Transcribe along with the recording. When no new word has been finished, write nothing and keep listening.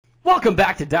Welcome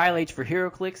back to Dial H for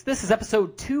HeroClix. This is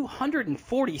episode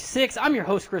 246. I'm your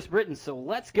host, Chris Britton, so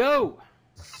let's go.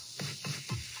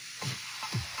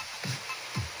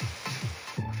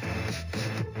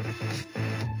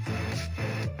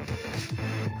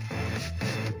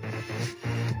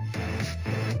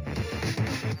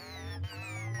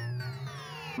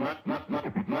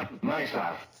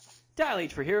 Dial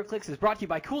H for HeroClix is brought to you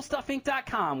by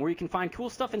CoolStuffInc.com, where you can find cool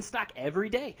stuff in stock every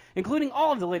day, including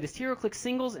all of the latest HeroClix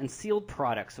singles and sealed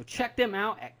products. So check them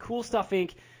out at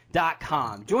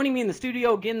CoolStuffInc.com. Joining me in the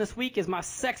studio again this week is my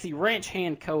sexy ranch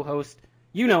hand co-host.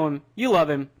 You know him, you love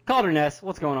him, Calder Ness.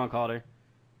 What's going on, Calder?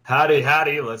 Howdy,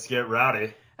 howdy. Let's get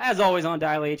rowdy. As always on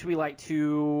Dial H, we like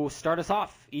to start us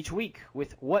off each week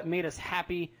with what made us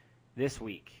happy this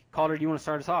week. Calder, do you want to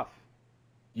start us off?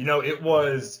 You know, it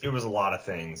was a lot of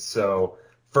things. So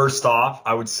first off,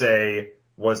 I would say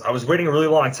I was waiting a really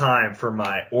long time for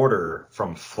my order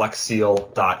from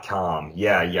FlexSeal.com.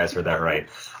 Yeah, you guys heard that right.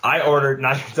 I ordered,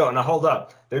 now hold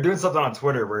up. They're doing something on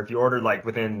Twitter where if you ordered like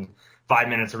within 5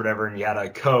 minutes or whatever and you had a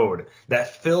code,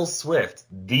 that Phil Swift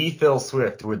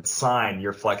would sign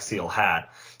your Flex Seal hat.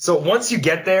 So once you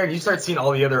get there and you start seeing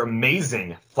all the other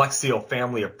amazing Flex Seal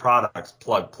family of products,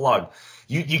 plug,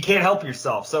 you can't help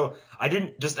yourself. So I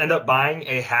didn't just end up buying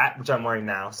a hat, which I'm wearing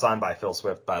now, signed by Phil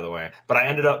Swift, by the way, but I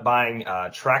ended up buying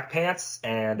track pants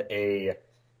and a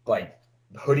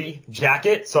hoodie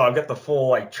jacket. So I've got the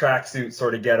full tracksuit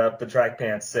sort of get up. The track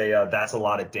pants say that's a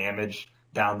lot of damage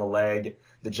down the leg.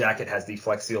 The jacket has the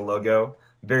Flex Seal logo,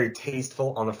 very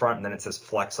tasteful on the front, and then it says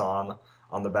Flex on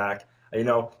the back. You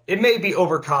know, it may be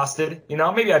overcosted. You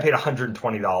know, maybe I paid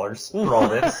 $120 for all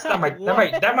this. That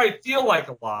might feel like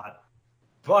a lot,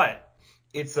 but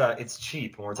it's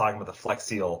cheap when we're talking about the Flex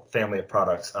Seal family of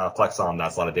products. Flex on,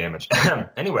 that's a lot of damage.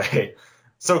 Anyway,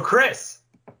 so Chris,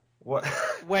 what?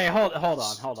 Wait, hold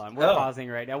on. We're pausing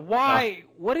right now. Why?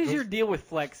 What is your deal with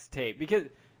Flex Tape?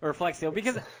 Or Flex Seal,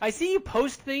 because I see you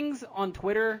post things on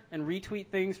Twitter and retweet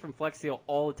things from Flex Seal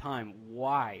all the time.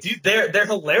 Why? Dude, they're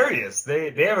hilarious.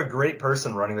 They have a great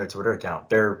person running their Twitter account.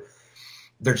 They're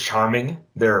charming.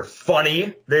 They're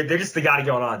funny. They're just the guy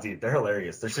going on, dude. They're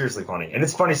hilarious. They're seriously funny. And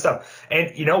it's funny stuff.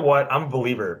 And you know what? I'm a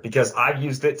believer because I've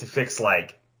used it to fix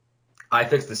I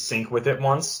fixed the sink with it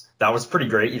once. That was pretty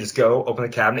great. You just go, open the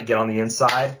cabinet, get on the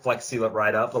inside, Flex Seal it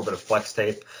right up, a little bit of Flex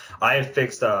Tape. I have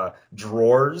fixed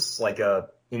drawers,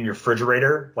 in your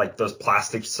refrigerator, like those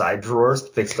plastic side drawers,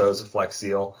 fix those with Flex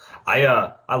Seal. I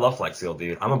love Flex Seal,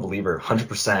 dude. I'm a believer,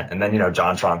 100%. And then,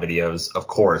 JonTron videos, of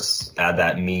course, add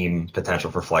that meme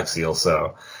potential for Flex Seal.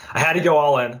 So I had to go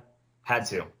all in. Had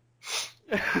to.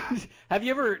 Have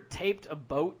you ever taped a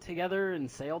boat together and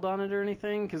sailed on it or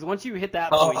anything? Because once you hit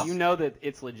that point, you know that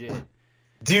it's legit.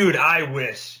 Dude, I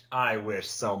wish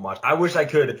so much. I wish I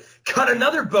could cut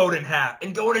another boat in half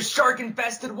and go into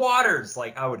shark-infested waters.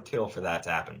 I would kill for that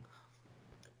to happen.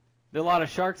 There are a lot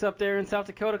of sharks up there in South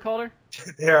Dakota, Calder?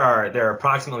 There are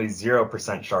approximately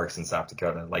 0% sharks in South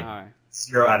Dakota. Right.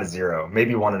 0 out of 0.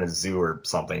 Maybe one in a zoo or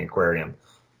something, aquarium.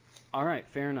 All right,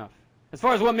 fair enough. As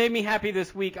far as what made me happy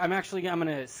this week, I'm going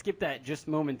to skip that just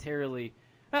momentarily.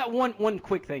 One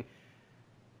quick thing.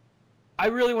 I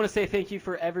really want to say thank you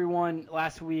for everyone.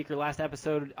 Last week or last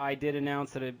episode, I did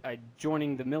announce that I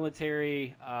joining the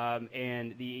military,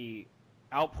 and the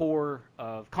outpour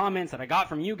of comments that I got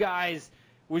from you guys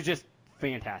was just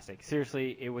fantastic.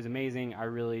 Seriously, it was amazing. I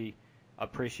really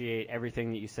appreciate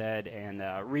everything that you said, and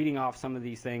reading off some of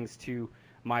these things to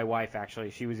my wife, actually,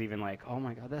 she was even like, oh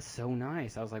my God, that's so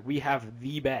nice. I was like, we have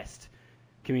the best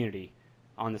community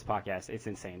on this podcast. It's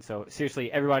insane. So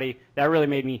seriously, everybody, that really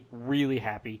made me really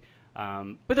happy.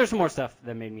 But there's some more stuff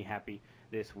that made me happy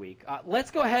this week.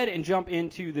 Let's go ahead and jump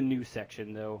into the news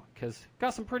section, though, because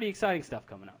got some pretty exciting stuff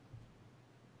coming up.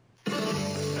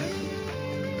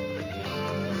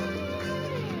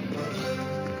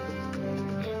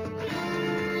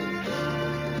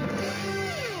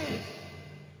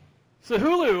 So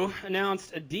Hulu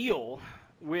announced a deal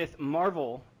with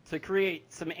Marvel to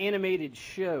create some animated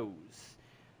shows.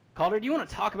 Calder, do you want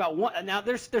to talk about one? Now,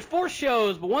 there's 4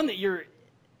 shows, but one that you're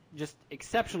just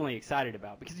exceptionally excited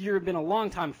about because you've been a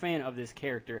longtime fan of this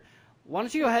character. Why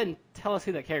don't you go ahead and tell us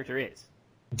who that character is?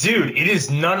 Dude, it is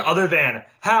none other than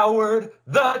Howard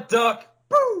the Duck.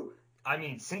 Woo! I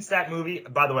mean, since that movie,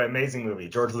 by the way, amazing movie.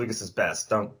 George Lucas is best.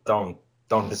 Don't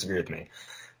disagree with me.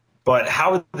 But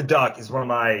Howard the Duck is one of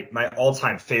my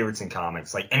all-time favorites in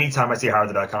comics. Anytime I see a Howard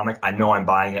the Duck comic, I know I'm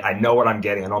buying it. I know what I'm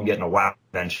getting. I know I'm getting a wow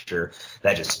adventure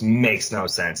that just makes no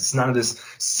sense. It's none of this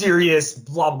serious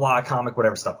blah, blah comic,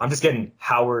 whatever stuff. I'm just getting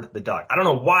Howard the Duck. I don't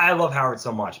know why I love Howard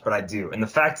so much, but I do. And the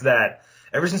fact that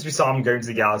ever since we saw him Guardians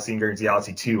of the Galaxy and Guardians of the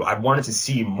Galaxy 2, I wanted to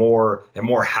see more and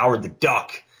more Howard the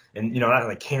Duck. And, not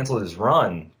like canceled his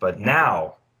run, but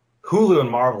now Hulu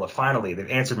and Marvel they've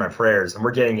answered my prayers, and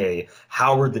we're getting a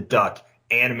Howard the Duck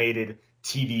animated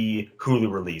TV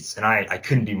Hulu release, and I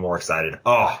couldn't be more excited.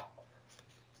 Oh.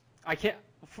 I can't.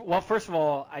 Well, first of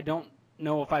all, I don't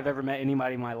know if I've ever met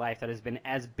anybody in my life that has been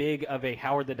as big of a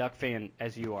Howard the Duck fan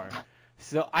as you are.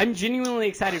 So I'm genuinely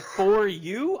excited for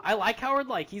you. I like Howard,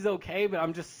 like he's okay, but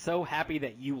I'm just so happy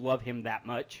that you love him that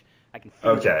much. I can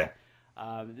feel okay. it.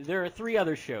 There are 3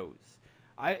 other shows.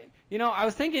 I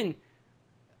was thinking,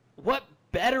 what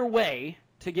better way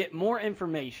to get more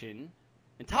information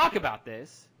and talk about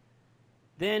this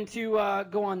than to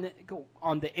go on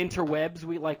the interwebs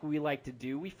we like to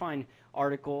do. We find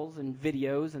articles and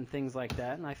videos and things like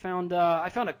that. And I found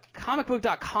a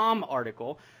comicbook.com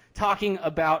article talking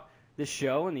about the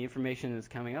show and the information that's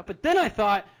coming up. But then I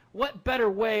thought, what better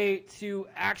way to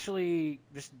actually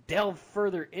just delve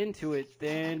further into it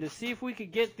than to see if we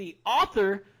could get the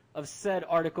author of said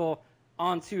article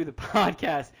onto the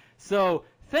podcast. So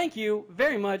thank you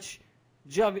very much,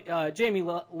 Jamie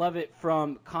Lovett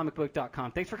from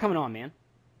comicbook.com. Thanks for coming on, man.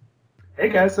 Hey,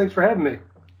 guys. Thanks for having me.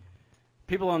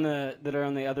 People that are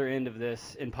on the other end of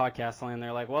this in podcast land,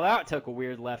 they're like, well, that took a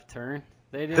weird left turn.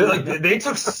 They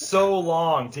took so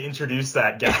long to introduce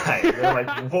that guy. They're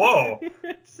like, whoa.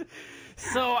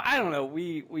 So, I don't know.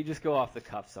 We just go off the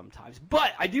cuff sometimes.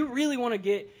 But I do really want to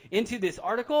get into this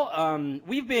article.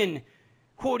 We've been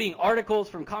quoting articles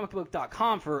from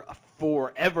comicbook.com for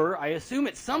forever. I assume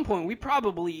at some point we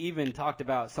probably even talked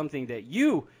about something that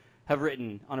you have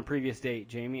written on a previous date,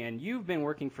 Jamie. And you've been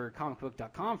working for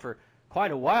comicbook.com for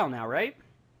quite a while now, right?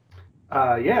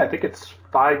 Yeah, I think it's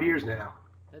 5 years now.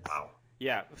 Wow.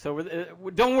 Yeah, so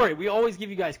don't worry. We always give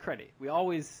you guys credit. We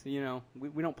always, we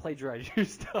don't plagiarize your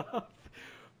stuff.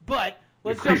 But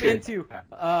let's jump into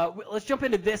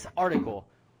this article.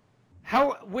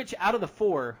 Which out of the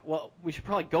 4? Well, we should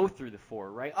probably go through the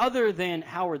 4, right? Other than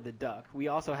Howard the Duck, we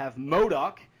also have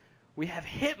MODOK. We have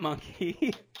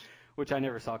Hitmonkey, which I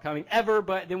never saw coming ever.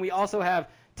 But then we also have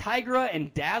Tigra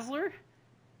and Dazzler.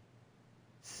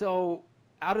 So,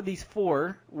 out of these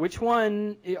 4, which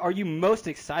one are you most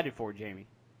excited for, Jamie?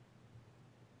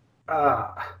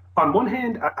 On one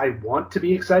hand, I want to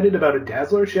be excited about a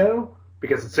Dazzler show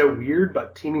because it's so weird,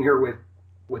 but teaming her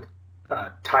with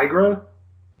Tigra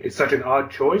is such an odd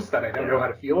choice that I don't know how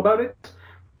to feel about it.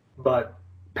 But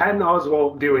Patton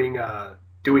Oswalt doing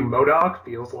MODOK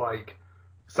feels like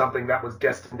something that was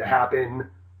destined to happen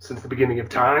since the beginning of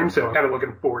time, so I'm kind of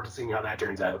looking forward to seeing how that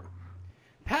turns out.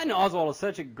 Patton Oswalt is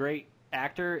such a great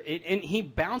actor, and he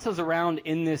bounces around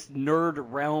in this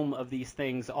nerd realm of these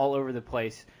things all over the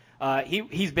place.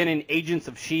 He's been in Agents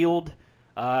of S.H.I.E.L.D.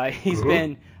 He's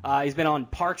been on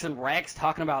Parks and Recs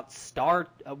talking about Star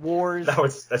Wars.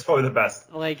 That's probably the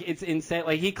best. Like, it's insane.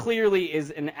 Like, he clearly is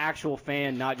an actual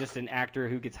fan, not just an actor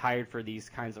who gets hired for these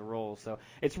kinds of roles. So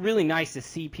it's really nice to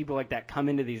see people like that come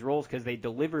into these roles because they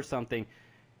deliver something.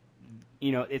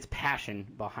 It's passion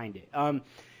behind it.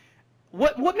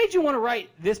 What made you want to write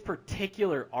this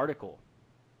particular article?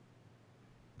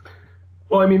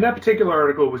 Well, I mean, that particular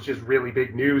article was just really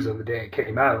big news on the day it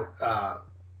came out.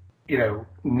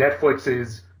 Netflix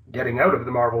is getting out of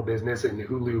the Marvel business and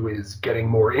Hulu is getting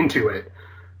more into it.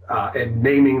 And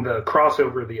naming the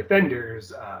crossover The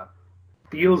Offenders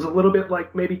feels a little bit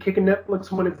like maybe kicking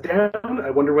Netflix when it's down.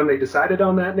 I wonder when they decided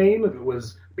on that name, if it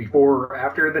was before or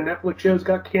after the Netflix shows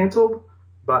got canceled.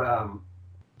 But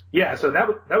yeah, so that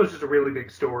was just a really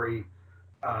big story.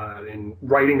 And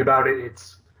writing about it,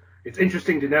 it's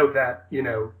interesting to note that,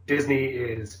 Disney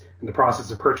is in the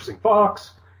process of purchasing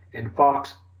Fox, and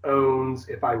Fox owns,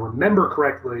 if I remember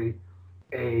correctly,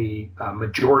 a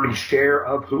majority share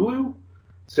of Hulu.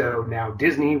 So now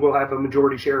Disney will have a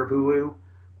majority share of Hulu,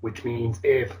 which means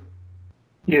if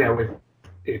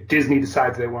Disney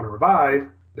decides they want to revive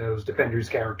those Defenders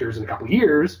characters in a couple of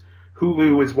years,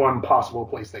 Hulu is one possible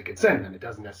place they could send them. It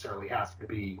doesn't necessarily have to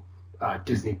be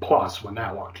Disney Plus when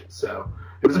that launches. So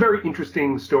it was a very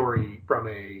interesting story from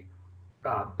a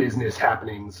business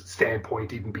happenings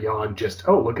standpoint, even beyond just,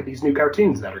 look at these new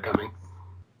cartoons that are coming.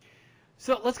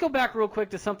 So let's go back real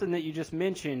quick to something that you just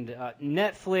mentioned.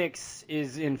 Netflix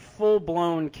is in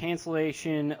full-blown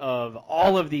cancellation of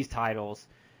all of these titles.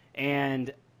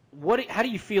 And how do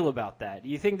you feel about that? Do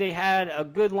you think they had a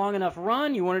good long enough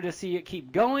run? You wanted to see it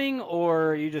keep going, or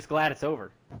are you just glad it's over?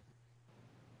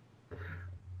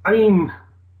 I mean,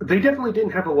 they definitely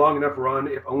didn't have a long enough run,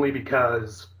 if only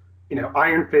because,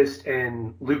 Iron Fist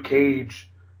and Luke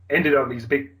Cage ended on these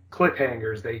big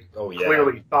cliffhangers. They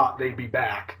clearly thought they'd be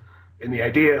back. And the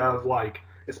idea of,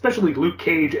 especially Luke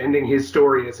Cage ending his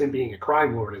story as him being a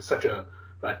crime lord is such a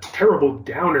terrible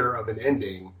downer of an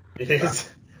ending. It is.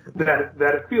 That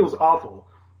it feels awful.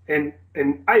 And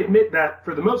I admit that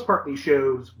for the most part, these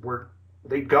shows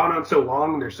they've gone on so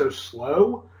long and they're so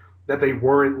slow that they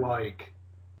weren't like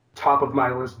top of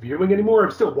my list viewing anymore.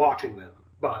 I'm still watching them,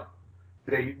 but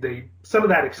they some of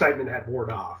that excitement had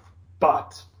worn off.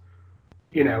 But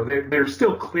there's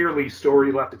still clearly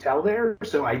story left to tell there.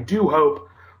 So I do hope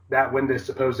that when this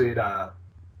supposed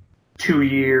 2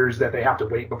 years that they have to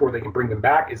wait before they can bring them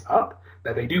back is up,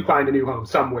 that they do find a new home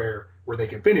somewhere where they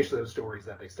can finish those stories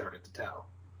that they started to tell.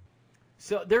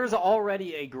 So there's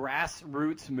already a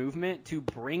grassroots movement to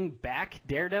bring back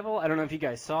Daredevil. I don't know if you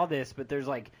guys saw this, but there's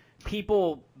like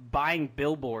people buying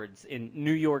billboards in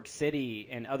New York City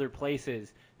and other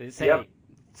places that say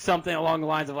something along the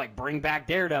lines of like "Bring back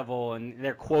Daredevil," and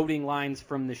they're quoting lines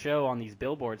from the show on these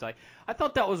billboards. I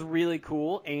thought that was really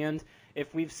cool. And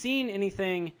if we've seen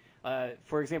anything,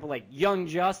 for example, like Young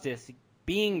Justice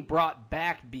being brought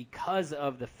back because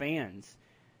of the fans.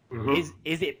 Mm-hmm.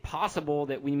 Is it possible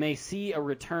that we may see a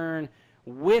return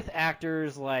with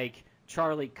actors like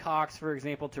Charlie Cox, for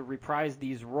example, to reprise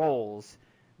these roles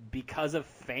because of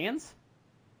fans?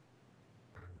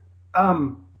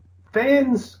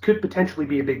 Fans could potentially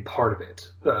be a big part of it.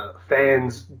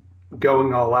 Fans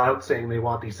going all out saying they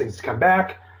want these things to come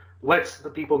back lets the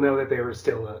people know that there is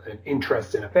still an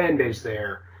interest in a fan base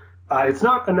there. It's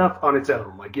not enough on its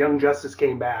own. Like Young Justice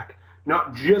came back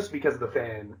not just because of the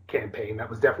fan campaign, that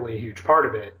was definitely a huge part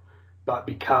of it, but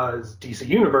because DC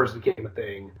Universe became a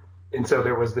thing. And so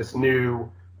there was this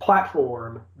new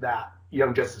platform that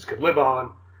Young Justice could live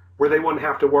on where they wouldn't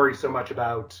have to worry so much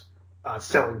about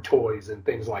selling toys and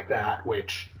things like that,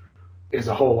 which is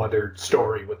a whole other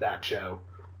story with that show.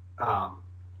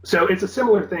 So it's a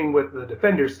similar thing with the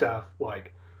Defender stuff.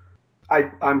 Like,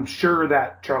 I'm sure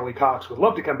that Charlie Cox would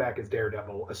love to come back as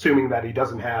Daredevil, assuming that he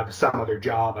doesn't have some other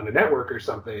job on a network or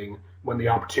something when the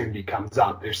opportunity comes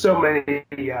up. There's so many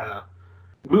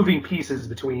moving pieces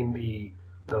between the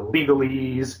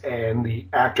legalese and the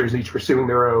actors each pursuing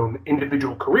their own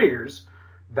individual careers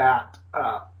that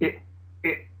it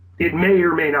may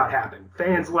or may not happen.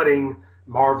 Fans letting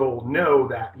Marvel know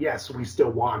that, yes, we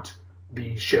still want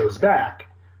these shows back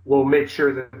will make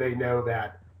sure that they know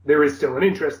that there is still an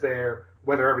interest there,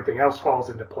 whether everything else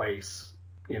falls into place.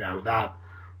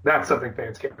 That's something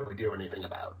fans can't really do anything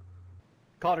about.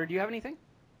 Calder, do you have anything?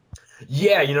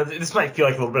 Yeah, this might feel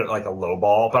like a little bit like a low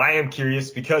ball, but I am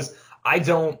curious because I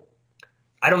don't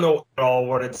know at all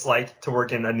what it's like to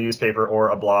work in a newspaper or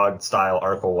a blog style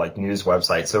article like news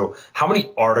website. So how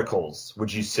many articles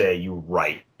would you say you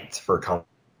write for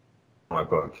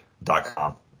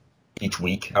comicbook.com? Each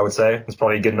week, I would say. It's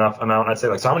probably a good enough amount, I'd say.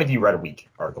 Like, so how many have you read a week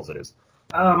articles it is?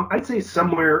 I'd say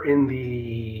somewhere in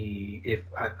the,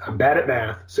 I'm bad at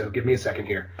math, so give me a second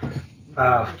here.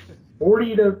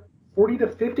 40 to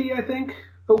 50, I think,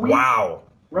 a week. Wow.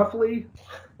 Roughly.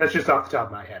 That's just off the top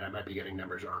of my head. I might be getting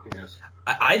numbers wrong. Yes.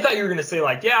 I thought you were going to say,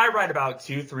 like, yeah, I write about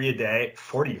 2-3 a day.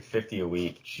 40 to 50 a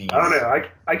week. Jeez. I don't know.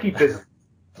 I keep busy.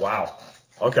 Wow.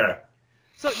 Okay.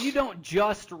 So you don't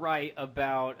just write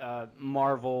about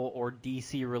Marvel or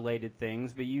DC-related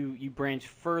things, but you branch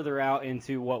further out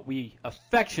into what we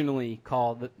affectionately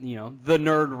call the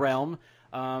nerd realm.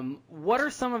 What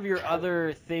are some of your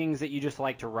other things that you just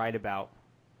like to write about?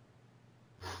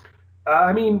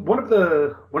 I mean, one of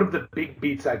the big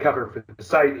beats I cover for the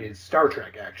site is Star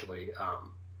Trek. Actually,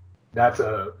 that's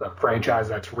a franchise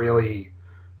that's really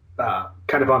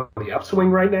kind of on the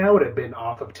upswing right now. It had been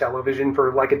off of television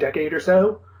for like a decade or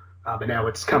so, but now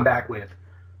it's come back with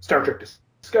Star Trek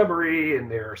Discovery, and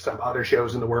there are some other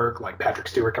shows in the work, like Patrick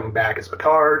Stewart coming back as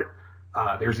Picard.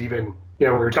 There's even,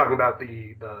 when we were talking about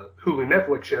the Hulu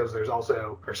Netflix shows, there's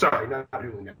also, or sorry, not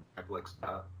Hulu Netflix,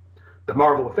 the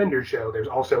Marvel Defenders show. There's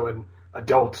also an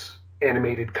adult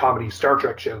animated comedy Star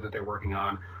Trek show that they're working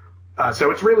on.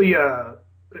 So it's really,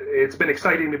 it's been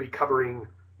exciting to be covering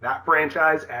that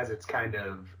franchise as it's kind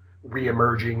of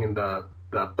reemerging in the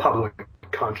public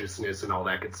consciousness and all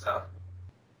that good stuff.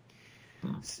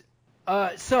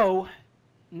 So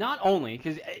not only,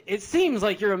 because it seems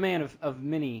like you're a man of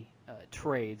many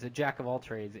trades, a jack of all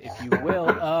trades, if you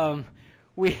will.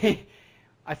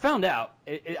 I found out,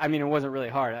 it wasn't really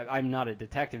hard. I'm not a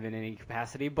detective in any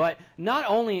capacity, but not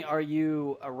only are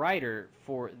you a writer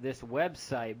for this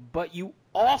website, but you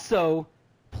also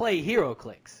play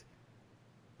HeroClix.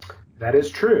 That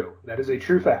is true. That is a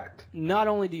true fact. Not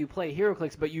only do you play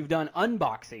HeroClix, but you've done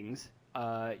unboxings,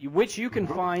 which you can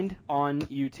find on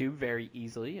YouTube very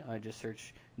easily. Just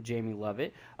search Jamie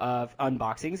Lovett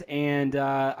unboxings, and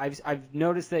I've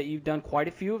noticed that you've done quite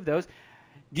a few of those.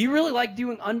 Do you really like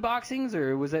doing unboxings,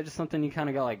 or was that just something you kind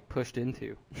of got like pushed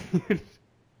into?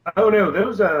 Oh no,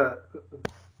 those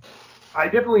I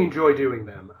definitely enjoy doing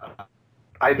them.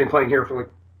 I've been playing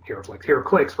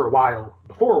HeroClix for a while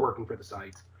before working for the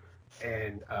site,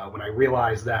 and when I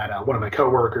realized that one of my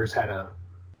coworkers had a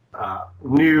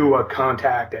new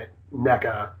contact at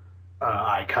NECA,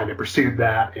 I kind of pursued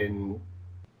that in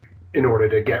order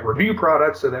to get review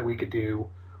products so that we could do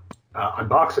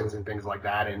unboxings and things like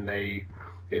that. And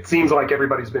it seems like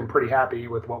everybody's been pretty happy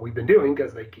with what we've been doing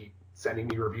because they keep sending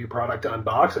me review product to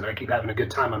unbox, and I keep having a good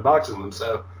time unboxing them.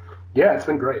 So, yeah, it's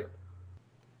been great.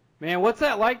 Man, what's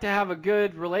that like to have a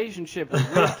good relationship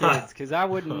with your kids? Because I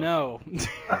wouldn't know.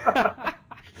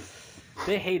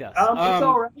 They hate us. It's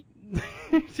all right.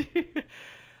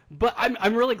 But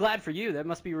I'm really glad for you. That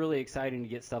must be really exciting to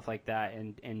get stuff like that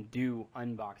and do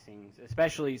unboxings,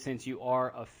 especially since you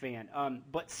are a fan.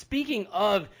 But speaking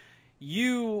of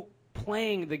you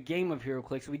playing the game of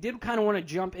HeroClix, we did kind of want to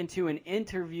jump into an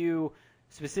interview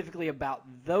specifically about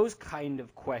those kind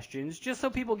of questions, just so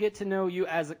people get to know you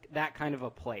as that kind of a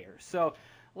player. So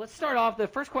let's start off. The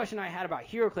first question I had about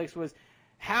HeroClix was,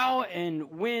 how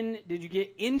and when did you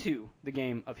get into the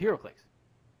game of HeroClix?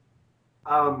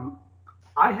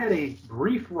 I had a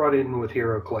brief run-in with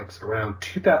HeroClix around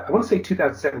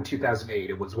 2007, 2008.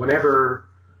 It was whenever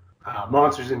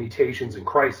Monsters and Mutations and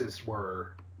Crisis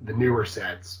were the newer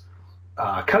sets.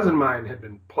 A cousin of mine had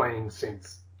been playing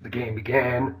since the game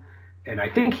began, and I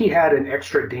think he had an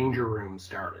extra Danger Room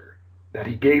starter that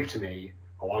he gave to me,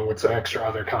 along with some extra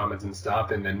other commons and stuff,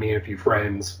 and then me and a few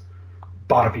friends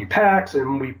bought a few packs,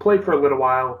 and we played for a little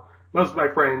while. Most of my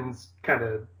friends kind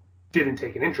of didn't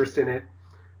take an interest in it,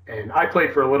 and I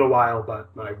played for a little while,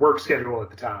 but my work schedule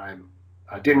at the time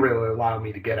didn't really allow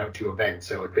me to get out to events,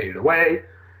 so it faded away.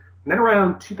 And then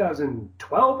around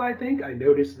 2012, I think, I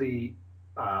noticed the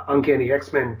Uncanny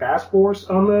X-Men Fast Force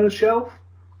on the shelf,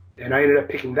 and I ended up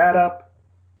picking that up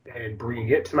and bringing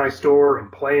it to my store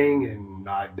and playing, and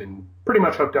I've been pretty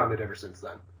much hooked on it ever since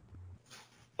then.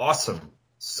 Awesome.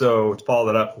 So to follow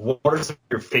that up, what are some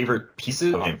of your favorite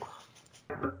pieces of the game?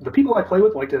 The people I play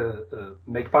with like to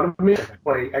make fun of me. I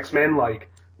play X-Men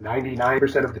like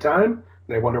 99% of the time.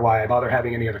 They wonder why I bother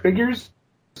having any other figures.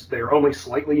 They're only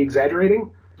slightly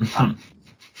exaggerating.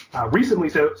 Recently,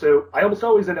 so I almost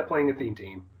always end up playing a theme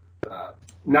team.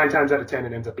 9 times out of 10,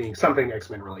 it ends up being something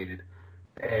X-Men related.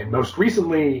 And most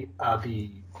recently,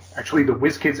 the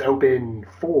WizKids Open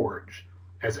Forge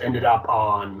has ended up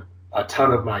on a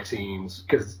ton of my teams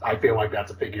because I feel like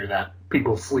that's a figure that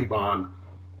people sleep on.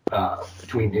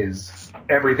 Between his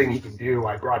everything he can do,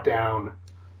 I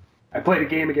played a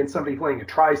game against somebody playing a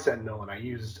Tri-Sentinel, and I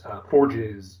used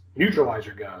Forge's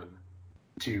neutralizer gun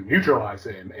to neutralize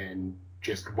him and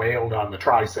just wailed on the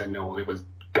Tri-Sentinel, and it was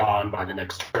gone by the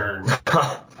next turn.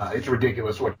 It's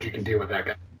ridiculous what you can do with that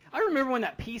guy. I remember when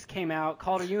that piece came out,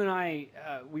 Calder, you and I,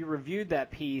 we reviewed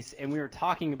that piece, and we were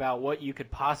talking about what you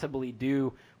could possibly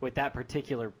do with that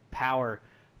particular power.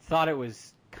 Thought it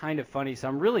was kind of funny, so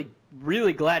I'm really,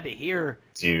 really glad to hear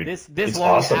this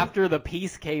long awesome. after the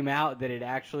piece came out that it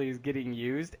actually is getting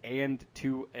used and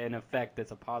to an effect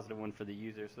that's a positive one for the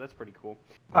user, so that's pretty cool.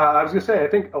 I was going to say, I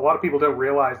think a lot of people don't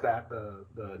realize that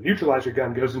the neutralizer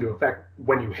gun goes into effect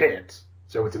when you hit,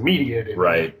 so it's immediate and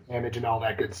right. Damage and all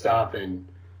that good stuff, and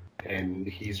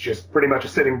he's just pretty much a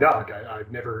sitting duck.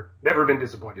 I've never been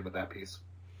disappointed with that piece.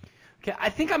 Okay, I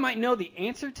think I might know the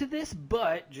answer to this,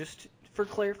 but just for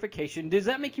clarification, does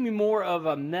that make you more of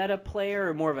a meta player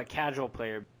or more of a casual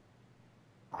player?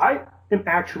 I am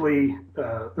actually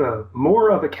more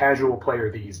of a casual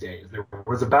player these days. There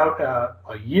was about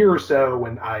a year or so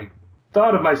when I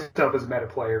thought of myself as a meta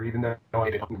player, even though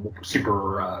I didn't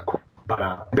super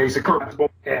basic,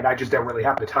 and I just don't really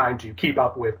have the time to keep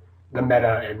up with the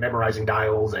meta and memorizing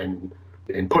dials and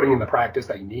putting in the practice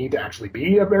that you need to actually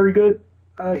be a very good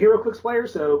HeroClix player.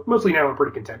 So mostly now I'm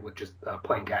pretty content with just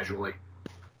playing casually.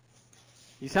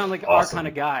 You sound like Awesome. our kind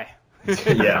of guy.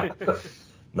 Yeah.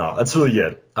 No, that's really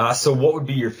good. So what would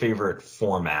be your favorite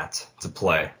format to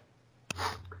play?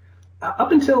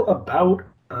 Up until about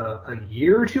a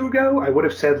year or two ago, I would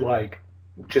have said like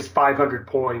just 500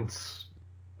 points,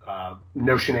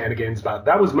 no shenanigans. But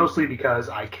that was mostly because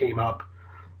I came up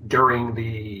during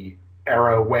the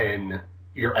era when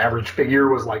your average figure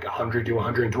was like 100 to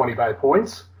 125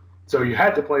 points. So you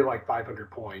had to play like 500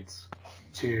 points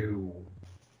to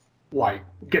like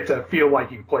get to feel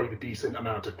like you played a decent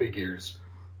amount of figures.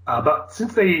 But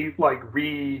since they like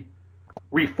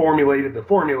reformulated the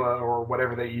formula or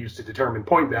whatever they use to determine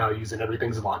point values and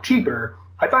everything's a lot cheaper,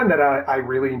 I find that I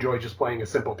really enjoy just playing a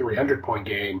simple 300 point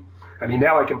game. I mean,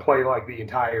 now I can play like the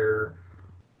entire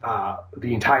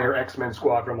the entire X-Men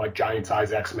squad from like Giant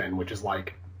Size X-Men, which is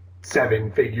like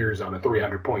 7 figures on a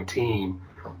 300-point team.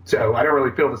 So I don't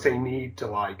really feel the same need to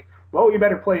like, well, you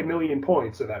better play 1 million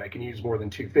points so that I can use more than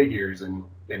 2 figures and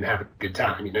have a good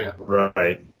time, you know?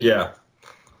 Right. Yeah.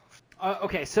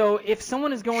 Okay, so if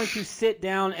someone is going to sit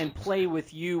down and play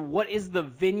with you, what is the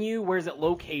venue? Where is it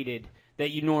located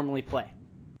that you normally play?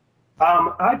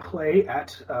 I play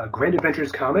at Grand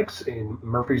Adventures Comics in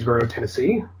Murfreesboro,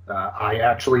 Tennessee.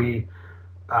 I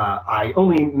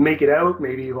only make it out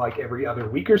maybe like every other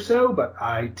week or so, but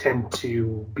I tend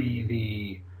to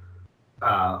be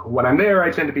when I'm there,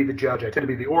 I tend to be the judge. I tend to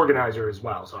be the organizer as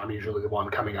well. So I'm usually the one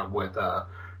coming up with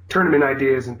tournament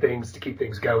ideas and things to keep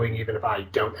things going, even if I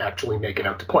don't actually make it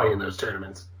out to play in those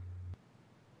tournaments.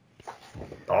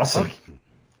 Awesome. Okay.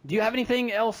 Do you have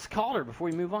anything else, Calder, before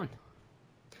we move on?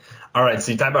 All right,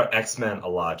 so you talk about X-Men a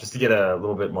lot. Just to get a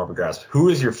little bit more of a grasp, who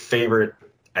is your favorite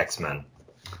X-Men?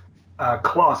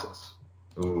 Colossus.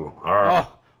 Ooh, all right.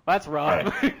 Oh, that's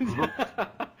rough. Right.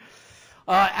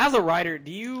 As a writer,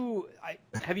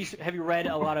 have you read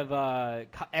a lot of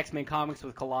X-Men comics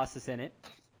with Colossus in it?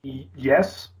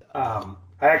 Yes. I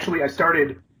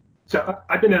started. So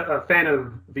I've been a fan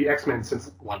of the X-Men since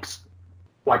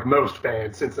like most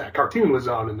fans since that cartoon was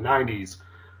on in the 90s.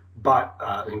 But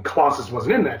and Colossus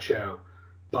wasn't in that show.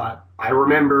 But I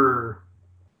remember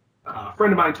a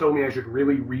friend of mine told me I should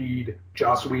really read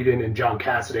Joss Whedon and John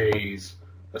Cassaday's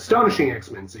Astonishing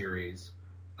X-Men series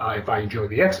if I enjoy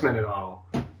the X-Men at all.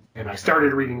 And I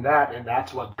started reading that, and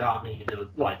that's what got me to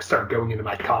like start going into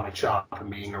my comic shop and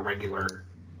being a regular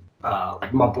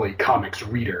like monthly comics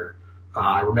reader.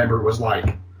 I remember it was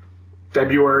like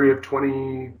February of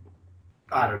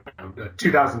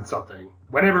 2000 something.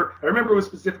 I remember it was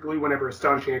specifically whenever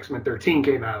Astonishing X-Men 13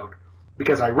 came out,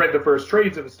 because I read the first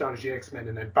trades of Astonishing X-Men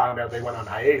and then found out they went on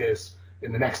hiatus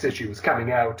and the next issue was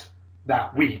coming out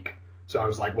that week. So I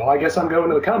was like, well, I guess I'm going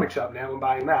to the comic shop now and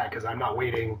buying that because I'm not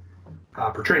waiting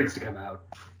for trades to come out.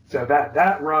 So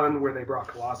that run where they brought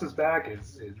Colossus back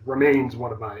remains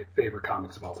one of my favorite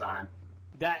comics of all time.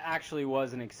 That actually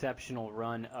was an exceptional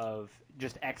run of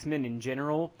just X-Men in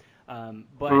general.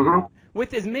 But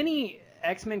with as many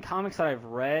X-Men comics that I've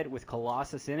read with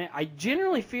Colossus in it, I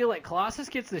generally feel like Colossus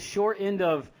gets the short end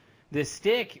of the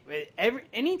stick.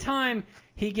 Anytime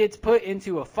he gets put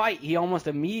into a fight, he almost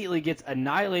immediately gets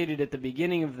annihilated at the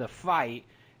beginning of the fight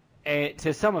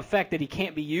to some effect that he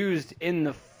can't be used in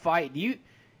the fight.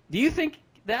 Do you think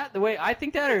that the way I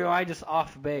think that, or am I just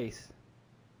off base?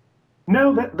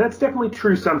 No, that's definitely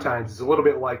true sometimes. It's a little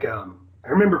bit like I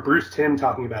remember Bruce Timm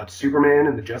talking about Superman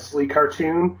in the Justice League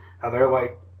cartoon, how they're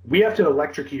like, we have to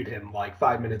electrocute him like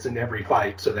 5 minutes in every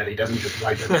fight so that he doesn't just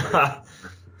wipe everybody.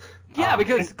 Yeah,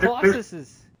 because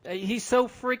Colossus he's so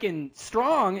freaking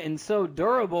strong and so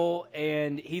durable,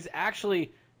 and he's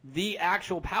actually the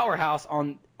actual powerhouse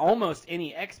on almost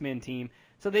any X-Men team.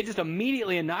 So they just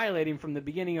immediately annihilate him from the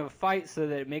beginning of a fight so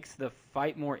that it makes the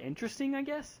fight more interesting, I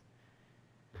guess?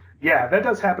 Yeah, that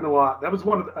does happen a lot. That was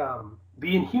one of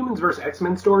the Inhumans vs.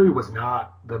 X-Men story was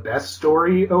not the best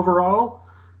story overall.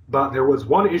 But there was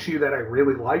one issue that I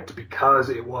really liked because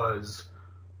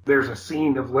there's a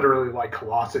scene of literally like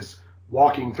Colossus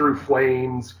walking through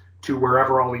flames to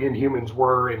wherever all the Inhumans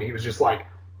were, and he was just like,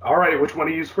 all right, which one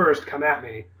to use first? Come at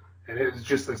me. And it was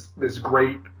just this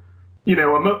great, he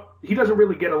doesn't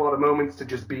really get a lot of moments to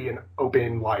just be an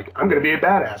open, like, I'm going to be a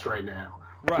badass right now.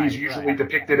 Right, he's usually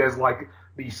depicted as like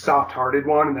the soft-hearted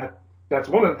one, and that's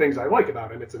one of the things I like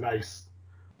about him. It's a nice,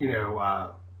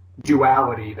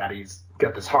 duality that he's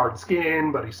got this hard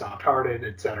skin, but he's soft-hearted,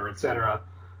 et cetera, et cetera.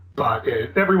 But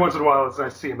every once in a while, it's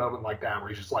nice to see a moment like that where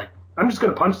he's just like, I'm just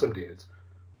going to punch some dudes.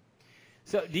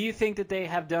 So do you think that they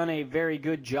have done a very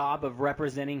good job of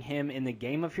representing him in the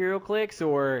game of HeroClix?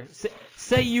 Or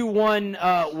say you won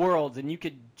Worlds and you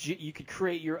could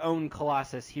create your own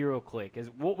Colossus HeroClix.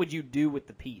 What would you do with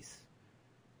the piece?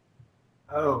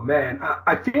 Oh, man.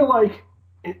 I feel like,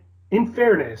 in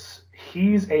fairness,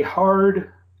 he's a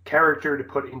hard character to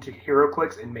put into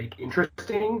HeroClix and make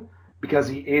interesting because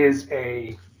he is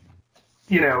a,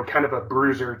 kind of a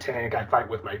bruiser tank. I fight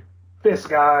with my fist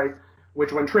guy,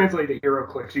 which when translated to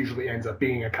HeroClix usually ends up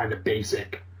being a kind of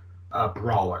basic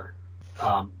brawler.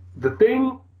 The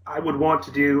thing I would want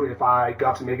to do if I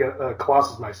got to make a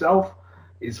Colossus myself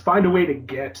is find a way to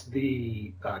get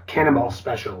the Cannonball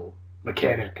Special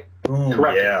mechanic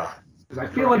correct. Yeah. Because I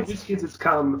feel like these kids has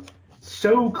come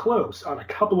so close on a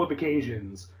couple of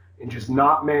occasions and just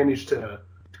not managed to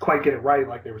quite get it right.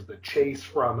 Like there was the chase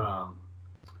from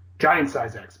Giant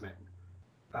Size X-Men,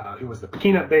 who was the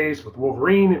peanut base with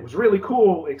Wolverine. It was really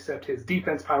cool, except his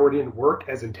defense power didn't work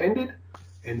as intended.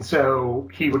 And so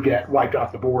he would get wiped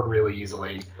off the board really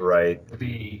easily. Right.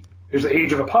 There's the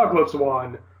Age of Apocalypse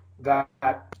one that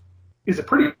is a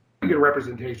pretty good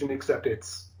representation, except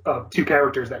it's of two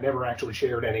characters that never actually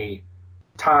shared any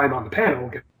time on the panel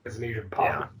because in Age of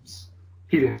Apocalypse,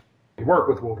 he didn't work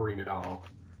with Wolverine at all.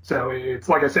 So it's,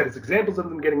 like I said, it's examples of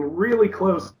them getting really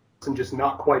close and just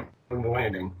not quite on the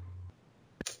landing.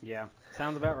 Yeah,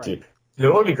 sounds about right. Dude, you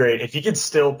know what would be great? If you could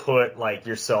still put, like,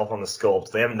 yourself on the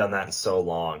sculpt. They haven't done that in so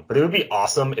long. But it would be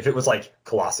awesome if it was, like,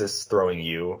 Colossus throwing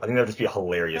you. I think that would just be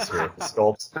hilarious for the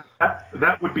sculpt.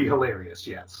 That would be hilarious,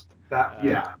 yes.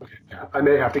 Yeah. I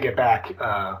may have to get back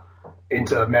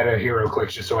into meta hero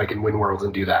clicks just so I can win worlds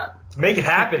and do that. Make it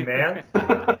happen, man.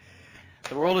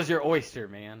 The world is your oyster,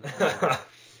 man.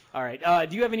 All right.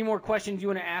 Do you have any more questions you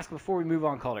want to ask before we move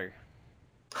on, Calder?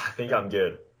 I think I'm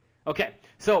good. Okay.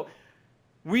 So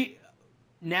we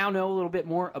now know a little bit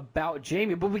more about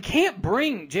Jamie, but we can't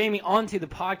bring Jamie onto the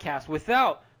podcast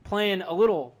without playing a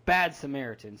little Bad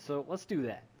Samaritan. So let's do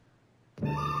that.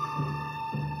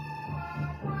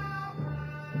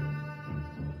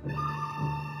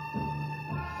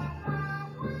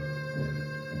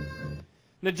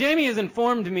 Now, Jamie has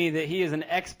informed me that he is an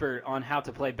expert on how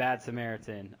to play Bad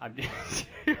Samaritan.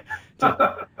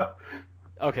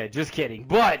 Okay, just kidding.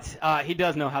 But he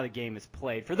does know how the game is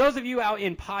played. For those of you out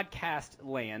in podcast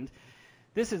land,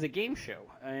 this is a game show.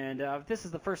 And if this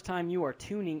is the first time you are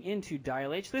tuning into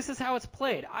Dial H, this is how it's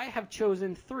played. I have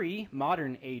chosen 3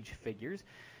 modern age figures.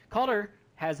 Calder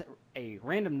has a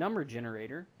random number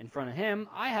generator in front of him.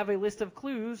 I have a list of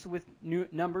clues with new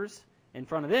numbers in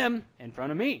front of them, in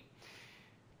front of me.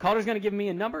 Calder's going to give me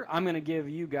a number. I'm going to give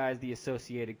you guys the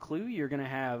associated clue. You're going to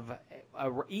have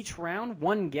each round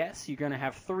 1 guess. You're going to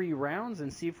have 3 rounds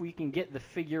and see if we can get the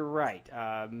figure right.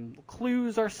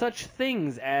 Clues are such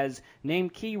things as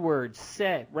name keywords,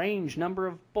 set, range, number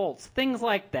of bolts, things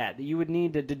like that you would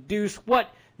need to deduce what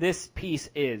this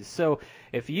piece is. So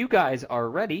if you guys are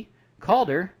ready,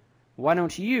 Calder, why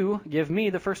don't you give me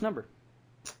the first number?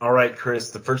 All right, Chris.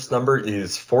 The first number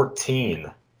is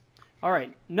 14. All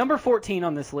right, number 14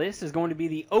 on this list is going to be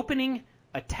the opening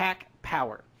attack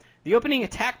power. The opening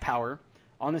attack power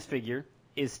on this figure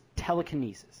is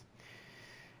telekinesis.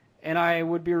 And I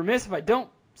would be remiss if I don't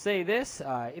say this.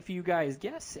 If you guys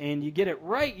guess and you get it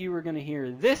right, you are going to hear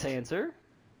this answer.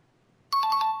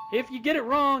 If you get it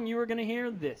wrong, you are going to hear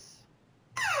this.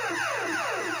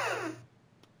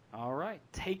 All right,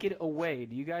 take it away.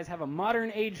 Do you guys have a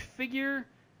modern age figure?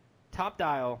 Top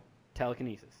dial,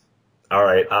 telekinesis. All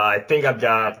right, I think I've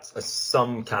got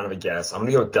some kind of a guess. I'm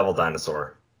going to go with Devil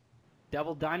Dinosaur.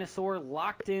 Devil Dinosaur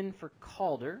locked in for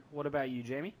Calder. What about you,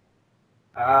 Jamie?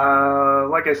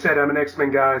 Like I said, I'm an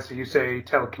X-Men guy, so you say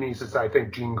telekinesis, I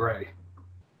think Jean Grey.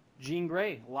 Jean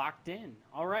Grey locked in.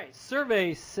 All right,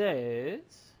 survey says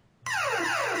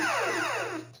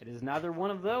it is neither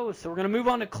one of those. So we're going to move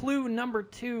on to clue number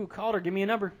 2. Calder, give me a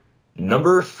number.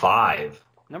 Number 5.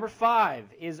 Number 5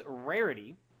 is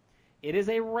rarity. It is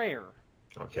a rare.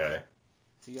 Okay.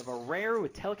 So you have a rare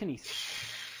with telekinesis.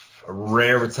 A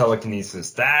rare with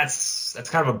telekinesis. That's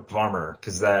kind of a bummer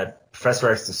because that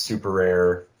Professor X is super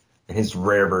rare, and his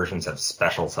rare versions have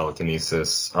special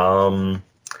telekinesis. Emma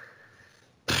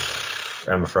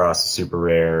Frost is super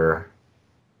rare.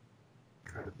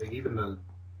 I'm trying to think, even the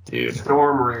Dude.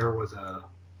 Storm rare was a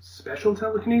special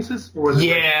telekinesis, or was it?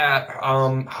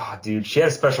 Yeah. Dude, she had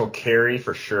a special carry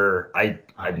for sure.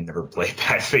 I've never played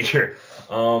that figure.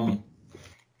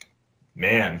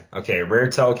 Man. Okay, rare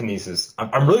telekinesis.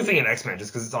 I'm really thinking X-Men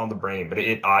just because it's on the brain, but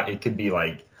it could be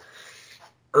like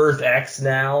Earth X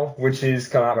now, which is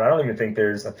come out, but I don't even think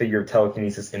there's a figure of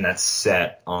telekinesis in that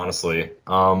set, honestly.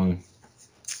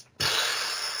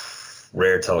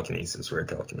 Rare telekinesis.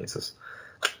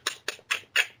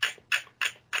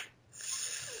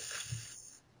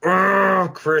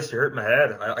 Oh, Chris, you're hurting my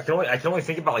head. I can only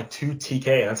think about like 2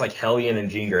 TK, and that's like Hellion and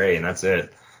Jean Grey, and that's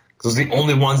it. Those are the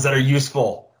only ones that are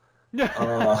useful.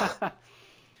 I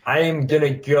am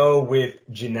gonna go with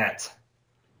Jeanette.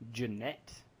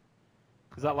 Jeanette.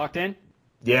 Is that locked in?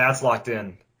 Yeah, it's locked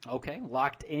in. Okay,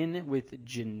 locked in with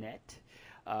Jeanette.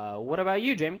 What about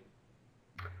you, Jamie?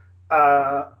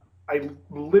 I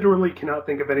literally cannot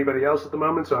think of anybody else at the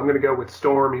moment, so I'm going to go with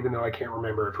Storm, even though I can't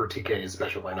remember if her TK is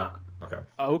special or not.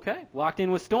 Okay, locked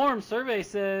in with Storm. Survey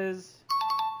says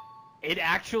it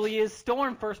actually is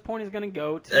Storm. First point is going to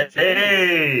go to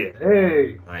Jamie.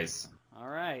 Hey! Nice. All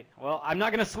right. Well, I'm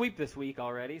not going to sweep this week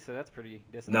already, so that's pretty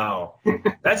disappointing. No.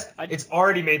 It's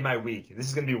already made my week. This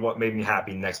is going to be what made me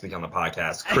happy next week on the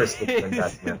podcast. Chris,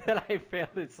 that I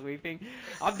failed at sweeping.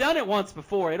 I've done it once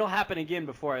before. It'll happen again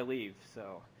before I leave,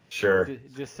 so. Sure.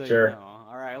 Just so sure. you know.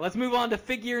 All right, let's move on to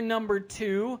figure number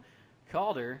 2.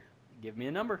 Calder, give me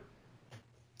a number.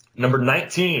 Number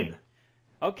 19.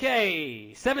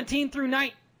 Okay, 17 through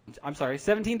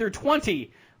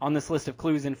 20 on this list of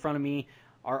clues in front of me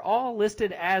are all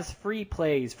listed as free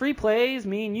plays. Free plays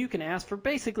mean you can ask for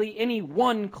basically any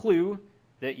one clue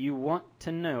that you want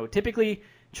to know. Typically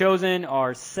chosen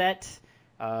are set,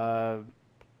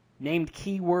 named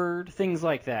keyword, things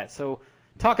like that. So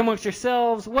talk amongst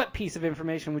yourselves. What piece of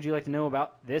information would you like to know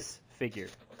about this figure?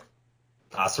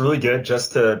 It's really good.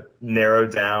 Just to narrow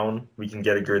down, we can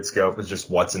get a good scope of just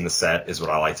what's in the set is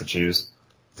what I like to choose.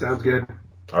 Sounds good.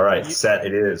 All right, set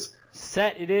it is.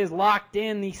 Set it is, locked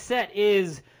in. The set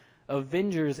is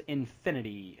Avengers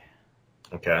Infinity.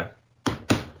 Okay.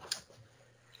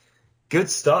 Good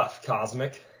stuff,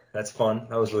 Cosmic. That's fun.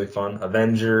 That was really fun.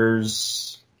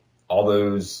 Avengers, all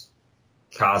those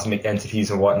cosmic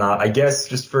entities and whatnot. I guess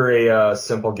just for a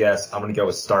simple guess, I'm going to go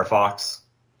with Star Fox.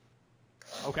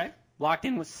 Okay. Locked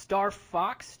in with Star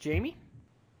Fox. Jamie?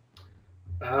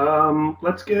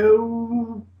 Let's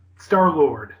go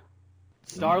Star-Lord.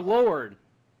 Star-Lord.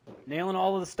 Nailing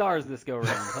all of the stars this go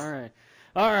round. All right.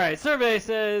 All right. Survey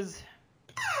says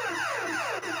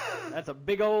that's a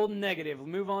big old negative. We'll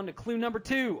move on to clue number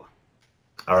 2.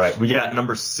 All right. We got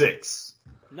number 6.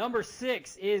 Number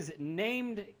 6 is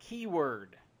named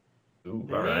keyword. Ooh,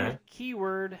 The all named right.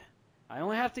 keyword, I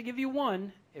only have to give you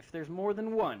one if there's more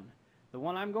than one. The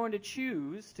one I'm going to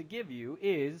choose to give you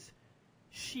is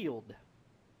shield.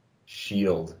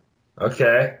 Shield.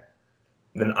 Okay.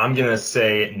 Then I'm going to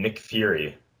say Nick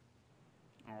Fury.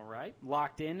 All right.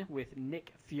 Locked in with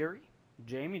Nick Fury.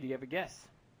 Jamie, do you have a guess?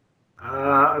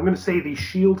 I'm going to say the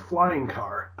Shield flying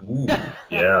car. Ooh,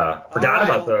 yeah. Forgot All right.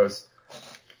 about those.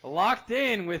 Locked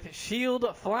in with shield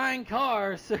flying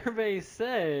car. Survey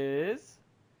says...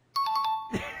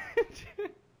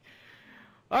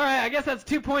 All right, I guess that's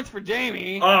 2 points for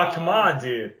Jamie. Oh, come on,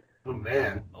 dude. Oh,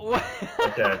 man.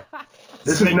 Okay.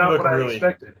 This is makes me not look what I really-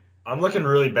 expected. I'm looking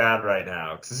really bad right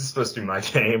now because this is supposed to be my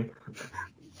game.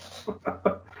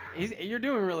 You're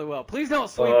doing really well. Please don't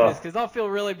sweep this because I'll feel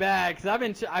really bad because I've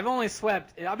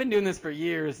been doing this for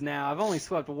years now. I've only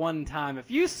swept one time. If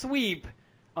you sweep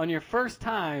on your first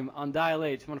time on Dial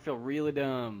H, I'm going to feel really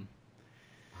dumb.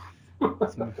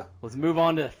 Let's move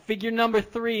on to figure number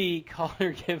 3.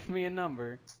 Caller, give me a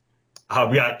number.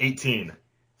 We got 18.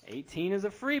 18 is a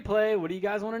free play. What do you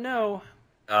guys want to know?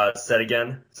 Set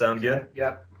again. Sound good?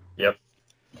 Yep. Yep.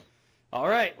 All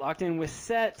right, locked in with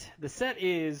set. The set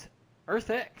is Earth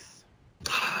X.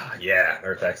 Yeah,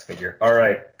 Earth X figure. All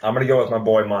right, I'm gonna go with my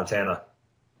boy Montana.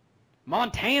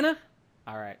 Montana?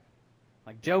 All right.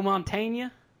 Like Joe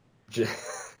Montana?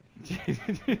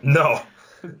 No.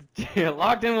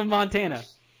 Locked in with Montana.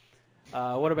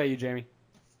 What about you, Jamie?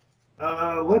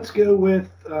 Let's go with,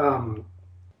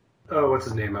 what's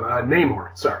his name?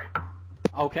 Namor. Sorry.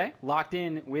 Okay, locked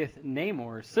in with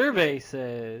Namor. Survey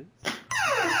says...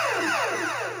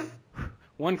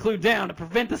 One clue down to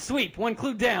prevent the sweep. One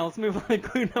clue down. Let's move on to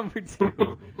clue number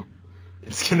 2.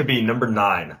 It's gonna be number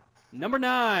 9. Number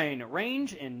 9,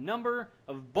 range and number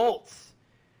of bolts.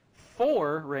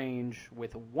 4 range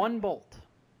with 1 bolt.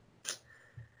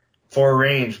 4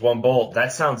 range, 1 bolt.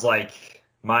 That sounds like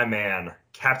my man,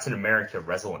 Captain America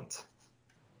Resilient.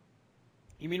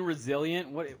 You mean resilient?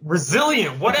 What?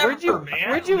 Resilient, whatever, man.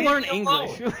 Where'd you Leave learn me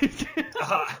English?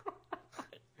 alone.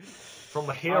 From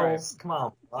the hills. Right. Come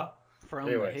on. From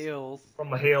Anyways. the hills. From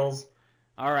the hills.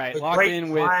 All right, The locked Great in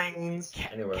with Plains.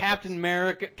 Anyway, Captain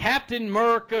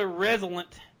America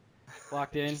Resilient.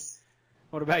 Locked in.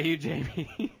 What about you,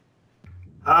 Jamie?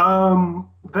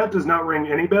 That does not ring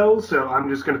any bells, so I'm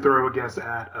just going to throw a guess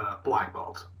at Black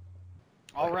Bolt.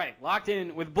 All right, locked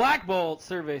in with Black Bolt.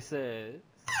 Survey says.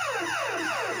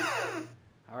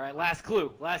 All right, last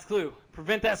clue.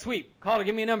 Prevent that sweep. Caller,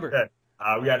 give me a number. okay.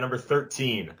 We got number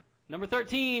 13. Number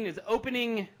 13 is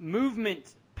opening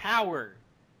movement power.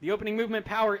 The opening movement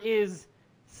power is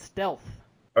stealth.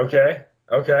 Okay.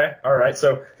 All right.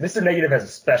 So Mr. Negative has a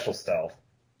special stealth.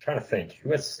 I'm trying to think.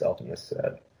 Who has stealth in this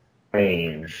set?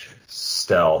 Range.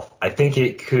 Stealth. I think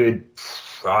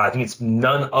it's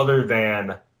none other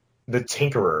than the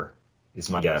Tinkerer is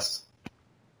my guess.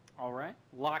 All right,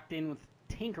 locked in with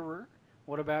Tinkerer.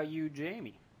 What about you,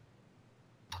 Jamie?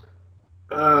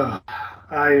 I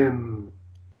am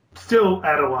still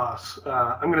at a loss.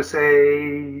 I'm going to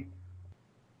say...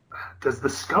 Does the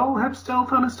Skull have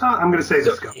stealth on his top? I'm going to say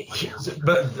the Skull.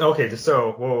 But okay,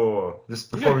 so whoa.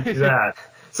 Just before we do that,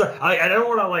 so I don't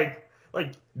want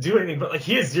to do anything, but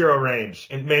he has 0 range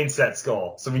in main set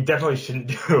Skull, so we definitely shouldn't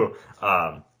do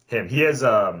him. He has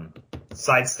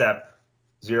sidestep,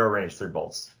 0 range, 3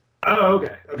 bolts. Oh,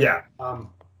 okay. Yeah. Um,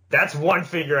 That's one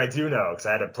figure I do know because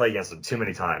I had to play against him too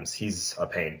many times. He's a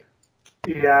pain.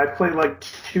 yeah, I played like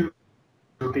 2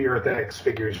 of the Earth X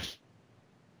figures,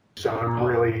 so I'm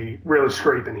really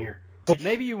scraping here.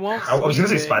 Maybe you won't. I was going to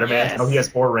say sweep it. Spider-Man. Yes. I know he has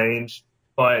 4 range,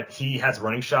 but he has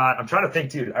running shot. I'm trying to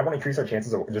think, dude. I want to increase our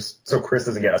chances of just so Chris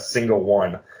doesn't get a single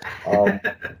one.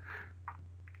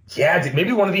 Yeah, dude,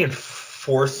 maybe one of the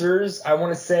enforcers, I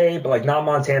want to say, but like not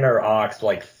Montana or Ox, but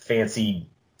like Fancy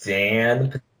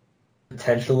Dan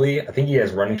potentially. I think he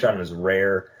has running shot and is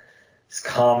rare. He's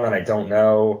common, I don't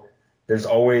know. There's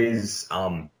always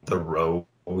the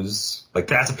Rose. Like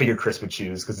that's a figure Chris would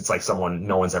choose because it's like someone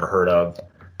no one's ever heard of.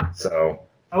 So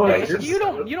Oh, yeah, yeah, here's- You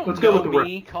don't Let's go know with the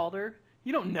me, Calder.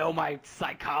 You don't know my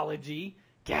psychology.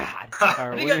 God. I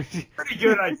All think right, that's a pretty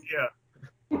good idea.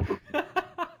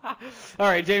 All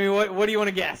right, Jamie. What do you want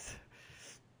to guess?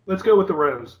 Let's go with the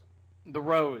Rose. The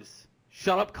Rose.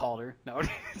 Shut up, Calder. No.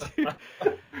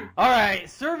 All right.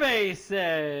 Survey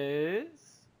says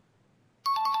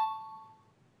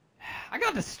I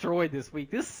got destroyed this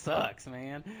week. This sucks,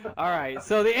 man. All right.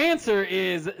 So the answer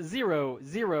is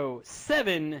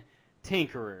 007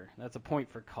 Tinkerer. That's a point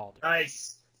for Calder.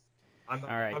 Nice. All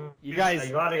right. You I'm guys.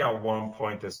 glad I got 1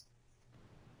 point this.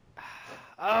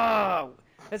 Oh,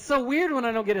 it's so weird when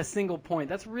I don't get a single point.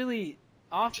 That's really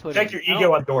off-putting. Check your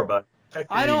ego on door, bud. Check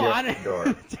your I ego don't. on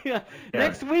door. Yeah.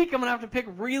 Next week, I'm gonna have to pick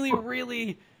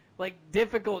really like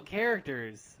difficult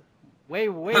characters. Way.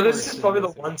 No, worse this is than probably the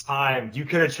this one time you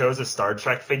could have chose a Star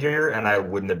Trek figure and I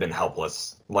wouldn't have been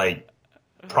helpless. Like,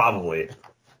 probably.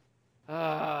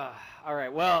 All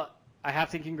right. Well, I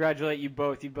have to congratulate you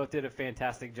both. You both did a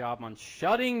fantastic job on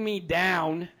shutting me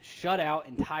down, shut out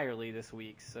entirely this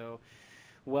week. So,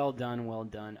 well done, well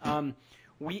done.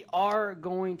 We are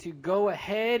going to go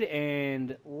ahead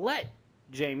and let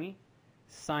Jamie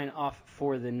sign off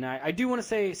for the night. I do want to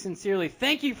say sincerely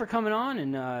thank you for coming on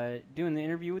and doing the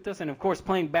interview with us, and of course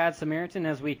playing Bad Samaritan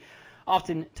as we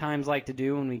oftentimes like to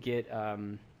do when we get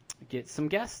some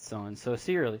guests on. So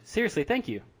seriously, thank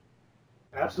you.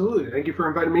 Absolutely. Thank you for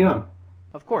inviting me on.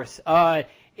 Of course.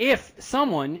 If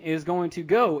someone is going to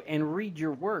go and read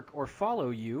your work or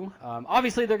follow you,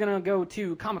 obviously they're going to go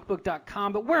to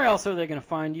comicbook.com, but where else are they going to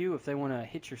find you if they want to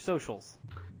hit your socials?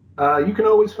 You can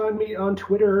always find me on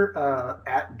Twitter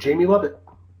at Jamie Lovett.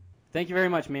 Thank you very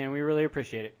much, man. We really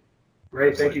appreciate it.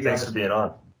 Great. Thank you, guys. Thanks for being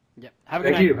on. Yep. Have a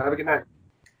good Thank night. you. Have a good night.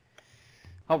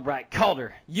 All right,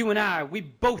 Calder, you and I, we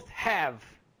both have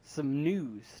some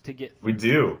news to get through. We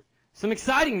do. Some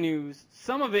exciting news.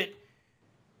 Some of it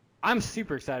I'm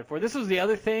super excited for. This was the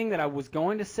other thing that I was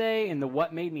going to say in the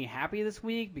what made me happy this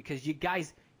week, because you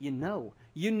guys, you know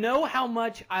how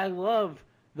much I love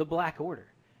the Black Order.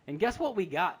 And guess what we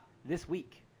got this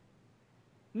week?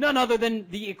 None other than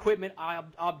the equipment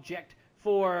object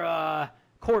for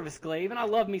Corvus Glaive, and I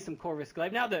love me some Corvus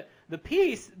Glaive. Now, the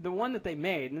piece, the one that they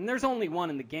made, and there's only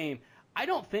one in the game, I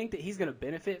don't think that he's going to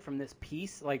benefit from this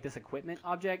piece, like this equipment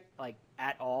object, like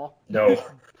at all. No.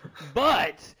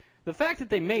 But the fact that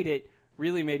they made it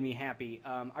really made me happy.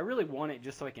 I really want it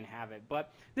just so I can have it.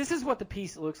 But this is what the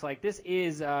piece looks like. This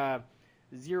is 002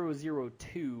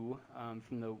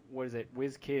 from the, what is it,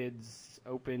 WizKids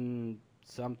Open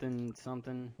something.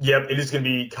 Yep, it is going to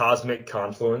be Cosmic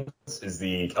Confluence is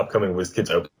the upcoming WizKids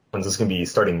Open. This is going to be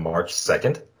starting March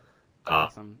 2nd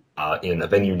Awesome. in a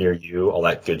venue near you, all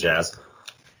that good jazz.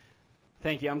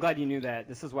 Thank you. I'm glad you knew that.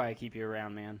 This is why I keep you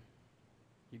around, man.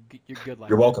 You're good like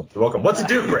You're welcome. You're welcome. What's it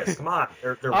do, Chris? Come on.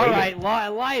 They're All waiting. right,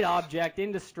 light object,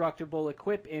 indestructible,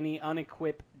 equip any,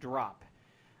 unequip, drop.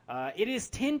 It is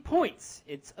 10 points.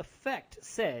 Its effect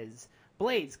says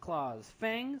blades, claws,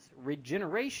 fangs,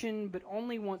 regeneration, but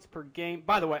only once per game.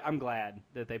 By the way, I'm glad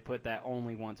that they put that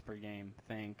only once per game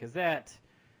thing, because that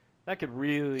could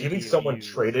really Giving be someone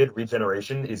abused. traded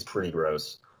regeneration is pretty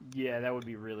gross. Yeah, that would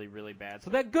be really, really bad. So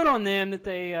that good on them that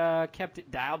they kept it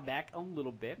dialed back a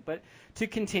little bit. But to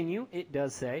continue, it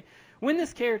does say, when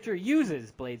this character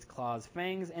uses Blades, Claws,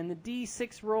 Fangs, and the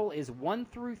D6 roll is 1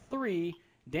 through 3,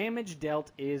 damage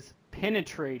dealt is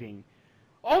penetrating.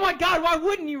 Oh my god, why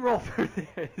wouldn't you roll for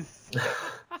this?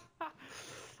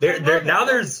 Now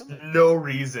there's no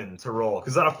reason to roll.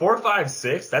 Because on a 4, 5,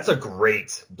 6, that's a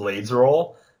great Blades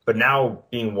roll. But now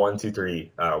being 1, 2,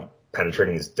 3,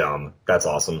 penetrating is dumb. That's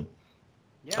awesome.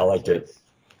 Yeah, I liked it.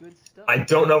 Good stuff. I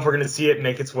don't know if we're going to see it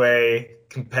make its way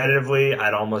competitively.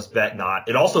 I'd almost bet not.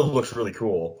 It also looks really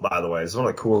cool, by the way. It's one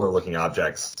of the cooler looking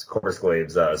objects. Corvus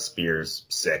Glaive's spear's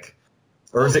sick.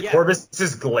 Or is it yeah.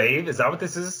 Corvus's Glaive? Is that what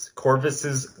this is?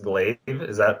 Corvus's Glaive?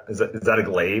 Is that a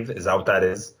glaive? Is that what that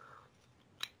is?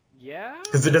 Yeah.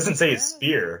 Because it doesn't say it's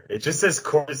spear. It just says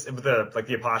Corvus with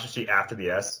the apostrophe after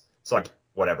the S. So like,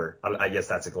 whatever. I guess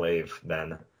that's a glaive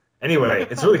then. Anyway,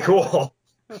 it's really cool.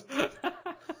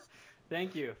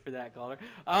 Thank you for that, caller.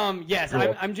 Yes,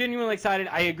 Cool. I'm genuinely excited.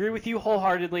 I agree with you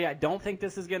wholeheartedly. I don't think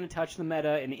this is going to touch the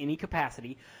meta in any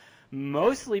capacity,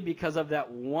 mostly because of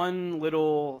that one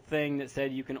little thing that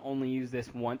said you can only use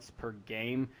this once per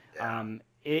game. Yeah.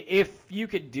 If you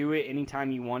could do it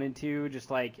anytime you wanted to, just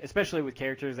like, especially with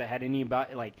characters that had any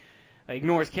about, like,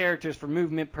 ignores characters for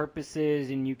movement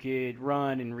purposes, and you could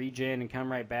run and regen and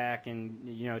come right back and,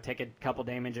 you know, take a couple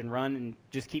damage and run and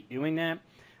just keep doing that.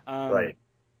 Right.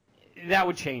 That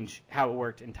would change how it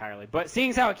worked entirely. But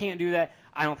seeing as how it can't do that,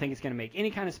 I don't think it's going to make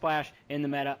any kind of splash in the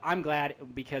meta. I'm glad,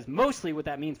 because mostly what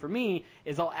that means for me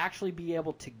is I'll actually be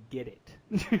able to get it.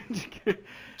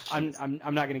 I'm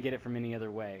not going to get it from any other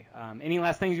way. Any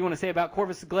last things you want to say about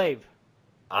Corvus Glaive?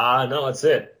 No, that's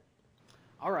it.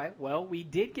 All right, well, we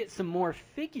did get some more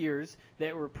figures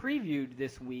that were previewed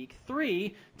this week,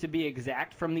 3 to be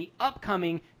exact, from the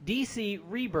upcoming DC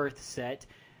Rebirth set.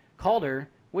 Calder,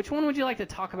 which one would you like to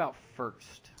talk about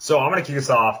first? So I'm going to kick us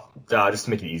off, just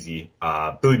to make it easy.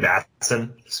 Billy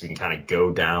Batson, so we can kind of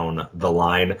go down the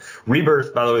line.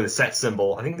 Rebirth, by the way, the set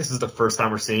symbol, I think this is the first time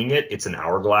we're seeing it. It's an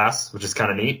hourglass, which is kind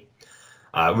of neat.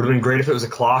 It would have been great if it was a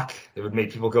clock. It would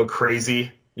make people go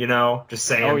crazy, you know, just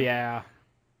saying. Oh, yeah.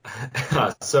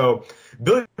 So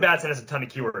Billy Batson has a ton of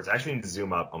keywords. I actually need to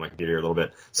zoom up on my computer a little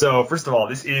bit. So first of all,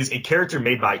 this is a character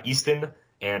made by Easton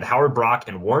and Howard Brock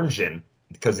and Warren Jin,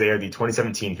 because they are the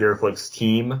 2017 HeroClix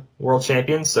Team World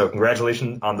Champions. So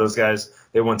congratulations on those guys.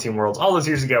 They won Team Worlds all those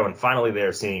years ago, and finally they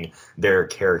are seeing their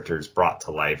characters brought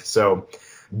to life. So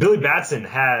Billy Batson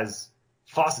has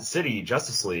Fawcett City,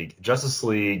 Justice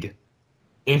League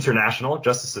International,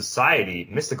 Justice Society,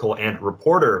 Mystical, and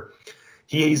Reporter.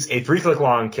 He's a 3-click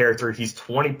long character. He's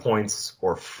 20 points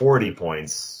or 40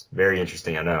 points. Very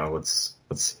interesting, I know.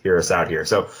 Let's hear us out here.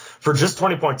 So for just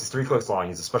 20 points, he's 3 clicks long.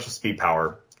 He's a special speed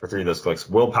power for 3 of those clicks.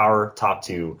 Willpower, top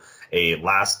 2, a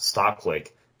last stop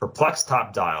click, perplex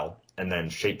top dial, and then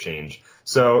shape change.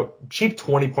 So cheap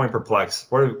 20-point perplex.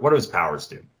 What do his powers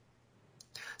do?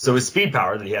 So his speed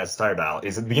power that he has, tire dial,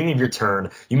 is at the beginning of your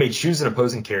turn, you may choose an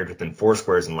opposing character within 4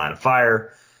 squares in line of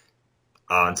fire.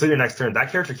 Until your next turn,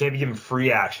 that character can't be given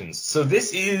free actions. So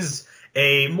this is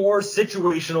a more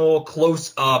situational,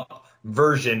 close-up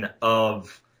version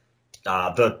of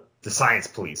the Science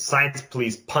Police. Science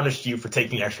Police punished you for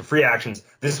taking extra free actions.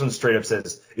 This one straight up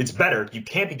says it's better. You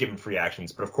can't be given free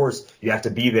actions, but of course you have to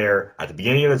be there at the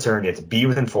beginning of the turn. You have to be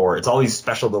within 4. It's all these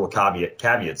special little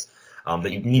caveats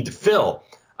that you need to fill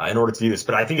in order to do this.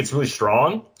 But I think it's really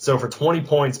strong. So for 20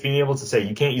 points, being able to say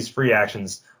you can't use free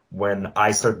actions when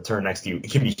I start the turn next to you,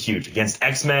 it can be huge. Against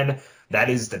X-Men,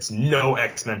 that's no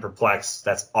X-Men perplex.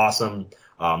 That's awesome.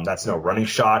 That's no running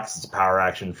shot, 'cause it's a power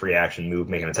action, free action, move,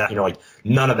 make an attack. You know, like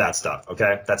none of that stuff.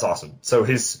 Okay, that's awesome. So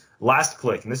his last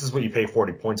click, and this is what you pay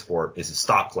 40 points for, is his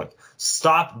stop click.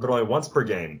 Stop, but only once per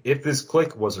game. If this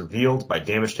click was revealed by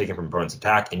damage taken from opponent's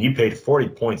attack, and you paid 40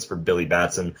 points for Billy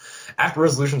Batson, after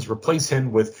resolutions, replace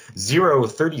him with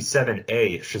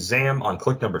 037A Shazam on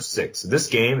click number 6. So this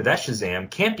game, that Shazam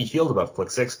can't be healed above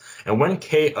click 6, and when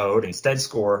KO'd, instead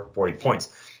score 40 points.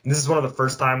 And this is one of the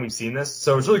first time we've seen this,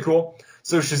 so it's really cool.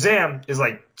 So Shazam is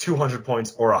like 200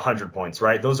 points or 100 points,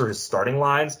 right? Those are his starting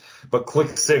lines, but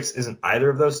click 6 isn't either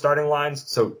of those starting lines.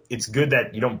 So it's good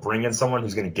that you don't bring in someone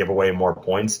who's going to give away more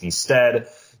points. Instead,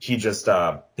 he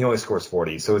only scores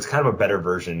 40. So it's kind of a better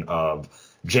version of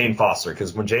Jane Foster,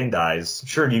 because when Jane dies,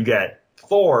 sure, you get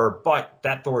Thor, but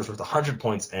that Thor is worth 100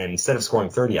 points, and instead of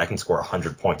scoring 30, I can score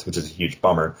 100 points, which is a huge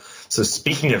bummer. So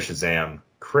speaking of Shazam,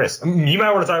 Chris, you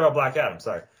might want to talk about Black Adam.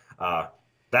 Sorry.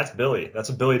 That's Billy. That's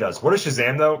what Billy does. What does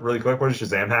Shazam, though? Really quick, what does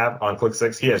Shazam have on click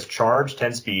 6? He has charge,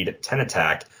 10 speed, 10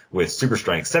 attack with super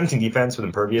strength, 17 defense with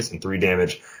impervious, and 3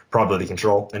 damage, probability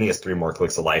control. And he has 3 more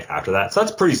clicks of life after that. So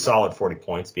that's pretty solid 40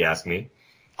 points, if you ask me.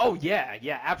 Oh,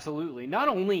 yeah, absolutely. Not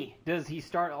only does he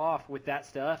start off with that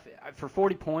stuff, for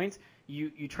 40 points,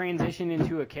 you transition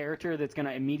into a character that's going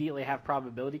to immediately have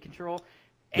probability control,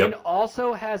 and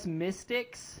also has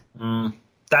mystics.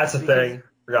 That's a thing.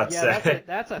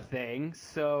 That's a thing.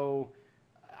 So,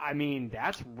 I mean,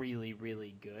 that's really,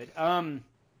 really good.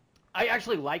 I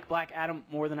actually like Black Adam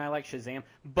more than I like Shazam,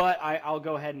 but I'll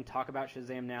go ahead and talk about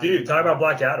Shazam now. Dude, talk about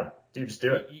Black Adam. Dude, just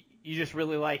do it. You just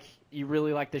really like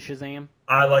the Shazam?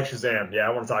 I like Shazam. Yeah, I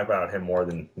want to talk about him more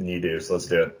than you do, so let's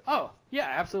do it. Oh, yeah,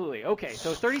 absolutely. Okay,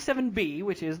 so 37B,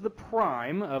 which is the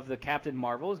prime of the Captain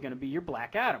Marvel, is going to be your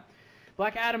Black Adam.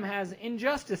 Black Adam has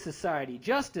Injustice Society,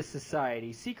 Justice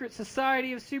Society, Secret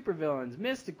Society of Supervillains,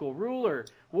 Mystical, Ruler,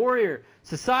 Warrior,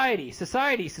 Society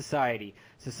Squared,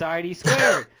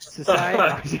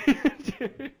 Society.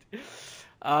 Dude.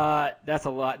 That's a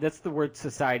lot. That's the word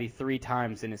society 3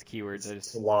 times in his keywords.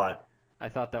 It's a lot. I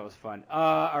thought that was fun.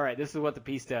 All right, this is what the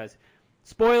piece does.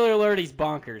 Spoiler alert, he's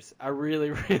bonkers. I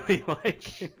really, really like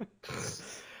him.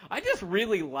 I just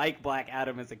really like Black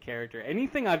Adam as a character.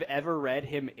 Anything I've ever read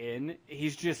him in,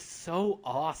 he's just so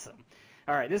awesome.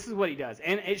 All right, this is what he does.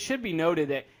 And it should be noted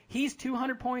that he's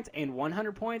 200 points and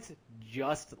 100 points,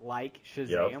 just like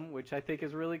Shazam, which I think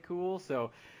is really cool.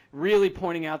 So really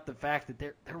pointing out the fact that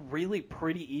they're really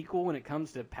pretty equal when it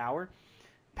comes to power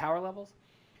levels.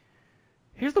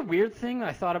 Here's the weird thing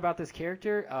I thought about this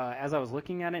character as I was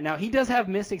looking at it. Now, he does have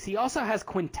Mystics. He also has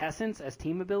Quintessence as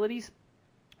team abilities,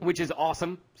 which is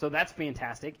awesome. So that's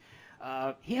fantastic.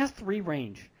 He has 3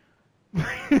 range.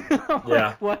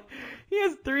 Yeah. What? He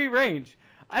has 3 range.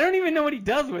 I don't even know what he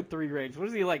does with 3 range. What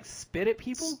does he, like, spit at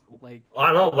people? Like,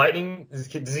 I don't know, lightning.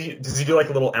 Does he do like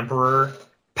a little emperor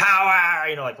power?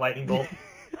 You know, like lightning bolt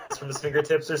from his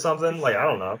fingertips or something? Like, I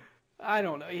don't know. I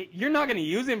don't know. You're not going to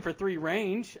use him for 3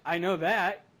 range. I know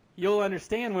that. You'll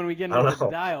understand when we get into the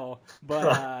dial.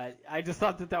 But I just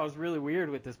thought that was really weird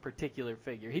with this particular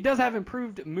figure. He does have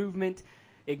improved movement,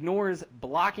 ignores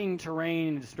blocking terrain,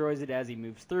 and destroys it as he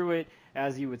moves through it.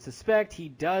 As you would suspect, he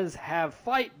does have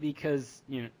fight because,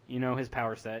 you know his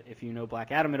power set. If you know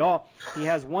Black Adam at all, he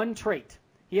has 1 trait.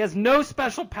 He has no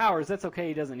special powers. That's okay.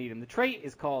 He doesn't need them. The trait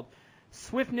is called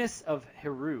Swiftness of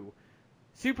Heru.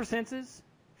 Super senses,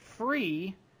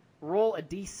 free, roll a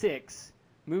d6,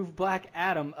 move Black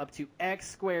Adam up to X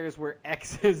squares where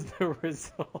X is the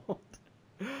result.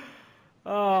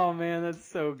 Oh, man, that's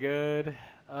so good.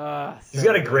 He's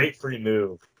got a great free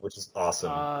move, which is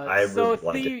awesome. I really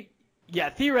like it. Yeah,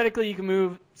 theoretically you can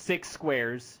move 6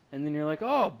 squares, and then you're like,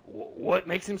 oh, what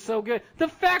makes him so good? The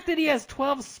fact that he has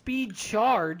 12 speed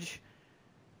charge,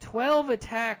 12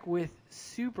 attack with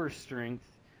super strength,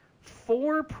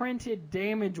 4 printed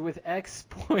damage with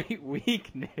exploit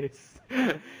weakness.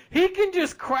 He can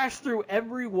just crash through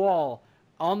every wall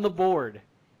on the board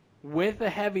with a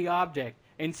heavy object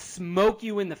and smoke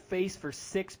you in the face for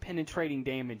 6 penetrating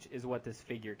damage is what this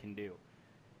figure can do.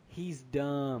 He's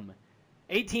dumb.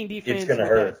 18 defense. It's gonna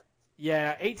hurt.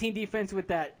 18 defense with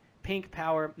that pink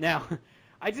power. Now,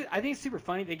 I think it's super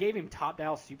funny. They gave him top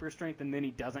dial super strength, and then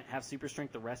he doesn't have super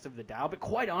strength the rest of the dial. But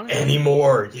quite honestly,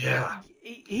 anymore, yeah.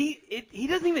 He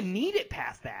doesn't even need it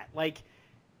past that. Like,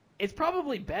 it's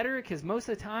probably better because most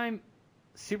of the time,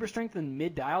 super strength and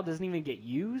mid dial doesn't even get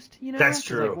used. You know, that's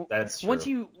true. Like, that's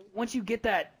true. Once you get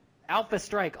that alpha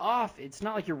strike off, it's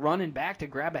not like you're running back to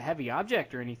grab a heavy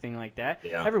object or anything like that.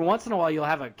 Yeah. Every once in a while, you'll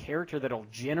have a character that'll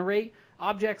generate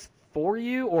objects for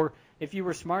you, or if you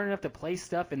were smart enough to place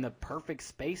stuff in the perfect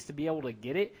space to be able to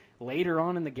get it later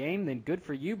on in the game, then good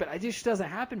for you, but it just doesn't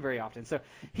happen very often. So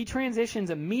he transitions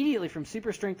immediately from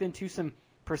super strength into some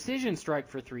precision strike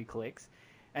for 3 clicks,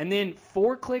 and then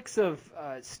 4 clicks of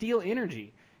steel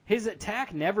energy. His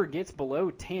attack never gets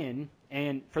below 10,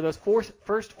 and for those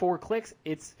first 4 clicks,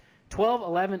 it's 12,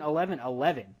 11, 11,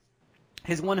 11.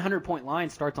 His 100-point line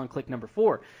starts on click number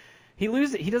 4. He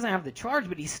doesn't have the charge,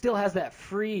 but he still has that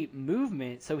free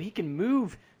movement, so he can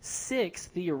move 6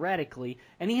 theoretically,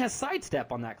 and he has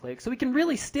sidestep on that click, so he can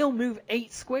really still move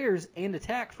 8 squares and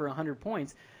attack for 100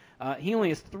 points. He only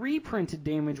has 3 printed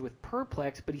damage with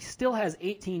Perplex, but he still has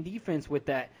 18 defense with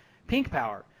that pink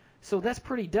power, so that's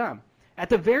pretty dumb. At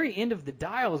the very end of the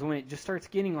dial is when it just starts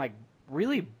getting like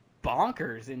really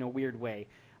bonkers in a weird way.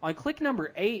 On click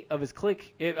number 8 of his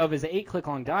 8 click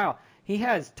long dial, he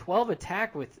has 12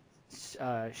 attack with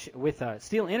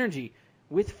steel energy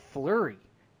with flurry.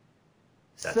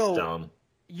 That's so dumb.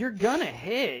 You're gonna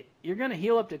hit. You're gonna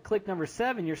heal up to click number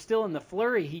 7. You're still in the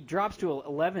flurry. He drops to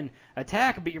 11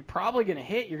 attack, but you're probably gonna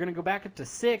hit. You're gonna go back up to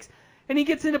 6, and he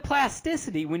gets into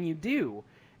plasticity when you do.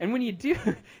 And when you do,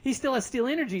 he still has steel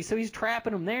energy, so he's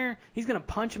trapping him there. He's going to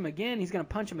punch him again. He's going to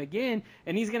punch him again,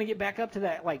 and he's going to get back up to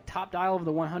that like top dial of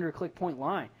the 100 click point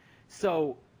line.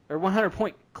 So, or 100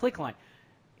 point click line.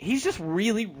 He's just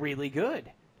really, really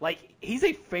good. Like, he's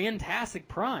a fantastic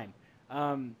prime.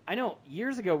 I know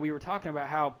years ago we were talking about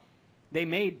how they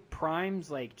made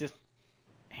primes like just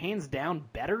hands down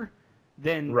better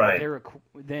than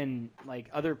than like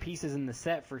other pieces in the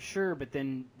set for sure, but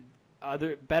then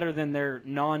better than their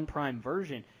non-prime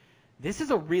version. This is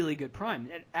a really good prime.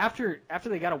 And after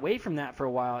they got away from that for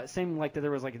a while, it seemed like that there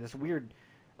was like this weird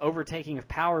overtaking of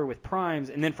power with primes,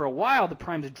 and then for a while the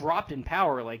primes dropped in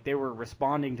power, like they were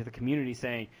responding to the community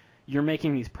saying, you're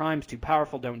making these primes too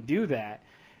powerful, don't do that.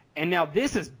 And now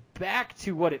this is back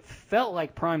to what it felt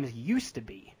like primes used to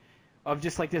be, of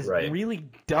just like this really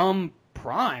dumb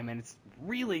prime, and it's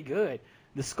really good.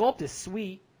 The sculpt is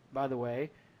sweet, by the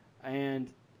way, and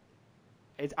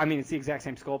it's the exact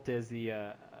same sculpt as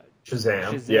the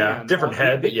Shazam. Yeah, different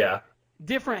head, but yeah.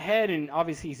 Different head, and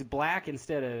obviously he's black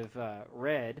instead of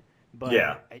red. But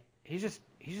yeah. He's just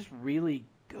really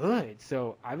good.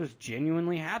 So I was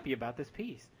genuinely happy about this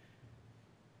piece.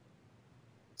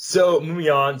 So moving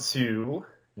on to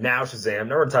now Shazam.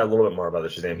 Now we're going to talk a little bit more about the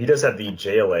Shazam. He does have the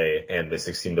JLA and the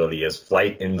 16 ability. He has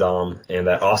Flight, Indom, and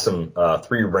that awesome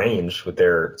 3 range with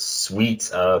their sweet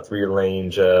 3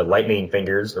 range lightning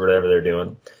fingers or whatever they're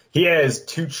doing. He has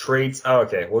 2 traits. Oh,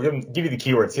 okay. We'll give you the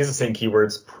keywords. He has the same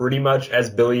keywords pretty much as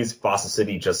Billy's Fawcett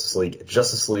City,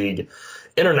 Justice League,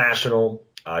 International,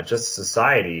 Justice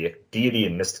Society, Deity,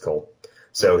 and Mystical.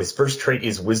 So his first trait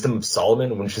is Wisdom of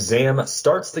Solomon. When Shazam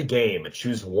starts the game,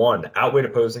 choose 1. Outwit,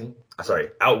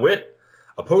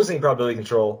 opposing probability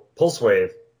control, pulse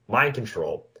wave, mind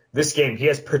control. This game, he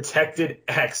has Protected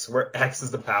X, where X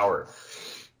is the power.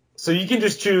 So you can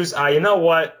just choose, you know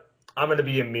what? I'm going to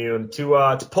be immune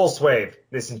to pulse wave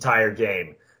this entire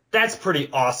game. That's pretty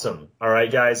awesome. All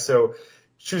right, guys. So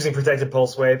choosing Protected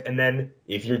Pulse Wave, and then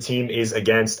if your team is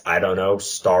against, I don't know,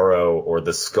 Starro or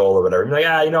the Skull or whatever, you're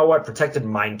like, you know what? Protected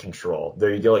Mind Control.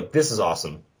 There you go. Like, this is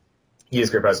awesome. He has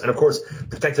great powers. And of course,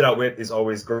 Protected Outwit is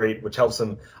always great, which helps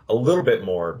him a little bit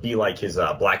more be like his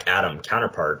Black Adam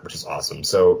counterpart, which is awesome.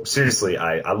 So seriously,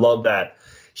 I love that.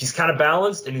 He's kind of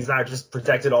balanced, and he's not just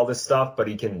protected all this stuff, but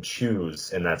he can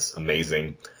choose, and that's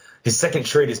amazing. His second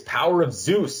trait is Power of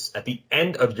Zeus. At the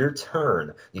end of your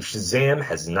turn, if Shazam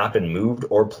has not been moved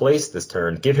or placed this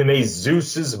turn, give him a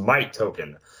Zeus's Might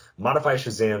token. Modify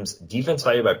Shazam's defense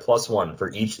value by +1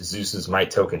 for each Zeus's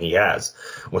Might token he has.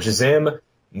 When Shazam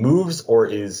moves or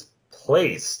is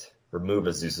placed, remove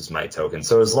a Zeus's Might token.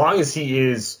 So as long as he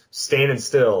is standing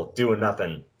still, doing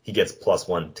nothing, he gets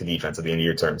 +1 to defense at the end of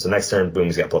your turn. So next turn, boom,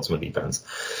 he's got +1 defense.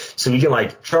 So he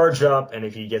can charge up, and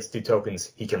if he gets 2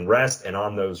 tokens, he can rest, and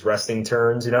on those resting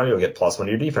turns, you'll get +1 to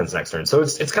your defense next turn. So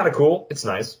it's kind of cool. It's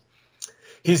nice.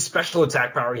 His special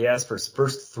attack power he has for his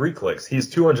first 3 clicks, he has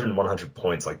 200 and 100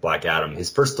 points like Black Adam. His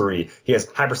first 3, he has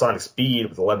hypersonic speed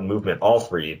with 11 movement, all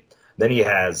 3. Then he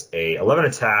has a 11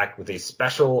 attack with a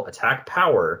special attack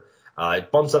power.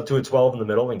 It bumps up to a 12 in the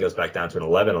middle and goes back down to an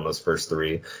 11 on those first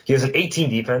 3. He has an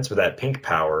 18 defense with that pink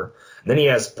power. And then he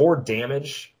has 4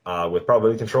 damage with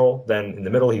probability control. Then in the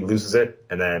middle, he loses it,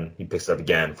 and then he picks it up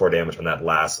again, 4 damage on that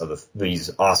last of these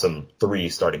awesome 3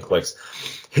 starting clicks.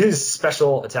 His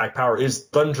special attack power is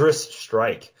Thunderous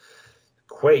Strike.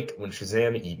 Quake, when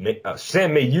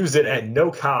Shazam may use it at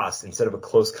no cost instead of a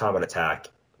close combat attack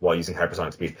while using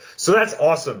hypersonic speed. So that's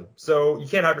awesome. So you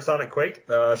can't hypersonic Quake.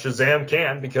 Shazam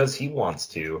can because he wants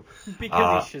to.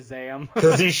 Because he's Shazam.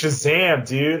 Because he's Shazam,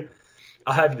 dude.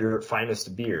 I'll have your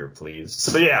finest beer, please.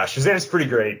 So yeah, Shazam's pretty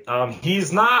great.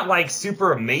 He's not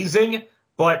super amazing,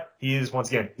 but he's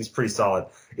pretty solid.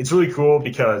 It's really cool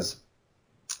because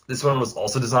this one was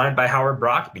also designed by Howard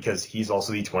Brock because he's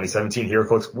also the 2017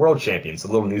 HeroClix World Champion. So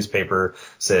the little newspaper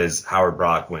says Howard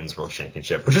Brock wins World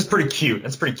Championship, which is pretty cute.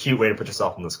 That's a pretty cute way to put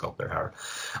yourself in the scope there, Howard.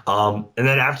 And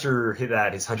then after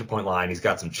that, his 100-point line, he's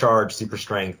got some charge, super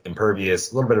strength,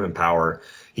 impervious, a little bit of empower.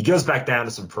 He goes back down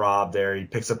to some prob there. He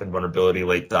picks up invulnerability,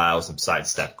 late dial, some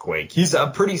sidestep, Quake. He's a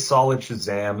pretty solid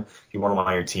Shazam if you want him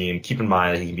on your team. Keep in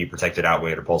mind that he can be protected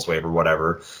outwit or pulse wave or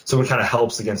whatever. So it kind of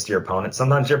helps against your opponent.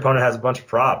 Sometimes your opponent has a bunch of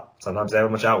prob. Sometimes they have a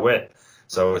bunch of outwit.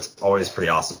 So it's always pretty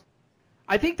awesome.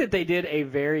 I think that they did a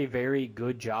very, very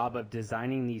good job of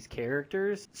designing these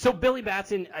characters. So Billy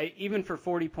Batson, even for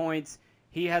 40 points,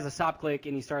 he has a stop click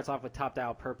and he starts off with top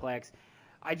dial perplex.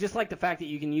 I just like the fact that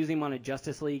you can use him on a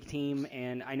Justice League team,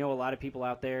 and I know a lot of people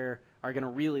out there are going to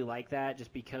really like that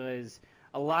just because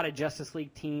a lot of Justice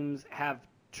League teams have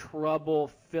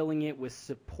trouble filling it with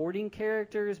supporting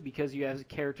characters because you have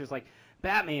characters like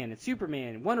Batman and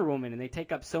Superman and Wonder Woman, and they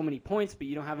take up so many points, but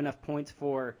you don't have enough points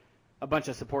for a bunch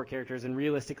of support characters, and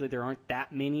realistically there aren't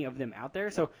that many of them out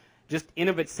there. So just in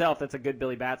of itself, that's a good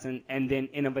Billy Batson, and then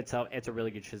in of itself, it's a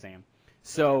really good Shazam.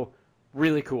 So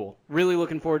really cool. Really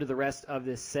looking forward to the rest of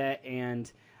this set.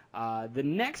 And the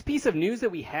next piece of news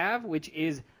that we have, which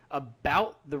is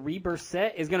about the Rebirth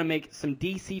set, is going to make some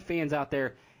DC fans out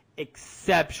there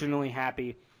exceptionally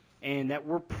happy. And that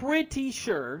we're pretty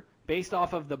sure, based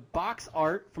off of the box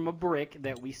art from a brick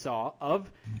that we saw of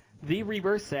the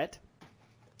Rebirth set,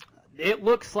 it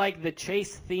looks like the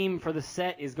chase theme for the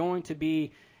set is going to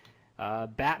be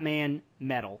Batman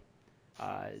Metal.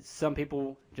 Some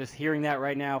people just hearing that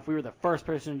right now, if we were the first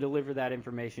person to deliver that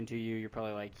information to you, you're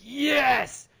probably like,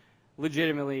 yes!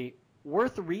 Legitimately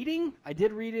worth reading. I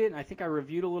did read it, and I think I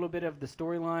reviewed a little bit of the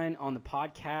storyline on the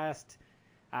podcast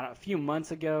a few months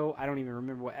ago. I don't even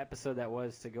remember what episode that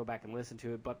was to go back and listen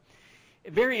to it, but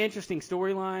very interesting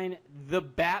storyline. The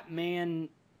Batman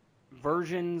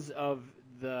versions of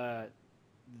the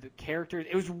characters,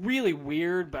 it was really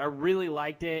weird, but I really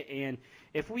liked it. And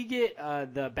if we get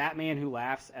the Batman Who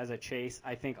Laughs as a Chase,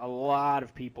 I think a lot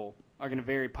of people are going to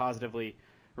very positively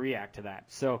react to that.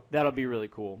 So that'll be really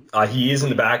cool. He is in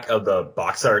the back of the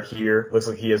box art here. Looks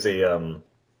like he is a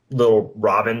little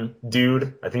Robin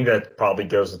dude. I think that probably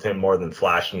goes with him more than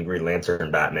Flash and Green Lantern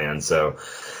and Batman. So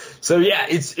yeah,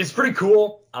 it's pretty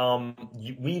cool.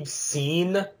 We've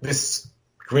seen this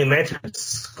Green Lantern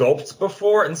sculpt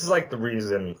before, and this is like the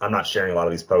reason I'm not sharing a lot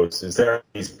of these posts. Is there are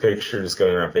these pictures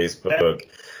going around Facebook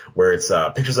where it's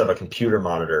pictures of a computer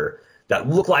monitor that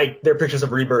look like they're pictures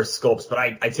of Rebirth sculpts, but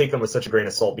I take them with such a grain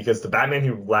of salt because the Batman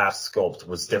Who Laughs sculpt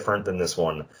was different than this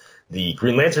one. The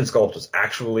Green Lantern sculpt was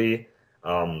actually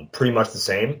pretty much the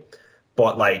same,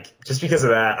 but like just because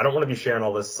of that, I don't want to be sharing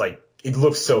all this. Like, it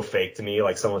looks so fake to me,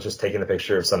 like someone's just taking a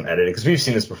picture of some edit, because we've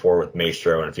seen this before with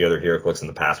Maestro and a few other HeroClix in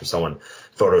the past where someone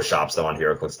photoshops them on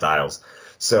HeroClix styles.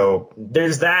 So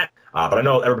there's that, but I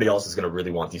know everybody else is going to really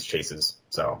want these chases.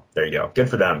 So there you go. Good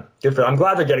for them. I'm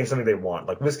glad they're getting something they want.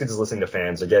 Like, WizKids is listening to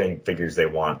fans. They're getting figures they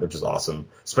want, which is awesome,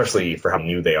 especially for how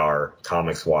new they are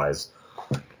comics-wise.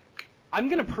 I'm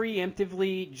going to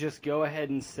preemptively just go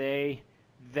ahead and say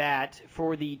that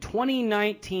for the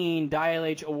 2019 Dial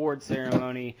H Award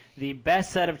ceremony, the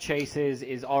best set of chases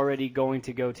is already going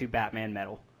to go to Batman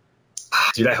Metal.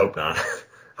 Dude, I hope not.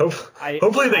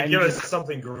 Hopefully they give us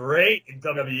something great in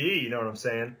WWE, you know what I'm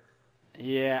saying?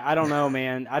 Yeah, I don't know,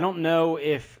 man. I don't know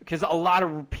if – because a lot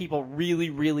of people really,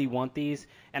 really want these,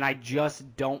 and I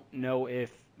just don't know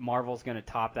if Marvel's going to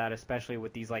top that, especially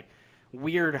with these, like,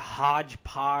 weird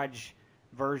hodgepodge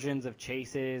versions of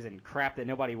chases and crap that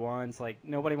nobody wants. Like,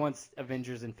 nobody wants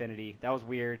Avengers Infinity. That was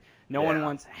weird. No one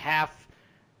wants half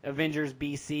Avengers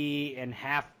BC and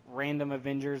half random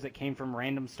Avengers that came from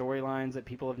random storylines that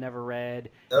people have never read.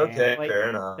 Okay, and, like, fair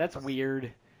enough. That's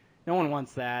weird. No one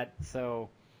wants that, so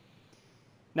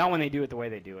not when they do it the way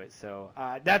they do it. So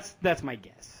that's my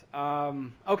guess.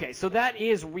 Okay, so that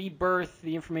is Rebirth,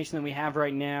 the information that we have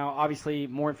right now. Obviously,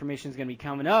 more information is going to be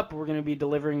coming up. We're going to be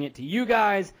delivering it to you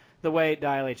guys the way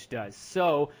Dial H does.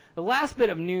 So the last bit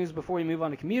of news before we move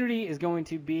on to community is going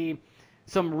to be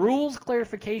some rules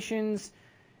clarifications.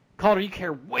 Calder, you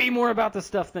care way more about this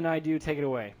stuff than I do. Take it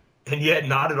away. And yet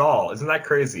not at all. Isn't that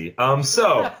crazy?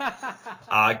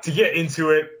 To get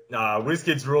into it,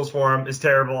 WizKids rules forum is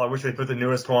terrible. I wish they put the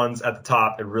newest ones at the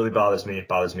top. It really bothers me. It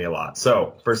bothers me a lot.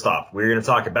 So first off, we're going to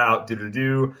talk about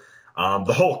the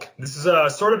Hulk. This is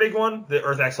a sort of big one, the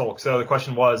Earth X Hulk. So the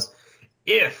question was,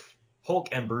 if Hulk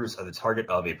and Bruce are the target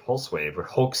of a pulse wave, would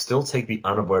Hulk still take the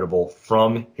unavoidable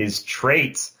from his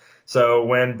traits? So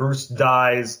when Bruce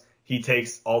dies, he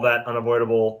takes all that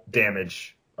unavoidable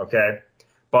damage, okay?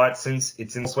 But since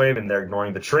it's in pulse wave and they're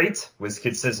ignoring the trait,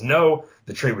 WizKid says no,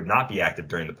 the trait would not be active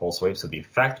during the pulse wave, so the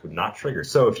effect would not trigger.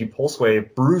 So if you pulse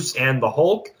wave Bruce and the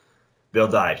Hulk, they'll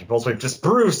die. If you pulse wave just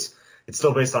Bruce, it's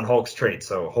still based on Hulk's trait,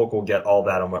 so Hulk will get all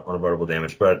that unavoidable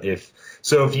damage. But if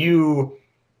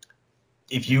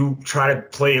you try to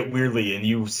play it weirdly and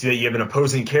you see that you have an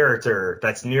opposing character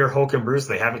that's near Hulk and Bruce,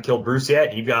 they haven't killed Bruce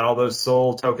yet, you've got all those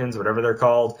soul tokens, whatever they're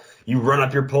called, you run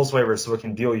up your pulse waiver so it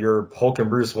can deal your Hulk and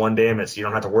Bruce 1 damage so you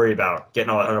don't have to worry about getting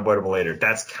all that unavoidable later.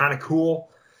 That's kind of cool,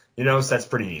 so that's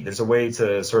pretty neat. There's a way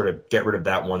to sort of get rid of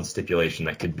that one stipulation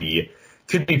that could be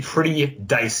pretty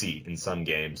dicey in some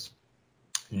games.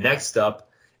 Next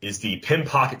up is the Pin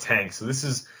Pocket Tank. So this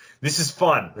is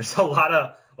fun. There's a lot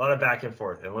of back and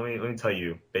forth, and let me tell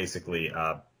you basically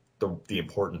the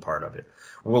important part of it.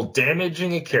 Will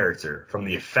damaging a character from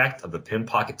the effect of the Pin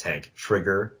Pocket Tank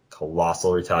trigger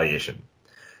Colossal Retaliation?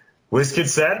 WizKid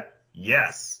said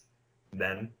yes.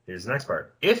 Then here's the next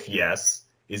part. If yes,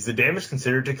 is the damage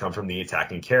considered to come from the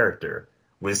attacking character?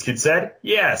 WizKid said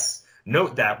yes.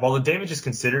 Note that while the damage is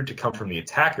considered to come from the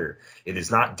attacker, it is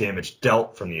not damage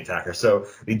dealt from the attacker. So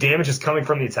the damage is coming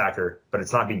from the attacker, but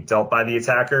it's not being dealt by the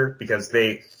attacker because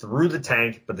they threw the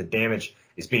tank, but the damage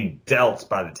is being dealt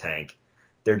by the tank.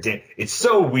 It's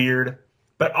so weird,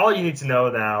 but all you need to know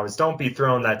now is don't be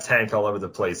throwing that tank all over the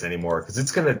place anymore because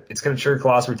it's gonna trigger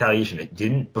Colossal Retaliation. It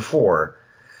didn't before,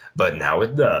 but now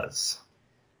it does.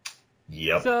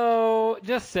 Yep. So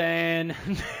just saying.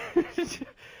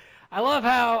 I love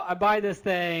how I buy this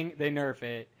thing, they nerf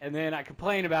it, and then I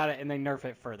complain about it, and they nerf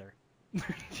it further.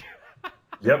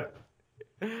 Yep.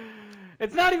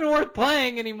 It's not even worth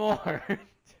playing anymore.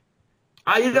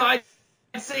 I'd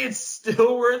say it's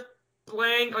still worth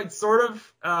playing, like sort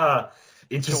of.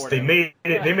 They made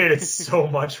it so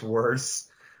much worse.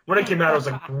 When it came out, I was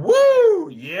like, "Woo,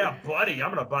 yeah, buddy,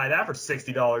 I'm gonna buy that for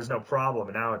 $60, no problem."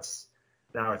 And now it's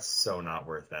Now it's so not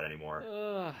worth that anymore.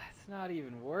 Ugh, it's not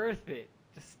even worth it.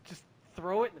 Just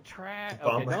throw it in the trash.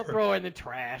 Bummer. Okay, don't throw it in the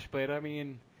trash, but I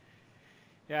mean,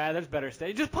 yeah, there's better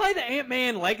stuff. Just play the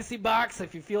Ant-Man Legacy Box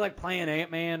if you feel like playing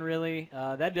Ant-Man, really.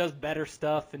 That does better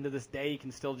stuff, and to this day you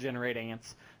can still generate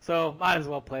ants. So might as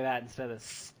well play that instead of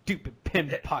stupid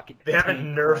pin pocket. They haven't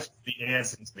tank nerfed crap. the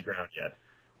ants into the ground yet.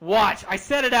 Watch, I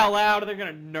said it out loud. They're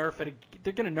gonna nerf it.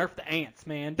 They're gonna nerf the ants,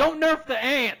 man. Don't nerf the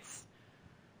ants.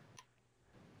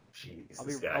 Jeez, I'll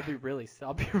this be guy. really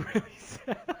sad.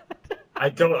 I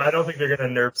don't think they're gonna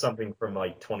nerf something from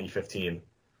like 2015.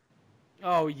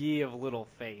 Oh, ye of little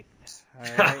faith.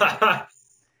 All right.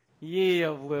 Ye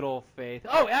of little faith.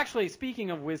 Oh, actually,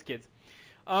 speaking of WizKids,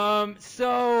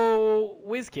 so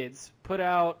WizKids put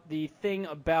out the thing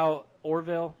about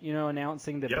Orville,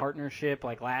 announcing the partnership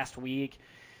like last week.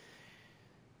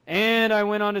 And I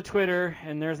went onto Twitter,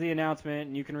 and there's the announcement,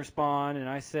 and you can respond. And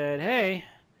I said, hey,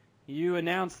 you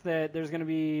announced that there's going to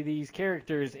be these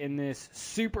characters in this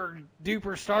super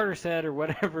duper starter set or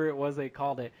whatever it was they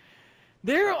called it.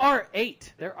 There are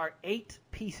 8. There are 8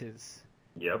 pieces.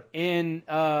 Yep.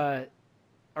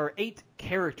 Or 8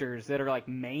 characters that are like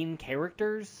main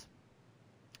characters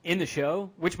in the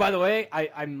show. Which, by the way,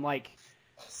 I'm like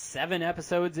 7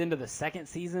 episodes into the 2nd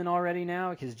season already now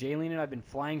because Jaylene and I've been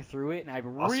flying through it, and I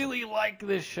really like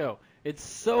this show. It's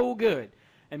so good.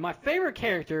 And my favorite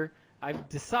character, I've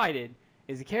decided,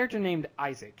 is a character named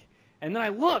Isaac. And then I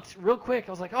looked real quick.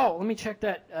 I was like, oh, let me check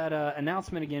that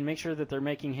announcement again, make sure that they're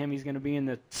making him. He's going to be in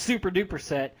the super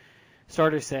duper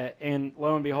starter set. And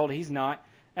lo and behold, he's not.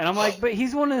 And I'm like, but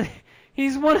he's one of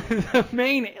the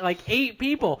main like 8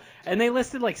 people, and they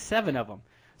listed like 7 of them.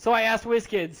 So I asked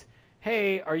WizKids,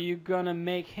 hey, are you going to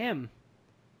make him?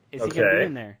 Is he going to be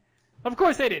in there? Of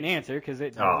course they didn't answer because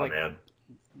it was like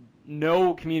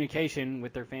no communication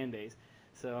with their fan base.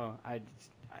 So I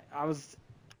was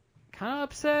kind of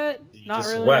upset. You Not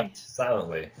just really. wept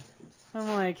silently. I'm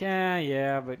like,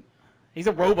 yeah, but he's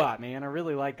a robot, man. I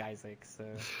really like Isaac, so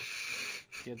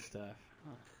good stuff.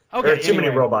 Okay, There are too many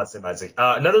anyway. robots in Isaac.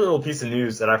 Another little piece of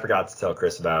news that I forgot to tell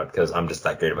Chris about because I'm just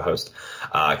that great of a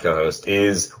co-host,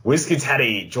 is WizKids had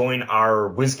a join our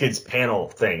WizKids panel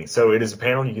thing. So it is a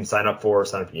panel you can sign up your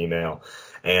email,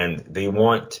 and they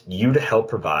want you to help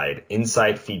provide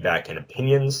insight, feedback, and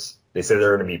opinions. They say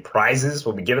there are going to be prizes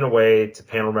will be given away to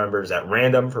panel members at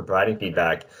random for providing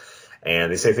feedback.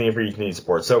 And they say thank you for your community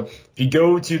support. So if you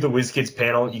go to the WizKids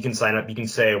panel, you can sign up. You can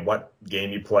say what game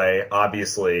you play.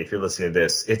 Obviously, if you're listening to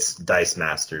this, it's Dice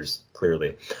Masters,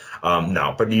 clearly.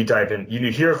 No, but you type in, you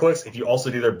do HeroClix. If you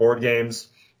also do their board games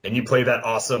and you play that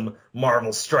awesome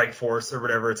Marvel Strike Force or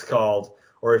whatever it's called,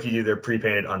 or if you do their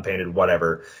pre-painted, unpainted,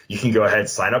 whatever, you can go ahead,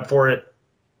 sign up for it.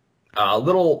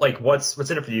 Little like what's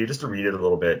in it for you, just to read it a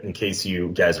little bit in case you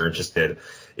guys are interested,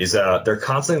 is they're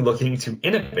constantly looking to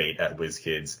innovate at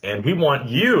WizKids, and we want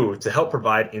you to help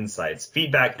provide insights,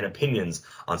 feedback, and opinions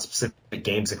on specific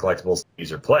games and collectibles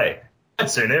user play.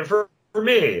 That's in it for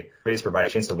me. Ways provide a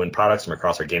chance to win products from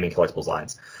across our gaming collectibles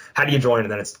lines. How do you join?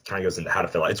 And then it kind of goes into how to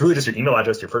fill out. It's really just your email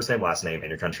address, your first name, last name, and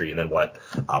your country, and then what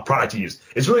product you use.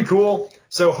 It's really cool.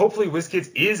 So hopefully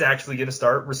WizKids is actually going to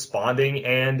start responding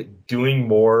and doing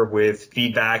more with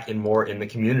feedback and more in the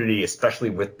community, especially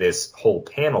with this whole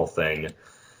panel thing.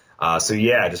 So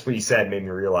yeah, just what you said made me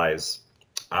realize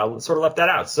I sort of left that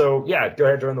out. So yeah, go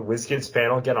ahead, join the WizKids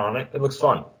panel, get on it. It looks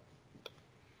fun.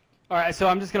 All right, so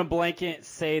I'm just going to blanket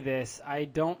say this. I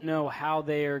don't know how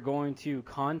they are going to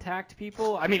contact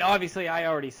people. I mean, obviously, I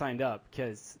already signed up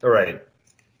because, I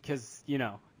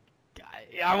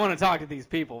want to talk to these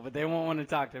people, but they won't want to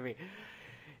talk to me.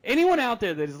 Anyone out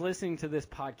there that is listening to this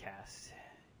podcast,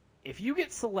 if you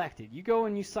get selected, you go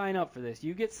and you sign up for this,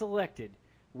 you get selected,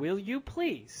 will you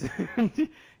please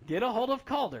get a hold of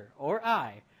Calder or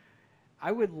I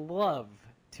would love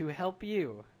to help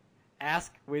you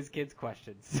ask WizKids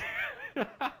questions.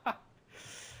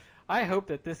 I hope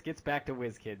that this gets back to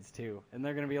WizKids too, and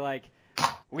they're gonna be like,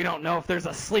 we don't know if there's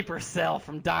a sleeper cell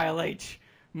from Dial H.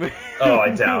 Oh, I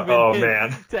doubt. Oh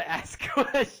man. To ask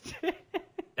questions.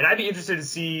 And I'd be interested to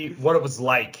see what it was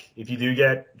like if you do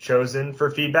get chosen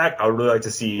for feedback. I would really like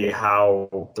to see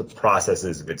how the process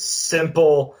is. If it's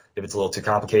simple, if it's a little too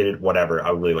complicated, whatever.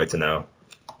 I would really like to know.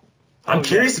 I'm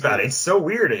curious about it. It's so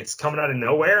weird. It's coming out of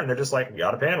nowhere, and they're just like, we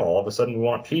got a panel. All of a sudden, we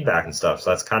want feedback and stuff. So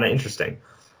that's kind of interesting.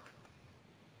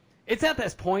 It's at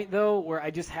this point, though, where I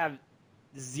just have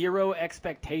zero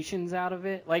expectations out of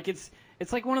it. Like, it's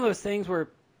like one of those things where,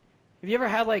 have you ever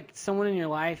had, like, someone in your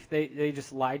life, they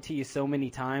just lied to you so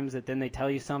many times that then they tell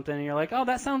you something, and you're like, oh,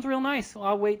 that sounds real nice. Well,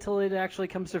 I'll wait till it actually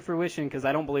comes to fruition because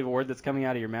I don't believe a word that's coming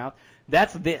out of your mouth.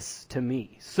 That's this to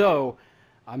me. So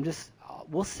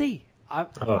we'll see. I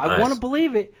nice. want to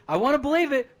believe it.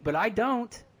 But I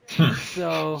don't.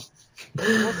 So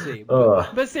we'll see.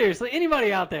 But seriously,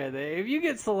 anybody out there, if you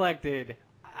get selected,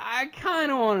 I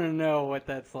kind of want to know what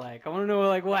that's like. I want to know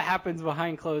like what happens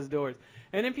behind closed doors.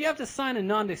 And if you have to sign a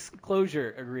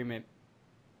non-disclosure agreement,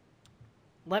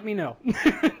 let me know.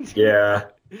 Yeah.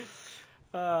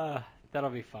 That'll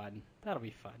be fun.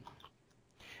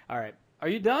 All right. Are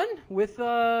you done with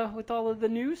all of the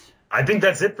news? I think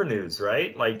that's it for news,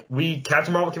 right? Like,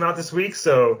 Captain Marvel came out this week,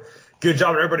 so good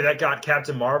job to everybody that got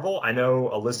Captain Marvel. I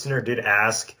know a listener did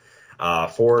ask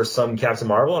for some Captain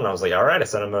Marvel, and I was like, all right, I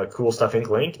sent him a Cool Stuff Inc.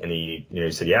 link, and he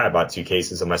said, yeah, I bought 2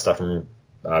 cases of my stuff from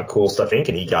Cool Stuff Inc.,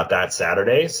 and he got that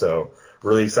Saturday, so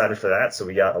really excited for that. So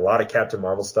we got a lot of Captain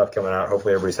Marvel stuff coming out.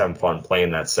 Hopefully everybody's having fun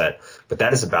playing that set. But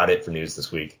that is about it for news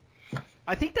this week.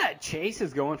 I think that Chase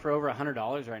is going for over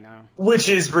 $100 right now. Which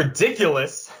is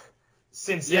ridiculous,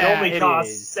 since it only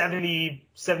costs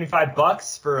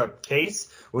 $75 for a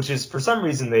case, which is, for some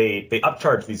reason, they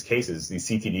upcharge these cases, these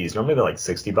CTDs. Normally they're like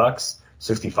 $60,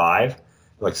 $65, they're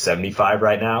like $75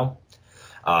 right now.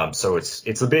 So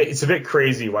it's a bit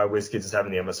crazy why WizKids is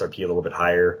having the MSRP a little bit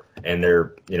higher, and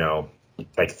they're,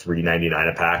 like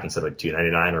 $3.99 a pack instead of like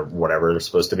 $2.99 or whatever they're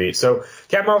supposed to be. So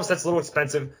Captain Marvel set's a little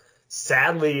expensive.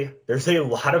 Sadly, there's a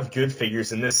lot of good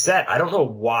figures in this set. I don't know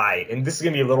why, and this is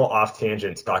going to be a little off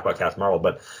tangent to talk about Captain Marvel,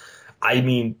 but I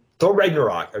mean, Thor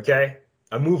Ragnarok, okay?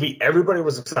 A movie everybody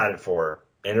was excited for.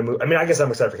 And I guess I'm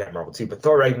excited for Captain Marvel too, but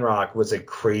Thor Ragnarok was a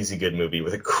crazy good movie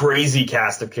with a crazy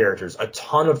cast of characters, a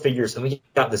ton of figures, and we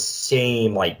got the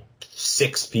same, like,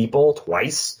 6 people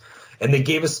twice. And they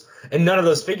gave us, and none of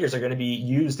those figures are going to be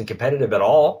used in competitive at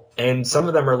all. And some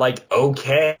of them are, like,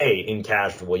 okay in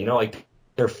casual, like,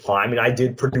 they're fine. I mean, I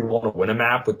did pretty well to win a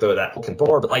map with that Hulk and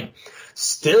Thor, but, like,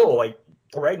 still, like,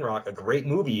 Thor Ragnarok, a great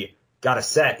movie, got a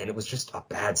set, and it was just a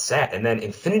bad set. And then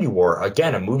Infinity War,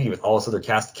 again, a movie with all this other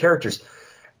cast of characters,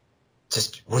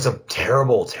 just was a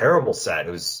terrible, terrible set.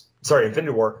 Infinity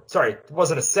War, it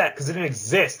wasn't a set because it didn't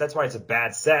exist. That's why it's a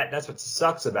bad set. That's what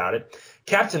sucks about it.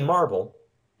 Captain Marvel,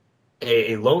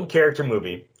 a lone character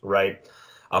movie, right?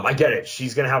 I get it.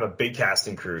 She's going to have a big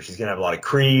casting crew. She's going to have a lot of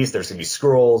Krees. There's going to be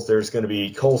Skrulls. There's going to be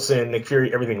Coulson, Nick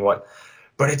Fury, everything what.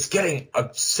 But it's getting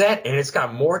a set, and it's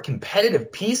got more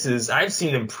competitive pieces I've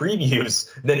seen in previews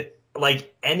than,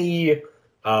 like, any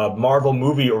Marvel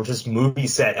movie or just movie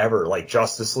set ever. Like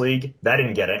Justice League, that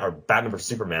didn't get it. Or Batman vs.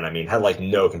 Superman, had, like,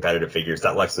 no competitive figures.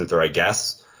 That Lex Luthor, I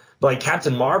guess. But, like,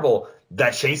 Captain Marvel,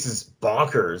 that Chase is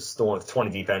bonkers, the one with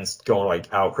 20 defense going,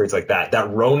 like, out crazy like that.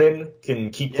 That Ronin can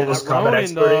keep close combat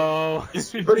expert.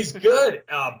 He's good.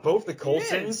 Both the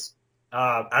Coulsons,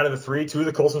 out of the 3, 2 of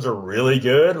the Coulsons are really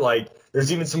good. Like,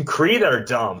 there's even some Kree that are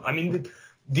dumb. I mean,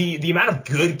 the amount of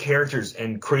good characters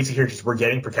and crazy characters we're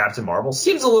getting for Captain Marvel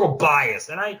seems a little biased.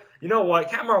 And you know what?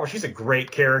 Captain Marvel, she's a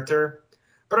great character.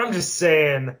 But I'm just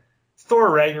saying, Thor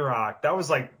Ragnarok, that was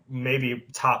like maybe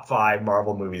top 5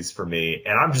 Marvel movies for me,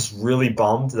 and I'm just really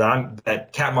bummed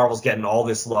that Captain Marvel's getting all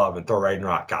this love and Thor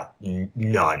Ragnarok got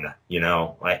none.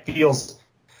 Like feels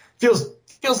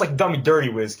like dumb and dirty,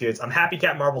 WizKids. I'm happy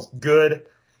Captain Marvel's good,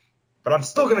 but I'm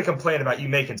still gonna complain about you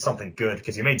making something good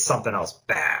because you made something else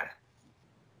bad.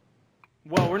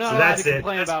 Well, we're not allowed to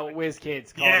complain about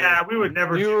WizKids. Yeah, we would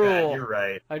never do that. You're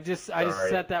right. I just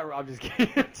set that. I'm just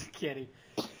kidding. I'm just kidding.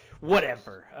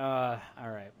 Whatever. All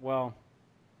right. Well,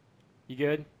 you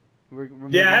good? We're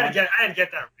I had to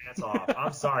get that rant off.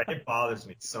 I'm sorry. It bothers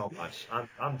me so much.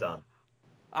 I'm done.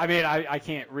 I mean, I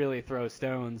can't really throw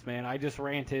stones, man. I just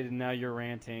ranted, and now you're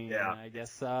ranting. Yeah. And I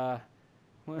guess. Oh,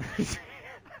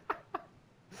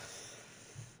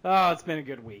 it's been a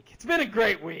good week. It's been a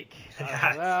great week.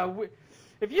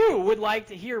 If you would like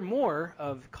to hear more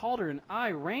of Calder and I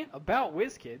rant about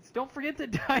WizKids, don't forget that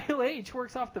Dial H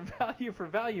works off the value for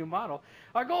value model.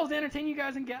 Our goal is to entertain you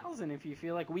guys and gals, and if you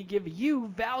feel like we give you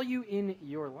value in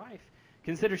your life,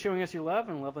 consider showing us your love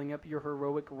and leveling up your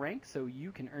heroic rank so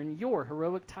you can earn your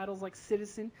heroic titles like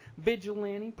Citizen,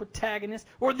 Vigilante, Protagonist,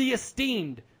 or the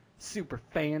esteemed Super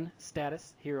Fan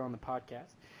status here on the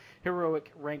podcast.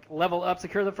 Heroic rank level ups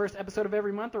occur the first episode of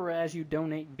every month or as you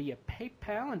donate via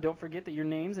PayPal. And don't forget that your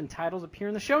names and titles appear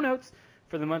in the show notes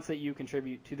for the months that you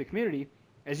contribute to the community,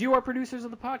 as you are producers of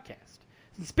the podcast.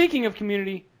 And speaking of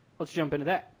community, let's jump into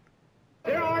that.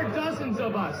 There are dozens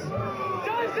of us.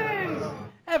 Dozens!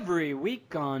 Every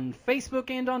week on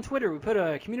Facebook and on Twitter, we put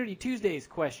a Community Tuesdays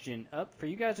question up for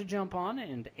you guys to jump on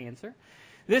and answer.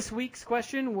 This week's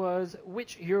question was,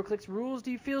 which HeroClix rules do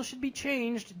you feel should be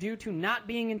changed due to not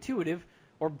being intuitive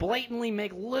or blatantly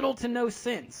make little to no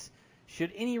sense?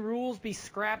 Should any rules be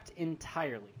scrapped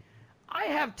entirely? I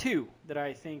have two that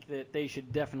I think that they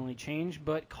should definitely change.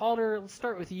 But Calder, let's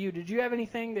start with you. Did you have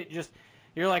anything that just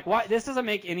you're like, why? This doesn't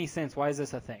make any sense. Why is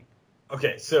this a thing?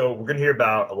 Okay, so we're gonna hear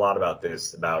a lot about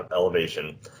this, about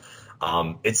elevation.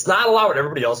 It's not a lot what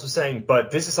everybody else was saying,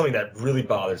 but this is something that really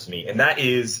bothers me, and that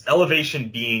is elevation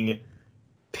being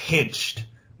pinched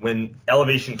when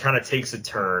elevation kind of takes a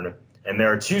turn, and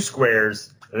there are two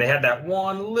squares, and they have that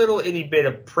one little itty bit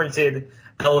of printed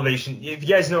elevation. If you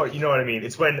guys know it, you know what I mean.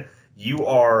 It's when you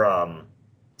are, I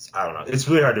don't know, it's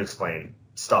really hard to explain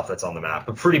stuff that's on the map,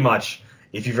 but pretty much,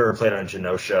 if you've ever played on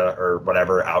Genosha or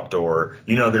whatever outdoor,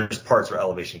 you know there's parts where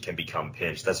elevation can become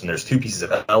pinched. That's when there's two pieces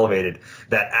of elevated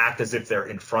that act as if they're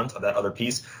in front of that other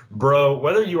piece. Bro,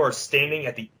 whether you are standing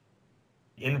at the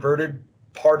inverted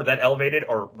part of that elevated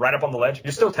or right up on the ledge,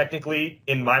 you're still technically,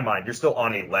 in my mind, you're still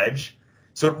on a ledge.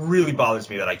 So it really bothers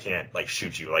me that I can't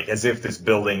shoot you, as if this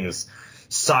building's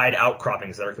side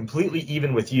outcroppings that are completely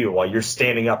even with you while you're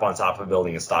standing up on top of a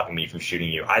building and stopping me from shooting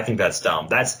you. I think that's dumb.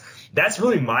 That's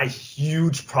really my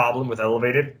huge problem with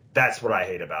elevated. That's what I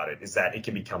hate about it, is that it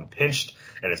can become pinched,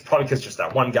 and it's probably because just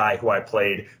that one guy who I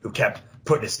played who kept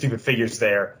putting his stupid figures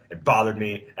there. It bothered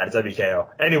me at a WKO.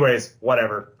 Anyways,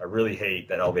 whatever. I really hate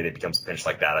that elevated becomes pinched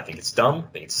like that. I think it's dumb.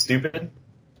 I think it's stupid,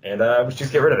 and we should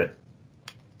just get rid of it.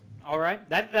 All right,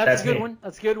 that's a good me. one.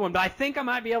 That's a good one. But I think I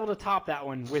might be able to top that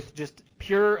one with just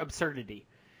pure absurdity.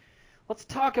 Let's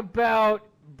talk about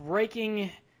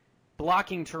breaking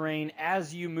blocking terrain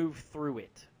as you move through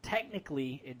it.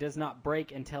 Technically, it does not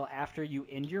break until after you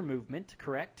end your movement,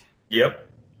 correct? Yep.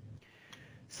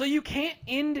 So you can't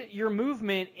end your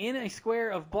movement in a square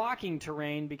of blocking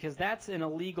terrain because that's an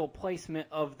illegal placement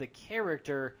of the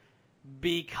character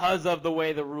because of the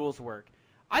way the rules work.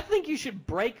 I think you should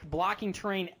break blocking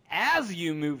terrain as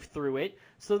you move through it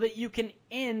so that you can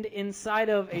end inside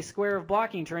of a square of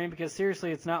blocking terrain, because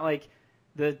seriously, it's not like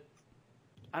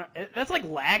that's like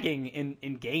lagging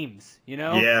in games, you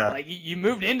know? Yeah. Like you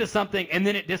moved into something and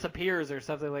then it disappears or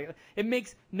something like that. It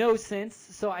makes no sense,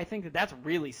 so I think that's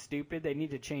really stupid. They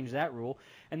need to change that rule.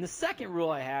 And the second rule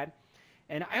I had,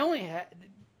 and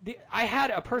I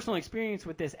had a personal experience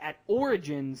with this at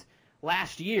Origins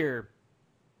last year.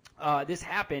 This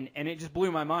happened, and it just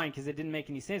blew my mind because it didn't make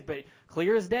any sense. But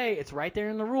clear as day, it's right there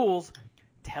in the rules.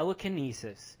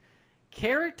 Telekinesis.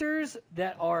 Characters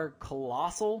that are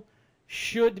colossal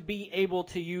should be able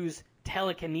to use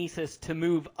telekinesis to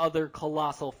move other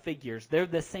colossal figures. They're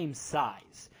the same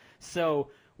size. So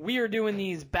we are doing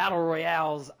these battle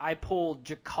royales. I pulled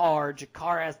Jakar.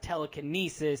 Jakar has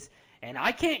telekinesis, and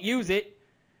I can't use it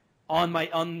on my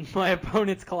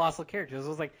opponent's colossal characters. I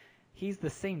was like, he's the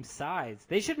same size.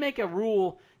 They should make a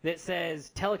rule that says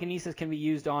telekinesis can be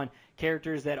used on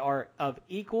characters that are of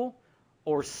equal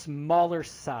or smaller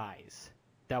size.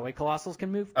 That way colossals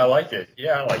can move. I like it.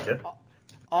 Yeah, I like it.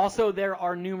 Also, there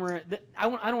are numerous, I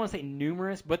don't want to say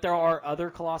numerous, but there are other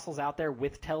colossals out there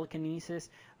with telekinesis.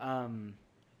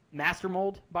 Master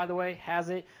Mold, by the way, has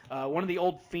it. One of the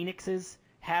old Phoenixes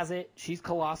has it. She's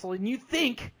colossal. And you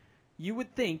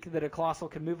would think that a colossal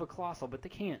could move a colossal, but they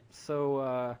can't.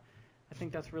 So, I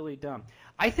think that's really dumb.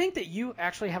 I think that you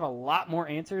actually have a lot more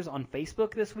answers on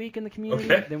Facebook this week in the community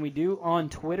than we do on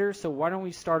Twitter, so why don't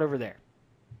we start over there?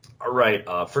 All right.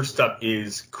 First up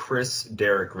is Chris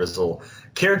Derek Rizzle.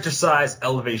 Character size,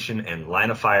 elevation, and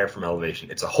line of fire from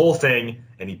elevation. It's a whole thing,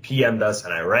 and he PM'd us,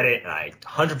 and I read it, and I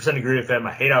 100% agree with him.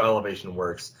 I hate how elevation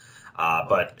works,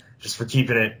 but just for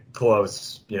keeping it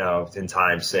close, in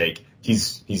time's sake,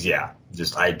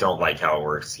 I don't like how it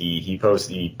works. He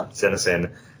sent us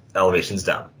in. Elevation's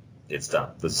dumb. It's dumb.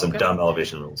 There's some dumb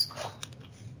elevation rules.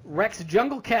 Rex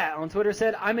Jungle Cat on Twitter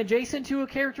said, I'm adjacent to a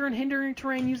character in hindering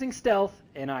terrain using stealth,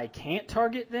 and I can't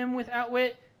target them with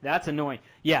outwit. That's annoying.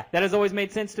 Yeah, that has always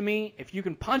made sense to me. If you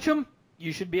can punch them,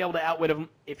 you should be able to outwit them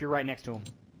if you're right next to them.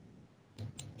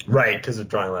 Right, because of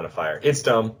drawing line of fire. It's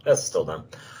dumb. That's still dumb.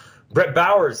 Brett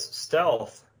Bowers,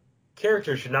 stealth.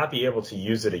 Characters should not be able to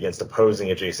use it against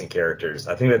opposing adjacent characters.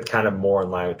 I think that's kind of more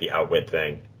in line with the outwit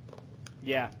thing.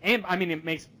 Yeah, and it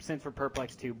makes sense for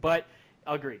Perplex too, but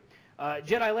agree.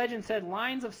 Jedi Legend said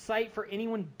lines of sight for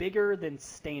anyone bigger than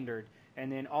standard,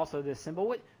 and then also this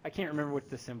symbol. I can't remember what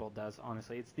the symbol does,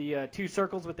 honestly. It's the two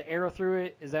circles with the arrow through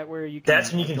it. Is that where you can?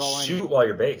 That's when you can shoot while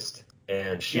you're based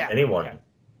and shoot anyone.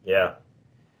 Yeah.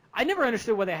 I never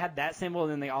understood why they had that symbol,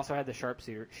 and then they also had the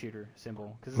sharpshooter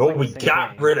symbol. Well, we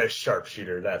got rid of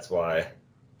sharpshooter. That's why.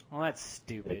 Well, that's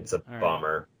stupid. It's a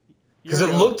bummer. Because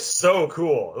it looked so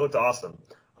cool. It looked awesome.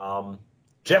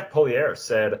 Jeff Polier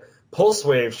said, Pulse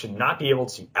Wave should not be able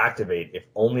to activate if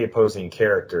only opposing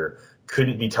character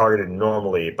couldn't be targeted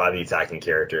normally by the attacking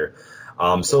character.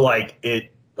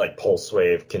 like Pulse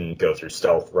Wave can go through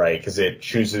stealth, right? Because it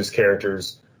chooses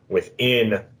characters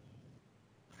within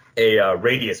a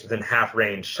radius, within half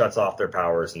range, shuts off their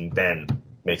powers, and then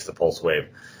makes the Pulse Wave,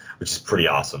 which is pretty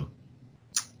awesome.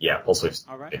 Yeah, Pulse Wave's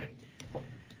All right.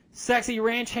 Sexy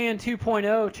Ranch Hand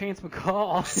 2.0, Chance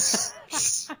McCall.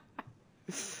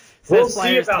 We'll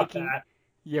see about that.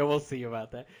 Yeah, we'll see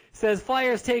about that. Says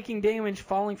Flyers taking damage,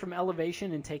 falling from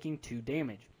elevation, and taking 2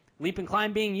 damage. Leap and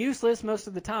climb being useless most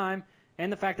of the time,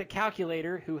 and the fact that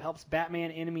Calculator, who helps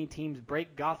Batman enemy teams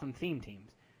break Gotham theme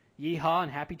teams. Yeehaw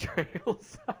and happy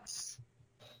trails.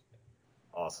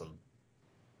 Awesome.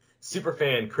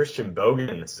 Superfan Christian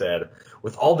Bogan said,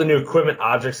 with all the new equipment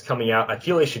objects coming out, I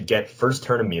feel they should get first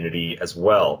turn immunity as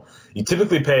well. You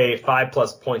typically pay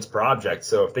 5+ points per object,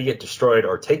 so if they get destroyed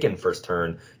or taken first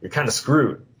turn, you're kind of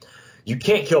screwed. You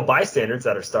can't kill bystanders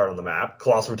that are starred on the map,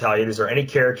 Colossal Retaliators, or any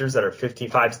characters that are 5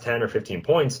 to 10 or 15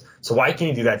 points, so why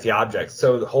can't you do that to the objects?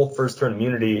 So the whole first turn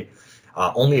immunity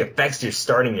only affects your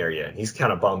starting area, and he's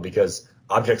kind of bummed because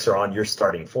objects are on your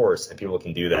starting force, and people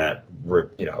can do that,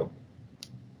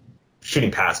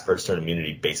 shooting past first turn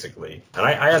immunity, basically. And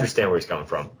I understand where he's coming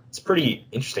from. It's a pretty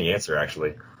interesting answer,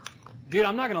 actually. Dude,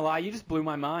 I'm not going to lie. You just blew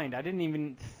my mind. I didn't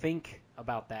even think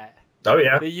about that. Oh,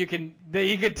 yeah? That you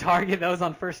could target those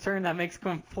on first turn. That makes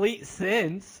complete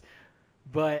sense.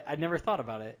 But I never thought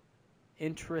about it.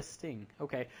 Interesting.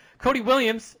 Okay. Cody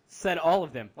Williams said all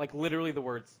of them. Like, literally the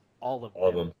words, all of them.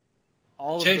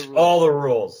 All of them. Change all the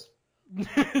rules.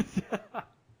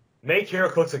 Make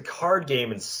HeroClix a card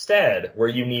game instead, where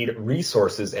you need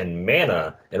resources and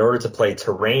mana in order to play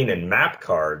terrain and map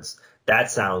cards.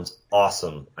 That sounds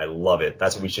awesome. I love it.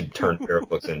 That's what we should turn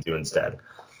HeroClix into instead.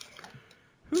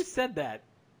 Who said that?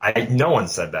 No one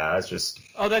said that. It's just.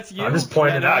 Oh, that's you. I'm just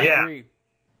pointing it out. Yeah. Agree.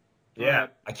 Yeah. Right.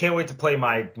 I can't wait to play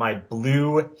my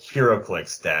blue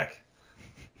HeroClix deck.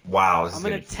 Wow. I'm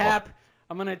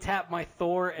gonna tap my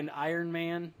Thor and Iron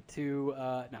Man to.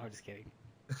 No, I'm just kidding.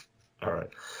 All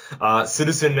right.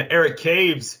 Citizen Eric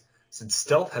Caves said,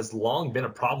 stealth has long been a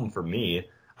problem for me.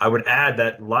 I would add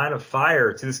that line of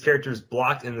fire to this character is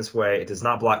blocked in this way. It does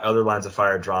not block other lines of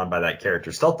fire drawn by that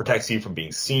character. Stealth protects you from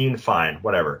being seen, fine,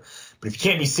 whatever. But if you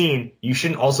can't be seen, you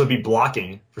shouldn't also be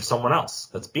blocking for someone else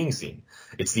that's being seen.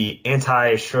 It's the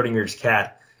anti-Schrodinger's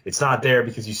cat. It's not there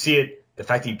because you see it. The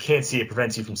fact that you can't see it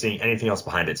prevents you from seeing anything else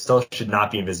behind it. Stealth should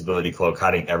not be invisibility cloak,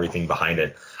 hiding everything behind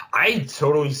it. I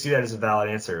totally see that as a valid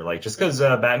answer. Like, just because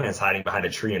Batman's hiding behind a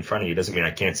tree in front of you doesn't mean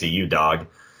I can't see you, dog.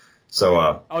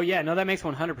 So, oh, yeah, no, that makes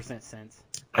 100% sense.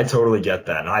 I totally get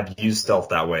that. And I've used stealth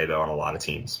that way, though, on a lot of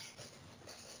teams.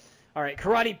 All right,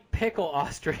 Karate Pickle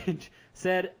Ostrich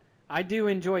said, I do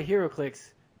enjoy HeroClix.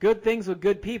 Good things with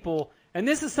good people. And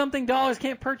this is something dollars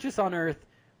can't purchase on Earth.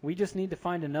 We just need to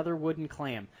find another wooden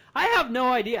clam. I have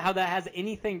no idea how that has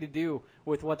anything to do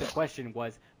with what the question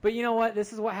was. But you know what?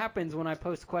 This is what happens when I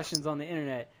post questions on the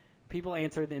internet. People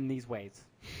answer in these ways.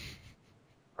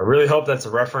 I really hope that's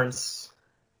a reference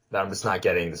that I'm just not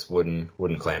getting, this wooden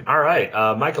clam. All right.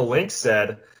 Michael Link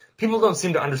said, people don't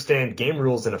seem to understand game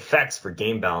rules and effects for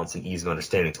game balance and ease of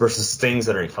understanding versus things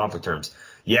that are in conflict terms.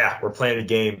 Yeah, we're playing a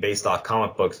game based off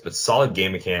comic books, but solid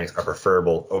game mechanics are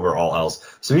preferable over all else.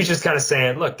 So he's just kind of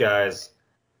saying, look, guys,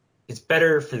 it's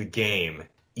better for the game,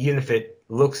 even if it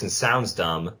looks and sounds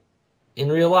dumb in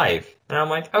real life. And I'm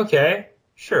like, okay,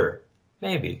 sure,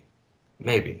 maybe.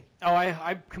 Oh,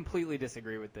 I completely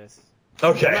disagree with this.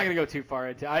 Okay. I'm not gonna go too far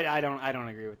into. I don't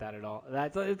agree with that at all.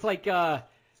 It's like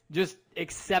just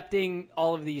accepting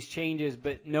all of these changes,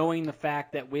 but knowing the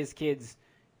fact that WizKids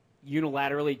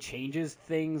unilaterally changes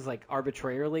things like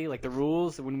arbitrarily, like the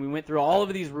rules. When we went through all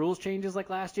of these rules changes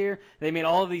like last year, they made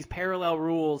all of these parallel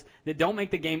rules that don't make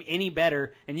the game any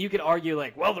better. And you could argue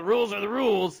like, well, the rules are the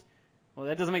rules. Well,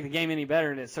 that doesn't make the game any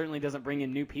better, and it certainly doesn't bring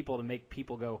in new people to make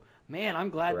people go, man, I'm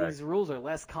glad Correct. These rules are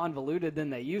less convoluted than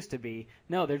they used to be.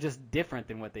 No, they're just different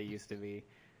than what they used to be.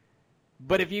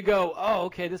 But if you go, oh,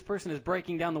 okay, this person is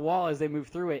breaking down the wall as they move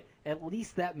through it, at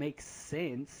least that makes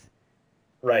sense.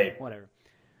 Right. Whatever.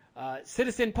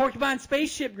 Citizen Porcupine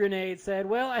Spaceship Grenade said,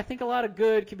 well, I think a lot of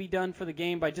good could be done for the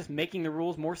game by just making the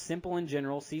rules more simple in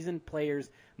general. Seasoned players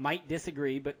might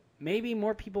disagree, but maybe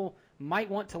more people might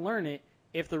want to learn it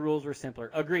if the rules were simpler.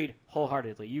 Agreed,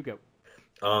 wholeheartedly. You go.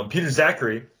 Peter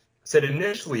Zachary said,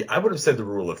 initially, I would have said the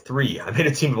rule of 3. I made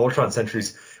a team of Ultron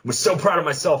Sentries and was so proud of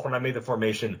myself when I made the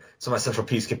formation so my central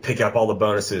piece could pick up all the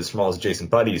bonuses from all his adjacent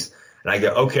buddies. And I go,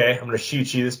 okay, I'm going to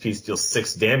shoot you. This piece deals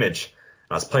 6 damage.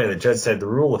 I was playing, the judge said the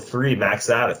rule of 3 maxed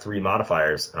out at 3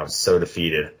 modifiers, and I was so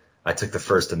defeated. I took the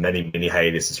first of many, many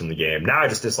hiatuses from the game. Now I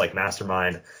just dislike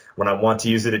Mastermind. When I want to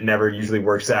use it, it never usually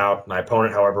works out. My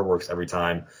opponent, however, works every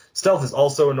time. Stealth is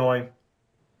also annoying.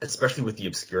 especially with the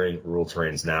obscuring rule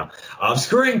terrains now.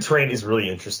 Obscuring terrain is really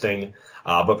interesting,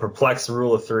 but Perplex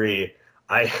Rule of 3,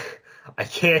 I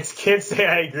can't say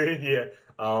I agree with you.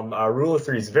 Rule of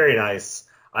 3 is very nice.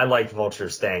 I like Vulture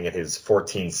staying at his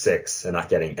 14-6 and not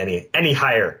getting any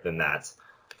higher than that.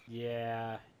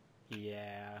 Yeah.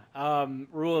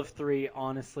 Rule of 3,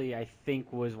 honestly, I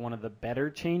think was one of the better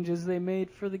changes they made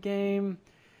for the game.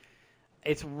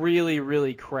 It's really,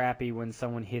 really crappy when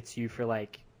someone hits you for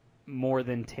like more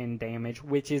than 10 damage,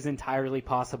 which is entirely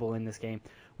possible in this game.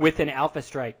 With an Alpha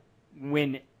Strike,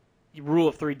 when Rule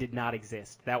of 3 did not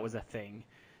exist, that was a thing.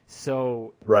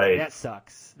 So right. That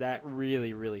sucks. That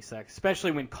really, really sucks.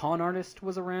 Especially when Con Artist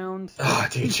was around. Oh,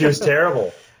 dude, she was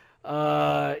terrible.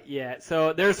 Yeah.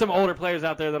 So there's some older players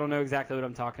out there that'll know exactly what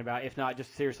I'm talking about. If not,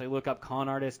 just seriously look up Con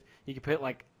Artist. You can put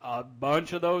like a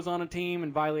bunch of those on a team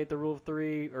and violate the Rule of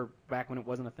 3, or back when it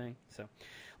wasn't a thing. So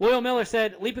Loyal Miller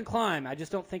said, Leap and Climb. I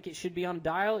just don't think it should be on a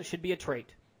dial. It should be a trait.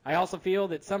 I also feel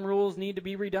that some rules need to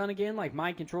be redone again, like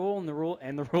Mind Control and the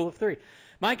Rule of 3.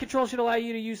 Mind Control should allow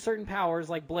you to use certain powers,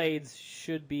 like Blades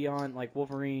should be on, like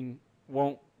Wolverine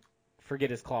won't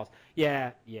forget his claws.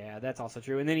 Yeah, that's also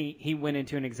true. And then he went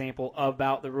into an example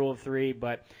about the Rule of 3,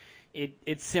 but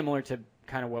it's similar to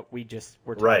kind of what we just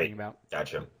were talking about.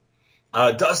 Gotcha.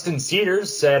 Dustin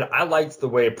Cedars said, I liked the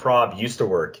way Prob used to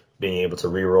work, being able to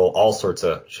reroll all sorts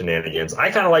of shenanigans.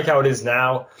 I kind of like how it is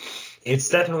now. It's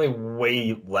definitely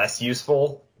way less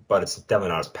useful, but it's definitely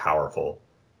not as powerful.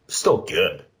 Still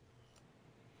good.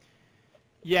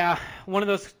 Yeah, one of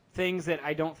those things that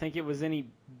I don't think it was any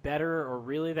better or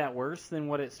really that worse than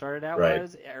what it started out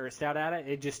as, or started out at.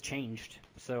 It just changed.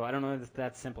 So I don't know if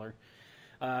that's simpler.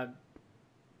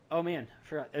 Oh man, I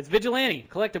forgot. It's Vigilante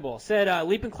Collectible said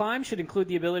Leap and Climb should include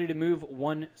the ability to move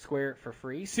 1 square for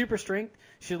free. Super Strength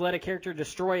should let a character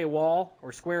destroy a wall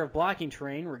or square of blocking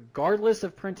terrain regardless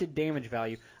of printed damage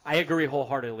value. I agree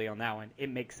wholeheartedly on that one. It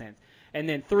makes sense. And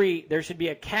then 3, there should be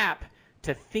a cap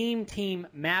to Theme Team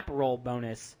map roll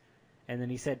bonus. And then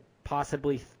he said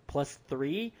possibly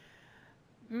 +3.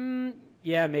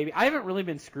 Yeah, maybe. I haven't really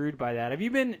been screwed by that. Have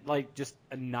you been like just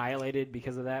annihilated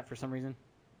because of that for some reason?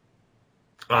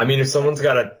 I mean, if someone's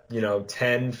got a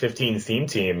 10, 15 theme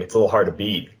team, it's a little hard to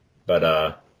beat.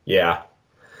 But yeah,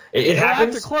 it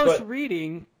happens. After close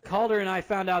reading, Calder and I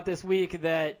found out this week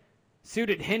that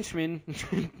suited henchmen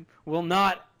will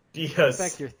not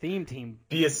affect your theme team.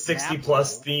 Be a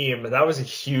 60+ theme. That was a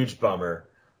huge bummer.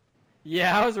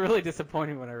 Yeah, I was really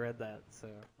disappointed when I read that. So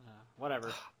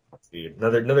whatever. Dude,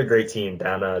 another great team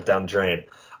down the drain.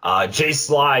 Jay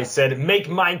Sly said, "Make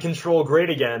Mind Control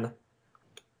great again."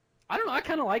 I don't know. I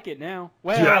kind of like it now.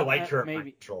 Well, dude, I like current maybe.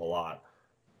 Mind Control a lot.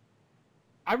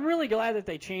 I'm really glad that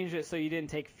they changed it so you didn't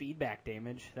take feedback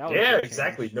damage. That was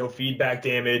exactly. No feedback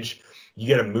damage. You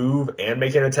get to move and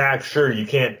make an attack. Sure, you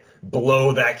can't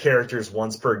blow that character's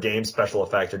once per game special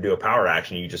effect or do a power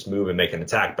action. You just move and make an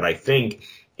attack. But I think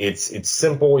it's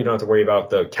simple. You don't have to worry about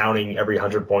the counting every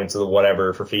 100 points of the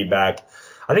whatever for feedback.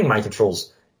 I think Mind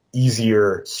Control's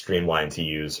easier, streamlined to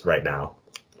use right now.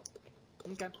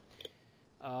 Okay.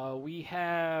 We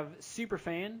have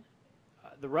Superfan,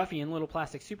 the Ruffian, Little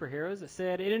Plastic Superheroes, that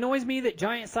said, it annoys me that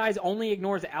Giant Size only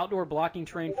ignores outdoor blocking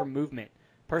terrain from movement.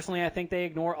 Personally, I think they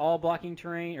ignore all blocking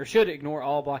terrain, or should ignore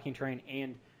all blocking terrain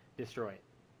and destroy it.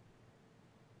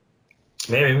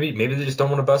 Man, maybe they just don't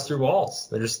want to bust through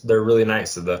walls. They're really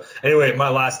nice. Anyway, my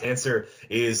last answer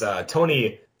is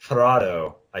Tony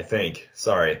Ferrado, I think.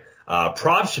 Sorry.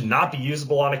 Prob should not be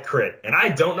usable on a crit, and I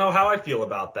don't know how I feel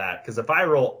about that, because if I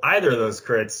roll either of those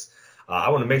crits, I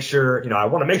want to make sure,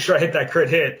 I hit that crit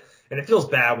hit, and it feels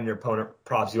bad when your opponent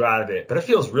probs you out of it, but it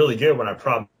feels really good when I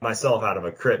prob myself out of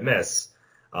a crit miss.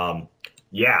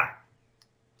 Yeah.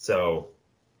 So,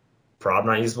 prob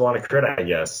not usable on a crit, I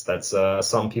guess. That's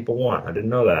something people want. I didn't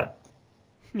know that.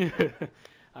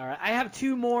 All right. I have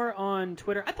 2 more on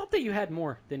Twitter. I thought that you had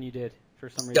more than you did. For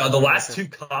some reason. The last 2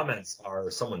 comments are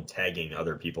someone tagging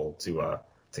other people to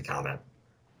comment.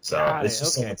 So it's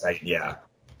just someone tagging, yeah.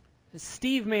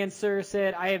 Steve Mansur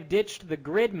said, I have ditched the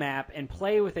grid map and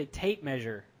play with a tape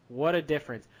measure. What a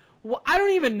difference. Well, I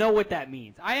don't even know what that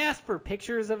means. I asked for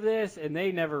pictures of this, and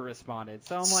they never responded.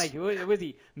 So I'm like, was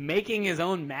he making his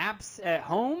own maps at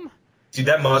home? Dude,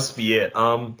 that must be it.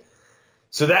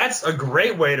 So that's a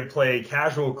great way to play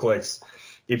casual clicks.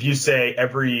 If you say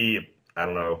every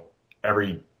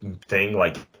thing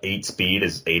like 8 speed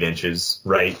is 8 inches,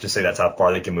 right? Just say that's how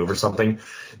far they can move or something.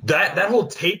 That whole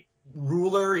tape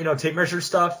ruler, tape measure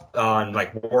stuff on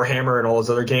like Warhammer and all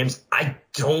those other games, I'm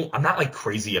not like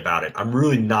crazy about it. I'm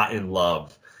really not in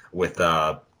love with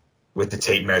with the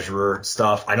tape measurer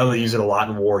stuff. I know they use it a lot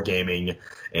in wargaming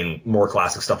and more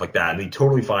classic stuff like that, and they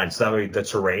totally fine. So that way the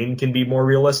terrain can be more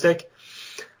realistic.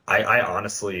 I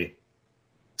honestly,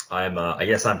 I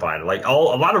guess I'm fine. Like a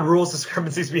lot of rules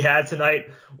discrepancies we had tonight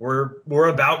were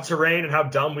about terrain and how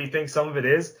dumb we think some of it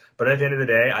is. But at the end of the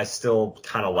day, I still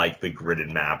kind of like the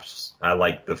gridded maps. I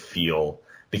like the feel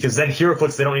because then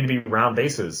HeroClix, they don't need to be round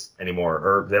bases anymore,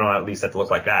 or they don't at least have to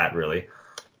look like that really.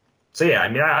 So yeah, I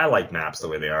mean, I like maps the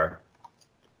way they are.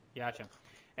 Gotcha.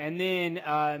 And then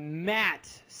Matt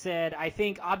said, I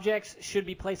think objects should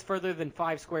be placed further than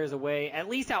 5 squares away, at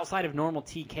least outside of normal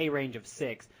TK range of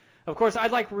 6. Of course,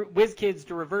 I'd like WizKids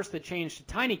to reverse the change to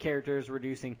tiny characters,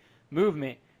 reducing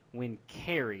movement when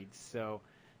carried. So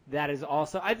that is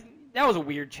also that was a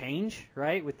weird change,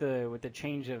 right? With the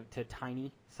change to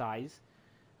tiny size.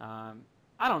 I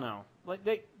don't know.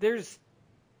 Like there's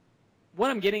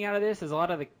what I'm getting out of this is a lot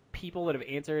of the people that have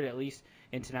answered, at least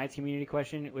in tonight's community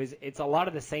question, it's a lot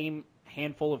of the same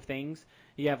handful of things.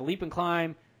 You have leap and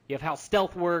climb, you have how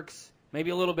stealth works,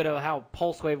 maybe a little bit of how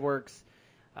pulse wave works.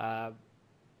 I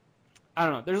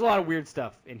don't know. There's a lot of weird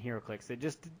stuff in HeroClix.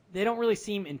 They don't really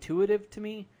seem intuitive to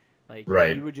me. Like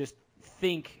right. You would just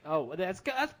think, oh,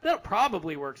 that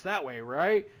probably works that way,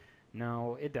 right?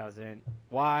 No, it doesn't.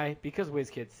 Why? Because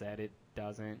WizKids said it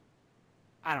doesn't.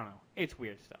 I don't know. It's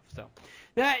weird stuff. So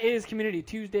that is Community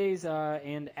Tuesdays,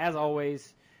 and as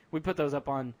always, we put those up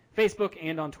on Facebook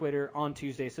and on Twitter on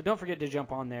Tuesdays, so don't forget to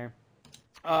jump on there.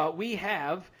 We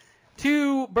have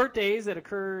 2 birthdays that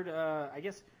occurred, I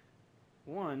guess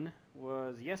one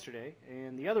was yesterday,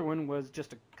 and the other one was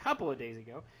just a couple of days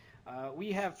ago.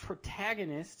 We have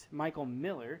protagonist Michael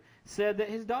Miller said that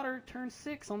his daughter turned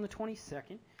 6 on the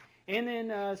 22nd. And then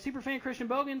Superfan Christian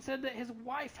Bogan said that his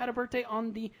wife had a birthday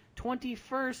on the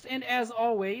 21st. And as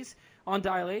always, on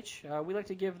Dial H, we like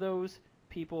to give those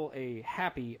people a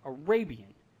happy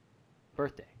Arabian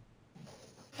birthday.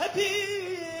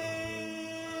 Happy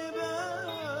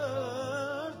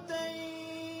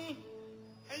birthday.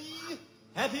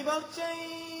 Happy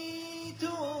birthday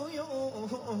to you.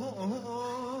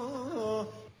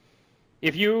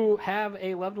 If you have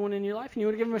a loved one in your life and you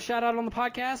want to give them a shout out on the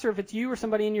podcast, or if it's you or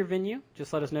somebody in your venue,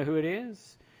 just let us know who it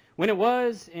is, when it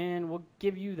was, and we'll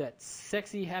give you that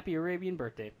sexy, happy Arabian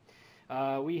birthday.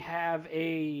 We have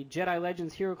a Jedi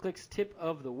Legends HeroClix tip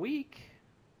of the week.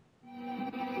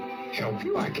 Help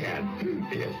you I can.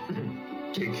 Yes.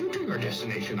 Take you to your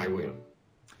destination I will.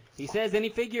 He says any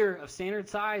figure of standard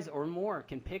size or more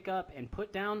can pick up and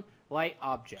put down light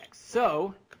objects.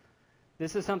 So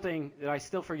this is something that I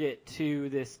still forget to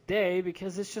this day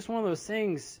because it's just one of those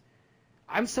things.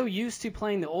 I'm so used to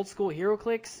playing the old school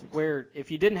HeroClix where if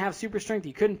you didn't have super strength,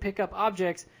 you couldn't pick up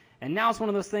objects. And now it's one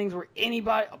of those things where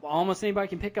almost anybody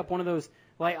can pick up one of those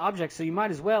light objects. So you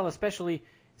might as well, especially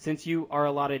since you are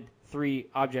allotted 3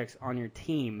 objects on your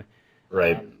team.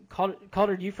 Right.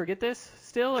 Calder, do you forget this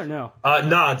still or no?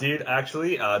 Nah, dude.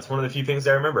 Actually, it's one of the few things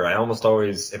I remember. I almost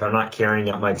always, if I'm not carrying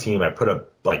out my team, I put I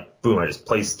just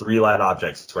place 3 light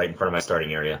objects right in front of my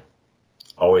starting area.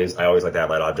 I always like to have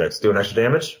light objects. Doing extra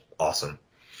damage? Awesome.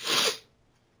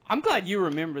 I'm glad you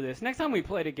remember this. Next time we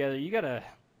play together, you gotta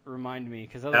remind me,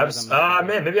 because otherwise I'm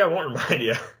man, maybe I won't remind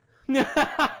you.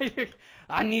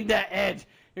 I need that edge.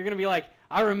 You're gonna be like,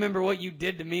 I remember what you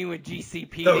did to me with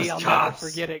GCPD. Those I'll cops.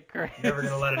 never forget it, Chris. Never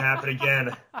gonna let it happen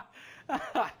again.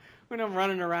 When I'm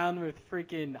running around with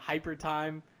freaking hyper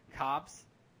time cops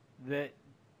that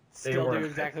still do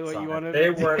exactly what you wanted. They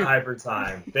weren't hyper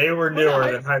time. They were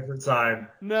newer than hyper time.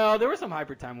 No, there were some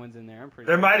hyper time ones in there. I'm pretty.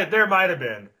 There might have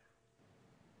been.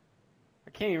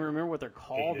 I can't even remember what they're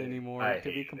called anymore. To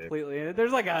be completely,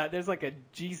 there's like a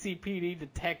GCPD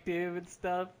detective and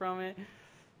stuff from it.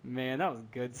 Man, that was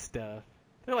good stuff.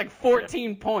 They're like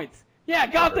 14 points. Yeah,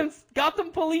 Gotham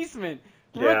policeman,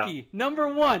 rookie,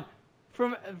 number 1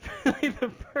 from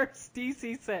the first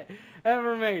DC set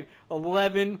ever made.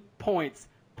 11 points,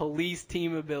 police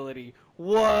team ability.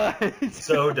 What?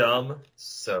 So dumb.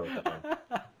 So dumb.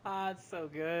 It's so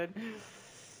good.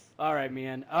 All right,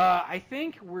 man. I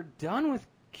think we're done with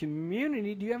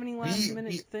community. Do you have any last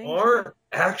minute things?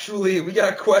 We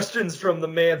got questions from the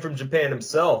man from Japan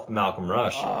himself, Malcolm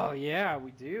Rush. Oh yeah,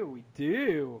 we do.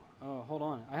 Oh, hold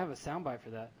on. I have a soundbite for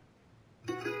that.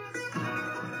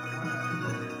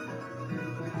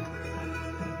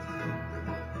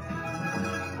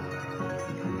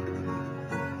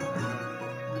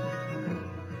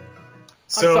 I'm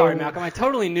sorry, Malcolm. I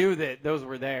totally knew that those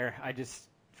were there. I just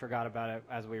forgot about it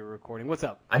as we were recording. What's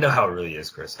up? I know how it really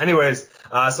is, Chris. Anyways,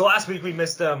 so last week we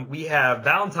missed them. We have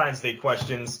Valentine's Day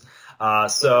questions.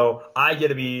 So I get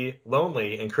to be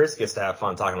lonely and Chris gets to have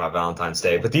fun talking about Valentine's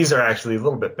Day. But these are actually a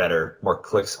little bit better, more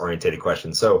clicks-oriented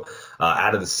questions. So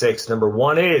out of the 6, number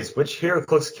 1 is, which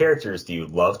HeroClix characters do you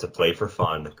love to play for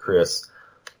fun? Chris?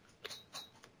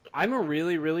 I'm a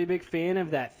really, really big fan of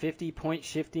that 50-point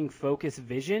shifting focus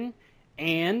vision.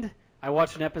 And I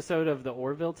watched an episode of The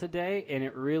Orville today, and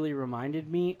it really reminded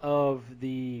me of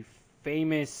the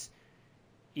famous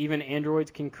Even Androids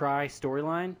Can Cry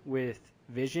storyline with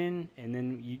Vision, and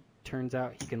then turns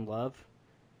out he can love.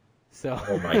 So.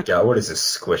 Oh my god, what is this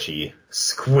squishy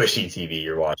TV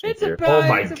you're watching here? About, oh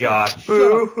my god.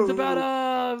 It's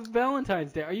about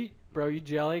Valentine's Day. Are you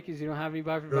jelly because you don't have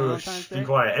anybody for Valentine's Day? Be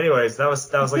quiet. Anyways, that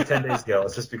was like 10 days ago.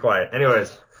 Let's just be quiet.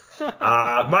 Anyways,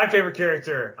 my favorite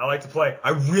character I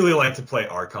really like to play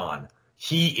Archon.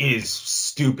 He is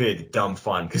stupid, dumb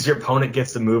fun because your opponent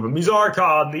gets to move him. He's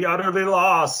Archon, the utterly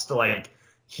lost. Like,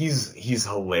 he's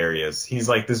hilarious. He's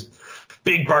like this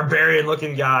big barbarian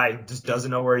looking guy, just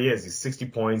doesn't know where he is. He's 60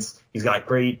 points. He's got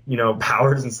great,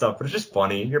 powers and stuff, but it's just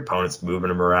funny. Your opponent's moving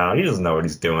him around. He doesn't know what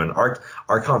he's doing.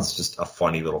 Archon's just a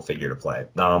funny little figure to play.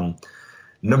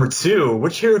 Number 2,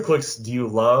 which HeroClix do you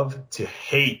love to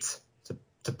hate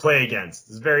to play against?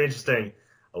 This is very interesting.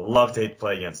 I love to hate to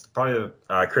play against. Probably,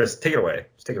 Chris, take it away.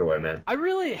 Just take it away, man. I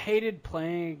really hated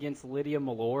playing against Lydia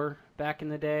Malore back in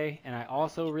the day, and I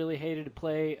also really hated to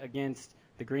play against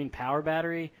the Green Power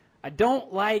Battery. I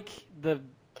don't like the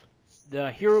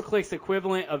HeroClix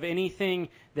equivalent of anything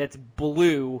that's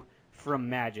blue from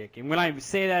Magic. And when I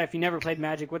say that, if you never played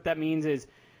Magic, what that means is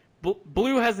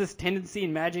blue has this tendency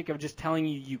in Magic of just telling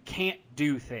you can't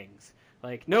do things.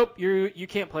 Like, nope, you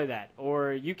can't play that,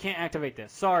 or you can't activate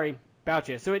this. Sorry about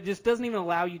you. So it just doesn't even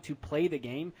allow you to play the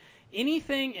game.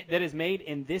 Anything that is made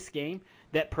in this game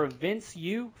that prevents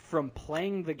you from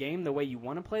playing the game the way you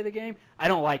want to play the game, I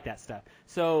don't like that stuff.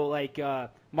 So, like,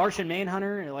 Martian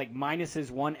Manhunter, like,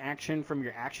 minuses 1 action from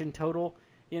your action total,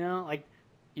 like,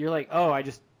 you're like, oh, I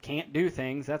just can't do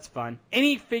things. That's fun.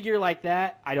 Any figure like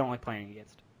that, I don't like playing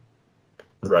against.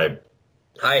 Right.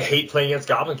 I hate playing against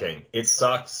Goblin King. It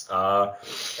sucks.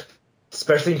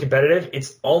 Especially in competitive.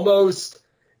 It's almost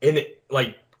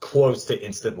close to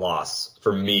instant loss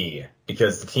for me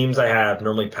because the teams I have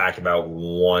normally pack about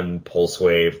 1 Pulse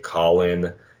Wave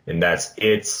Colin, and that's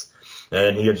it.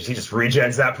 And he just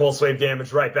regens that Pulse Wave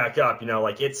damage right back up.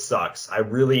 It sucks. I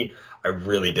really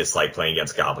dislike playing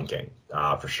against Goblin King,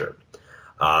 for sure.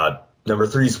 Number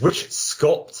 3 is, which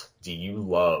sculpt do you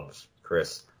love,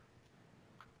 Chris?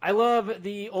 I love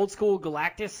the old school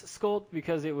Galactus sculpt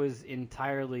because it was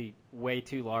entirely way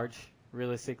too large,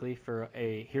 realistically, for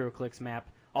a HeroClix map.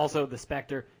 Also the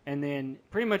Spectre, and then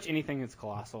pretty much anything that's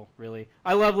colossal, really.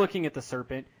 I love looking at the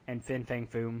Serpent and Fin Fang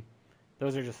Foom.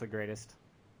 Those are just the greatest.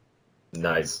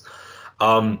 Nice.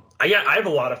 I have a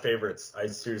lot of favorites. I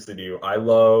seriously do. I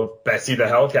love Bessie the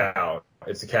Hell Cow.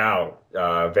 It's a cow,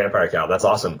 vampire cow. That's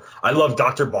awesome. I love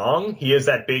Dr. Bong. He has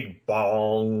that big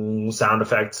bong sound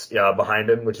effect behind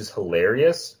him, which is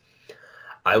hilarious.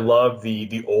 I love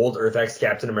the old EarthX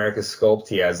Captain America sculpt.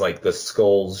 He has like the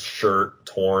Skull's shirt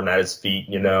torn at his feet,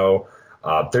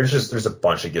 There's a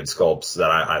bunch of good sculpts that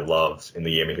I love in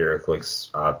the game of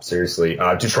HeroClix. Seriously.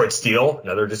 Detroit Steel,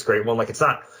 another just great one. Like, it's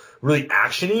not really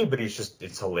actiony, but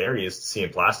it's hilarious to see in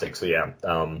plastic. So yeah,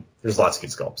 there's lots of good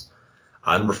sculpts.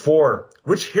 Number 4,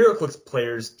 which HeroClix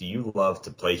players do you love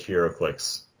to play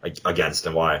HeroClix against,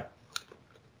 and why?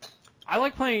 I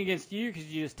like playing against you because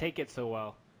you just take it so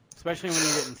well, especially when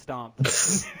you're getting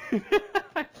stomped.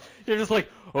 You're just like,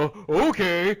 oh,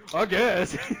 okay, I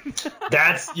guess.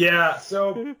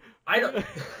 So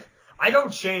I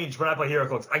don't change when I play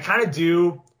HeroClix. I kind of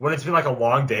do when it's been like a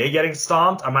long day getting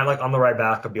stomped. I might like on the right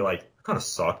back, I'll be like, kind of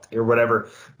sucked or whatever.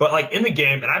 But like in the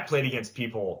game, and I played against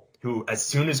people who, as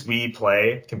soon as we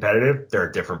play competitive, they're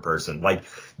a different person. Like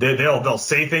they'll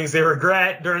say things they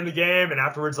regret during the game, and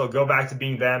afterwards they'll go back to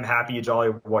being them, happy, jolly,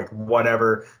 like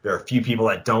whatever. There are a few people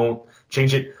that don't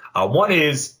change it. One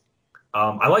is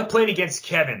I like playing against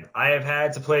Kevin. I have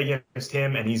had to play against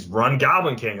him, and he's run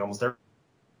Goblin King almost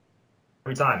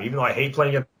every time. Even though I hate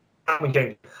playing against Goblin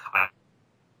King,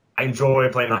 I enjoy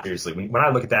playing that seriously. When I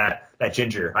look at that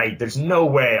Ginger, there's no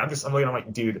way. I'm looking, I'm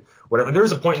like, dude, whatever. There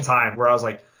was a point in time where I was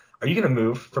like, are you going to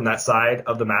move from that side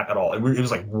of the map at all? It was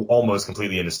like almost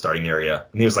completely in his starting area.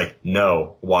 And he was like,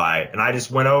 no, why? And I just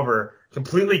went over,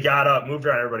 completely got up, moved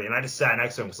around everybody, and I just sat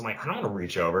next to him because I'm like, I don't want to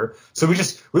reach over. So we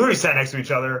literally sat next to each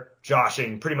other,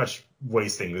 joshing, pretty much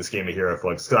wasting this game of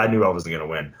HeroClix because I knew I wasn't going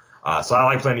to win. So I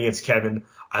like playing against Kevin.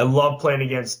 I love playing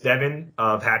against Devin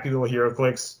of Happy Little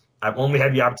HeroClix. I've only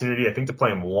had the opportunity, I think, to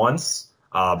play him once,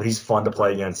 but he's fun to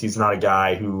play against. He's not a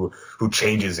guy who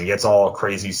changes and gets all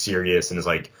crazy serious and is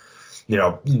like,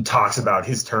 talks about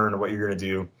his turn or what you're going to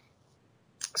do.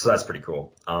 So that's pretty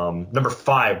cool. Number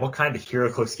 5, what kind of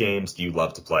HeroClix games do you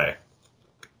love to play?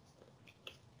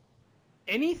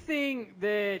 Anything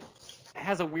that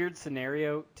has a weird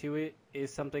scenario to it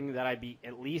is something that I'd be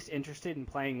at least interested in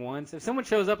playing once. If someone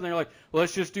shows up and they're like,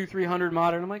 let's just do 300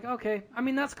 modern, I'm like, okay. I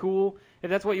mean, that's cool if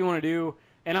that's what you want to do,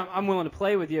 and I'm willing to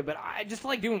play with you, but I just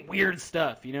like doing weird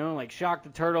stuff, like Shock the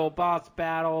Turtle, boss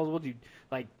battles. We'll do,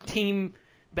 like, team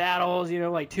battles,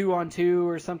 like 2-on-2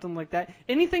 or something like that.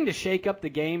 Anything to shake up the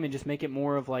game and just make it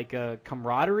more of like a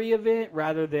camaraderie event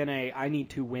rather than a I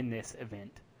need to win this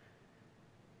event.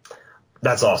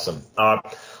 That's awesome.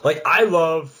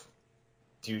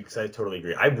 Because I totally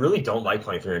agree. I really don't like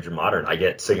playing 300 Modern. I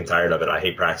get sick and tired of it. I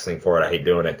hate practicing for it. I hate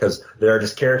doing it because there are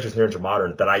just characters in 300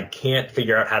 Modern that I can't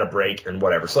figure out how to break and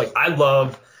whatever. So, I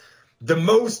love the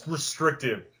most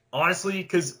restrictive, honestly,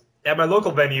 because at my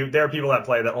local venue, there are people that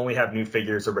play that only have new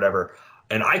figures or whatever,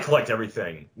 and I collect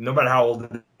everything, no matter how old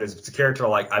it is. If it's a character I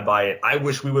like, I buy it. I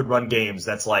wish we would run games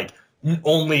that's like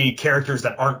only characters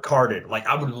that aren't carded. Like,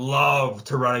 I would love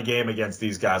to run a game against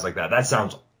these guys like that. That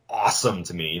sounds awesome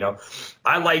to me,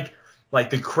 I like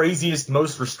the craziest,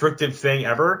 most restrictive thing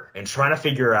ever and trying to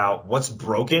figure out what's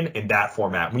broken in that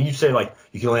format. When you say, like,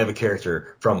 you can only have a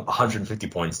character from 150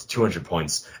 points to 200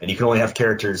 points, and you can only have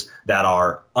characters that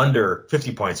are under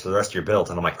 50 points for the rest of your build,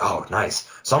 and I'm like, oh, nice.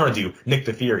 So I'm going to do Nick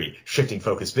the Fury, Shifting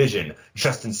Focus Vision,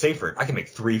 Justin Seyfert. I can make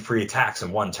 3 free attacks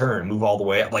in one turn, move all the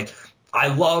way up. Like, I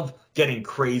love getting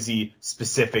crazy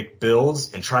specific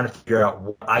builds and trying to figure out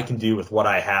what I can do with what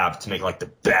I have to make, like, the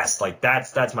best. Like,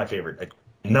 that's my favorite. Like,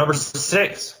 number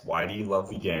 6, why do you love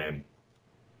the game?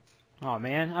 Oh,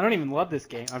 man, I don't even love this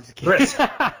game. I'm just kidding. Chris. I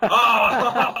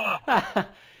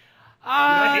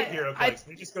hate HeroClix.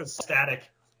 They just go static.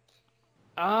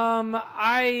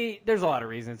 There's a lot of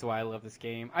reasons why I love this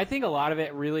game. I think a lot of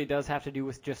it really does have to do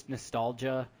with just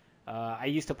nostalgia. I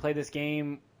used to play this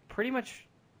game pretty much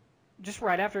just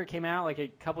right after it came out, like a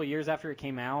couple of years after it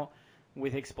came out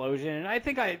with Explosion. And I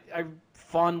think I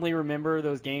fondly remember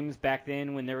those games back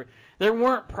then when there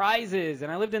weren't prizes,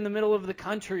 and I lived in the middle of the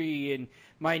country, and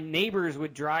my neighbors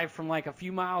would drive from like a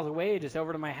few miles away just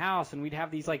over to my house, and we'd have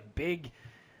these like big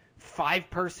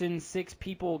 5-person,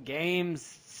 6-people games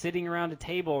sitting around a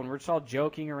table, and we're just all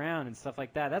joking around and stuff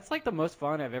like that. That's like the most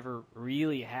fun I've ever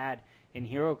really had in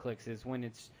HeroClix, is when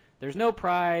there's no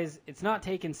prize, it's not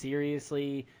taken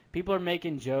seriously, people are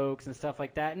making jokes and stuff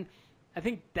like that. And I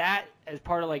think that, as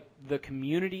part of like the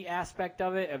community aspect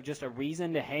of it, of just a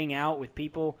reason to hang out with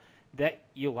people that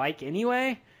you like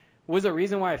anyway, was a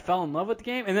reason why I fell in love with the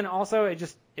game. And then also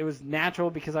it was natural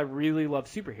because I really love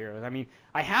superheroes. I mean,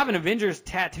 I have an Avengers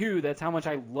tattoo. That's how much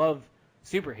I love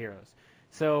superheroes.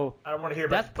 So I don't want to hear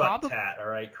about butt tat, all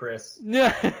right, Chris? No,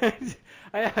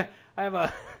 I have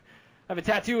a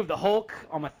tattoo of the Hulk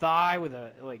on my thigh with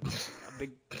a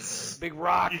big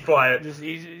rock. Be quiet.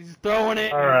 He's throwing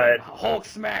it. All right. Hulk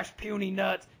smash puny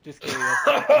nuts. Just kidding.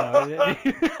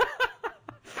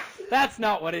 That's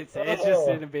not what it says. It's just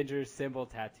an Avengers symbol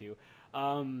tattoo.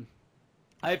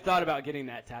 I've thought about getting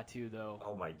that tattoo though.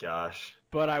 Oh my gosh.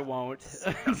 But I won't.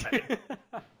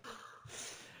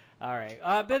 All right.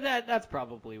 But that's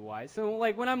probably why. So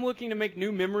like when I'm looking to make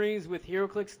new memories with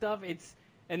HeroClix stuff,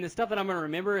 and the stuff that I'm going to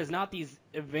remember is not these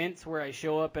events where I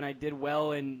show up and I did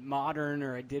well in Modern,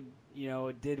 or I did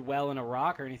well in a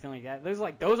Rock or anything like that.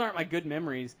 Those aren't my good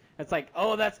memories. It's like,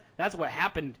 oh, that's what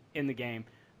happened in the game.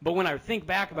 But when I think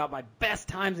back about my best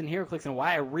times in HeroClix and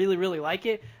why I really, really like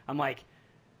it, I'm like,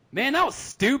 man, that was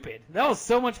stupid. That was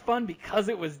so much fun because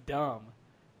it was dumb.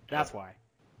 That's why.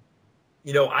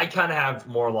 I kind of have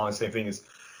more along the same thing. Is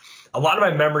a lot of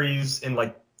my memories and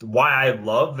like why I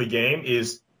love the game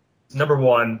is, number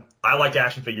one, I like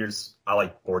action figures. I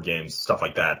like board games, stuff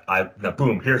like that.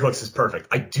 Boom, HeroClix is perfect.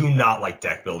 I do not like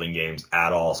deck building games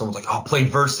at all. Someone's like, oh, play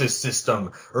Versus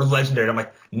System or Legendary. I'm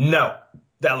like, no,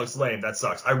 that looks lame. That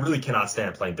sucks. I really cannot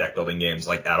stand playing deck building games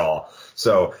like at all.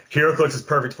 So HeroClix is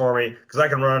perfect for me because I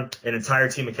can run an entire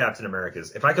team of Captain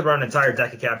Americas. If I could run an entire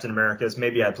deck of Captain Americas,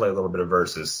 maybe I'd play a little bit of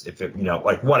Versus, if it,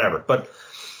 like whatever. But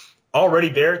already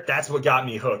there, that's what got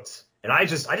me hooked. And I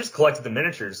just collected the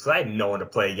miniatures because I had no one to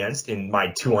play against in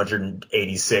my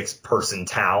 286 person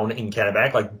town in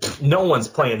Kennebec. Like, no one's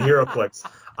playing HeroClix.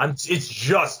 It's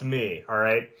just me. All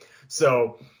right.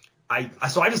 So I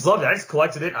just loved it. I just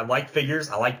collected it. I like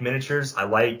figures. I like miniatures. I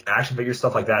like action figures,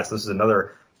 stuff like that. So this is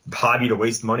another hobby to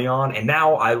waste money on. And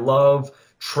now I love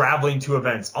traveling to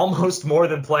events almost more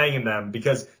than playing in them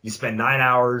because you spend 9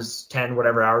 hours, 10,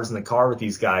 whatever hours in the car with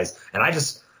these guys. And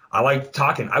I like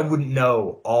talking. I wouldn't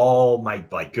know all my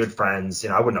like good friends.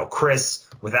 I wouldn't know Chris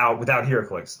without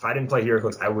HeroClix. If I didn't play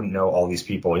HeroClix, I wouldn't know all these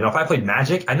people. If I played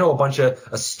Magic, I know a bunch of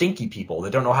stinky people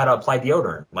that don't know how to apply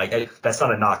deodorant. Like that's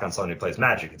not a knock on someone who plays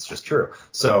Magic. It's just true.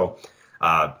 So,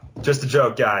 just a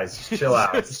joke, guys. Just chill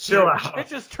out. Just chill out.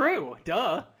 It's just true.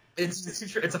 Duh.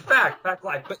 It's a fact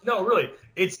life. But no, really,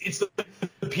 it's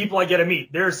the people I get to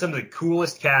meet. They're some of the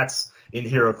coolest cats in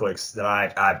HeroClix that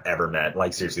I've ever met.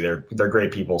 Like seriously, they're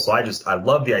great people. So I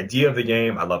love the idea of the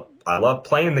game. I love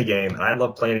playing the game, and I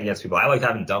love playing against people. I like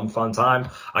having dumb fun time.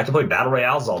 I can play battle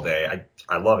royales all day.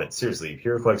 I love it. Seriously,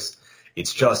 HeroClix,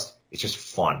 it's just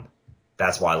fun.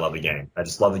 That's why I love the game. I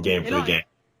just love the game for the game.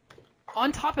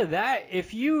 On top of that,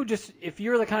 if you're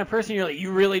the kind of person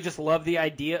you really just love the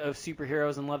idea of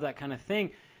superheroes and love that kind of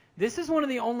thing, this is one of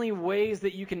the only ways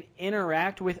that you can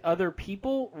interact with other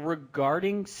people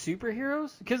regarding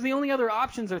superheroes. Because the only other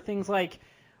options are things like,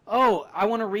 oh, I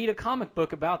want to read a comic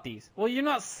book about these. Well, you're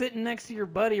not sitting next to your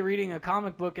buddy reading a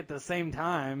comic book at the same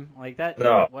time like that.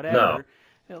 No, whatever.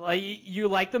 No. Like you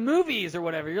like the movies or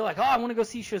whatever. You're like, oh, I want to go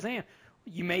see Shazam.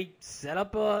 You may set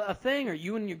up a thing, or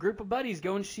you and your group of buddies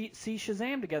go and see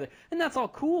Shazam together. And that's all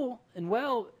cool and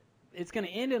well. It's going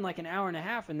to end in like an hour and a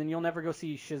half, and then you'll never go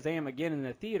see Shazam again in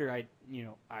the theater. I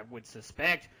would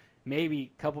suspect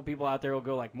maybe a couple people out there will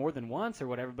go like more than once or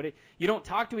whatever. But you don't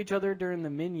talk to each other during the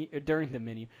movie.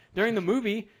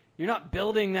 You're not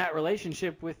building that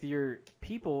relationship with your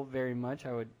people very much,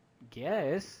 I would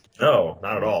guess. No,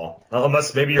 not at all.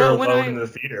 Unless maybe you're alone in the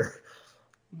theater.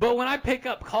 But when I pick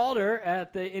up Calder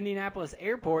at the Indianapolis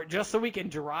airport just so we can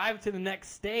drive to the next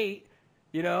state,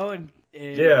 and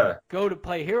go to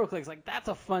play HeroClix, like that's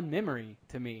a fun memory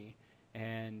to me.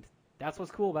 And that's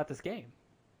what's cool about this game.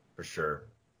 For sure.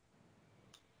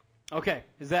 Okay.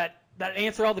 Does that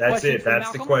answer all the questions? That's it. That's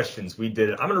Malcolm? The questions. We did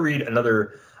it. I'm going to read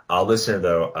another listener,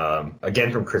 though,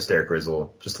 again from Chris Derek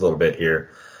Rizzle, just a little bit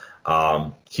here.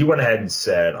 He went ahead and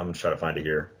said, I'm going to try to find it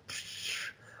here.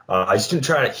 I just didn't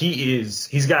try to.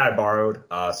 He's a guy I borrowed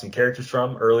some characters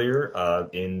from earlier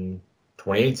in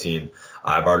 2018.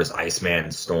 I borrowed his Iceman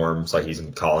and Storm, so he's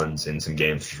in Collins in some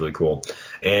games, which is really cool.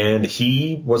 And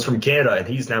he was from Canada, and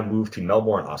he's now moved to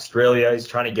Melbourne, Australia. He's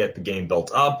trying to get the game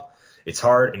built up. It's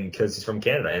hard, and because he's from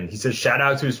Canada. And he says shout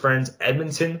out to his friends in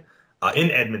Edmonton.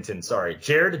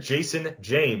 Jared, Jason,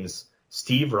 James,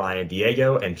 Steve, Ryan,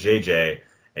 Diego, and JJ.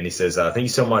 And he says thank you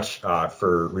so much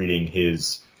for reading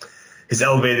his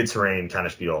elevated terrain kind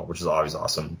of spiel, which is always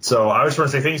awesome. So I just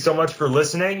want to say thank you so much for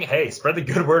listening. Hey, spread the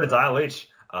good word of Dial H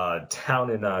down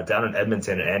in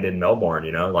Edmonton and in Melbourne.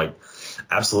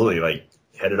 Absolutely,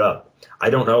 head it up. I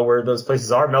don't know where those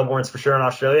places are. Melbourne's for sure in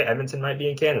Australia. Edmonton might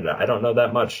be in Canada. I don't know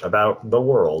that much about the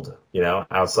world,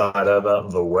 outside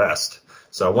of the West.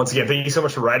 So once again, thank you so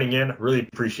much for writing in. Really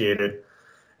appreciate it,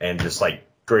 and just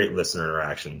great listener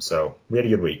interaction. So we had a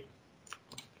good week.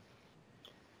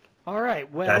 All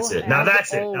right, well, that's it. Now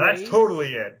that's it. Now that's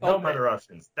totally it. No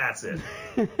interruptions. That's it.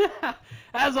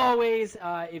 As always,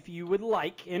 if you would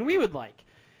like, and we would like,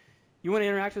 you want to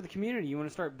interact with the community, you want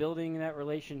to start building that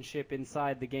relationship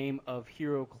inside the game of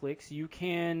HeroClix, you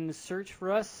can search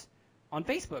for us on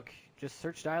Facebook. Just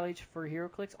search Dial H for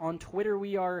HeroClix. On Twitter,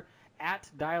 we are at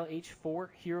Dial H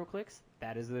for HeroClix.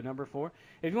 That is the number 4.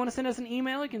 If you want to send us an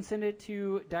email, you can send it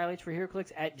to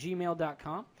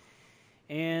dialhforheroclix@gmail.com.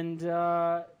 And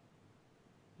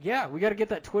yeah, we got to get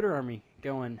that Twitter army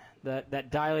going.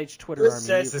 That Dial H Twitter army.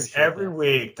 Says this every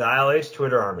week. Dial H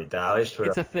Twitter army. Dial H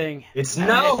Twitter. It's a thing. It's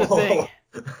a thing.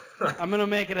 I'm gonna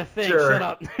make it a thing. Sure. Shut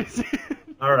up.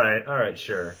 All right,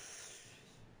 sure.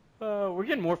 We're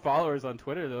getting more followers on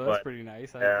Twitter though. That's pretty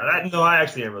nice. I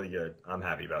actually am really good. I'm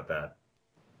happy about that.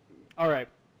 All right.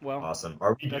 Well. Awesome.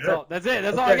 Are we that's good? all. That's it.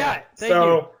 That's all I got. Thank you.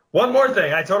 So one more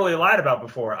thing I totally lied about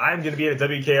before. I'm going to be at a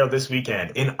WKO this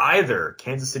weekend in either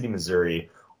Kansas City, Missouri,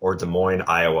 or Des Moines,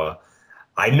 Iowa.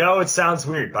 I know it sounds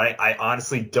weird, but I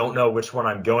honestly don't know which one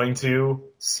I'm going to.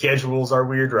 Schedules are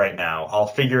weird right now. I'll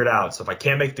figure it out. So if I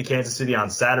can't make it to Kansas City on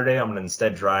Saturday, I'm going to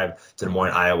instead drive to Des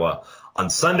Moines, Iowa on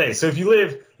Sunday. So if you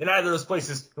live in either of those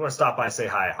places, you want to stop by and say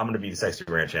hi, I'm going to be the Sexy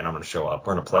Ranch and I'm going to show up.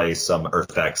 We're going to play some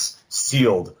EarthX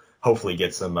sealed, hopefully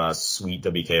get some sweet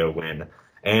WKO win.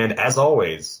 And as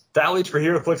always, Dial H for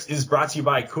HeroClix is brought to you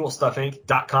by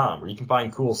CoolStuffInc.com, where you can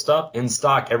find cool stuff in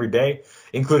stock every day,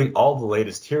 including all the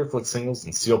latest HeroClix singles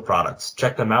and sealed products.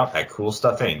 Check them out at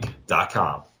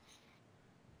CoolStuffInc.com.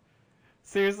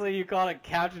 Seriously, you call it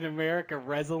Captain America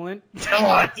Resilient? Come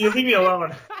on, dude, leave me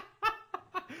alone.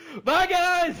 Bye,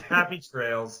 guys! Happy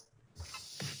trails.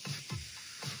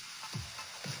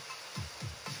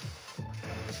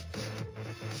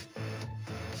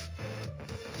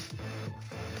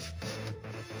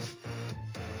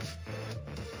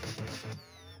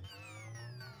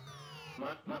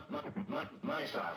 My sauce.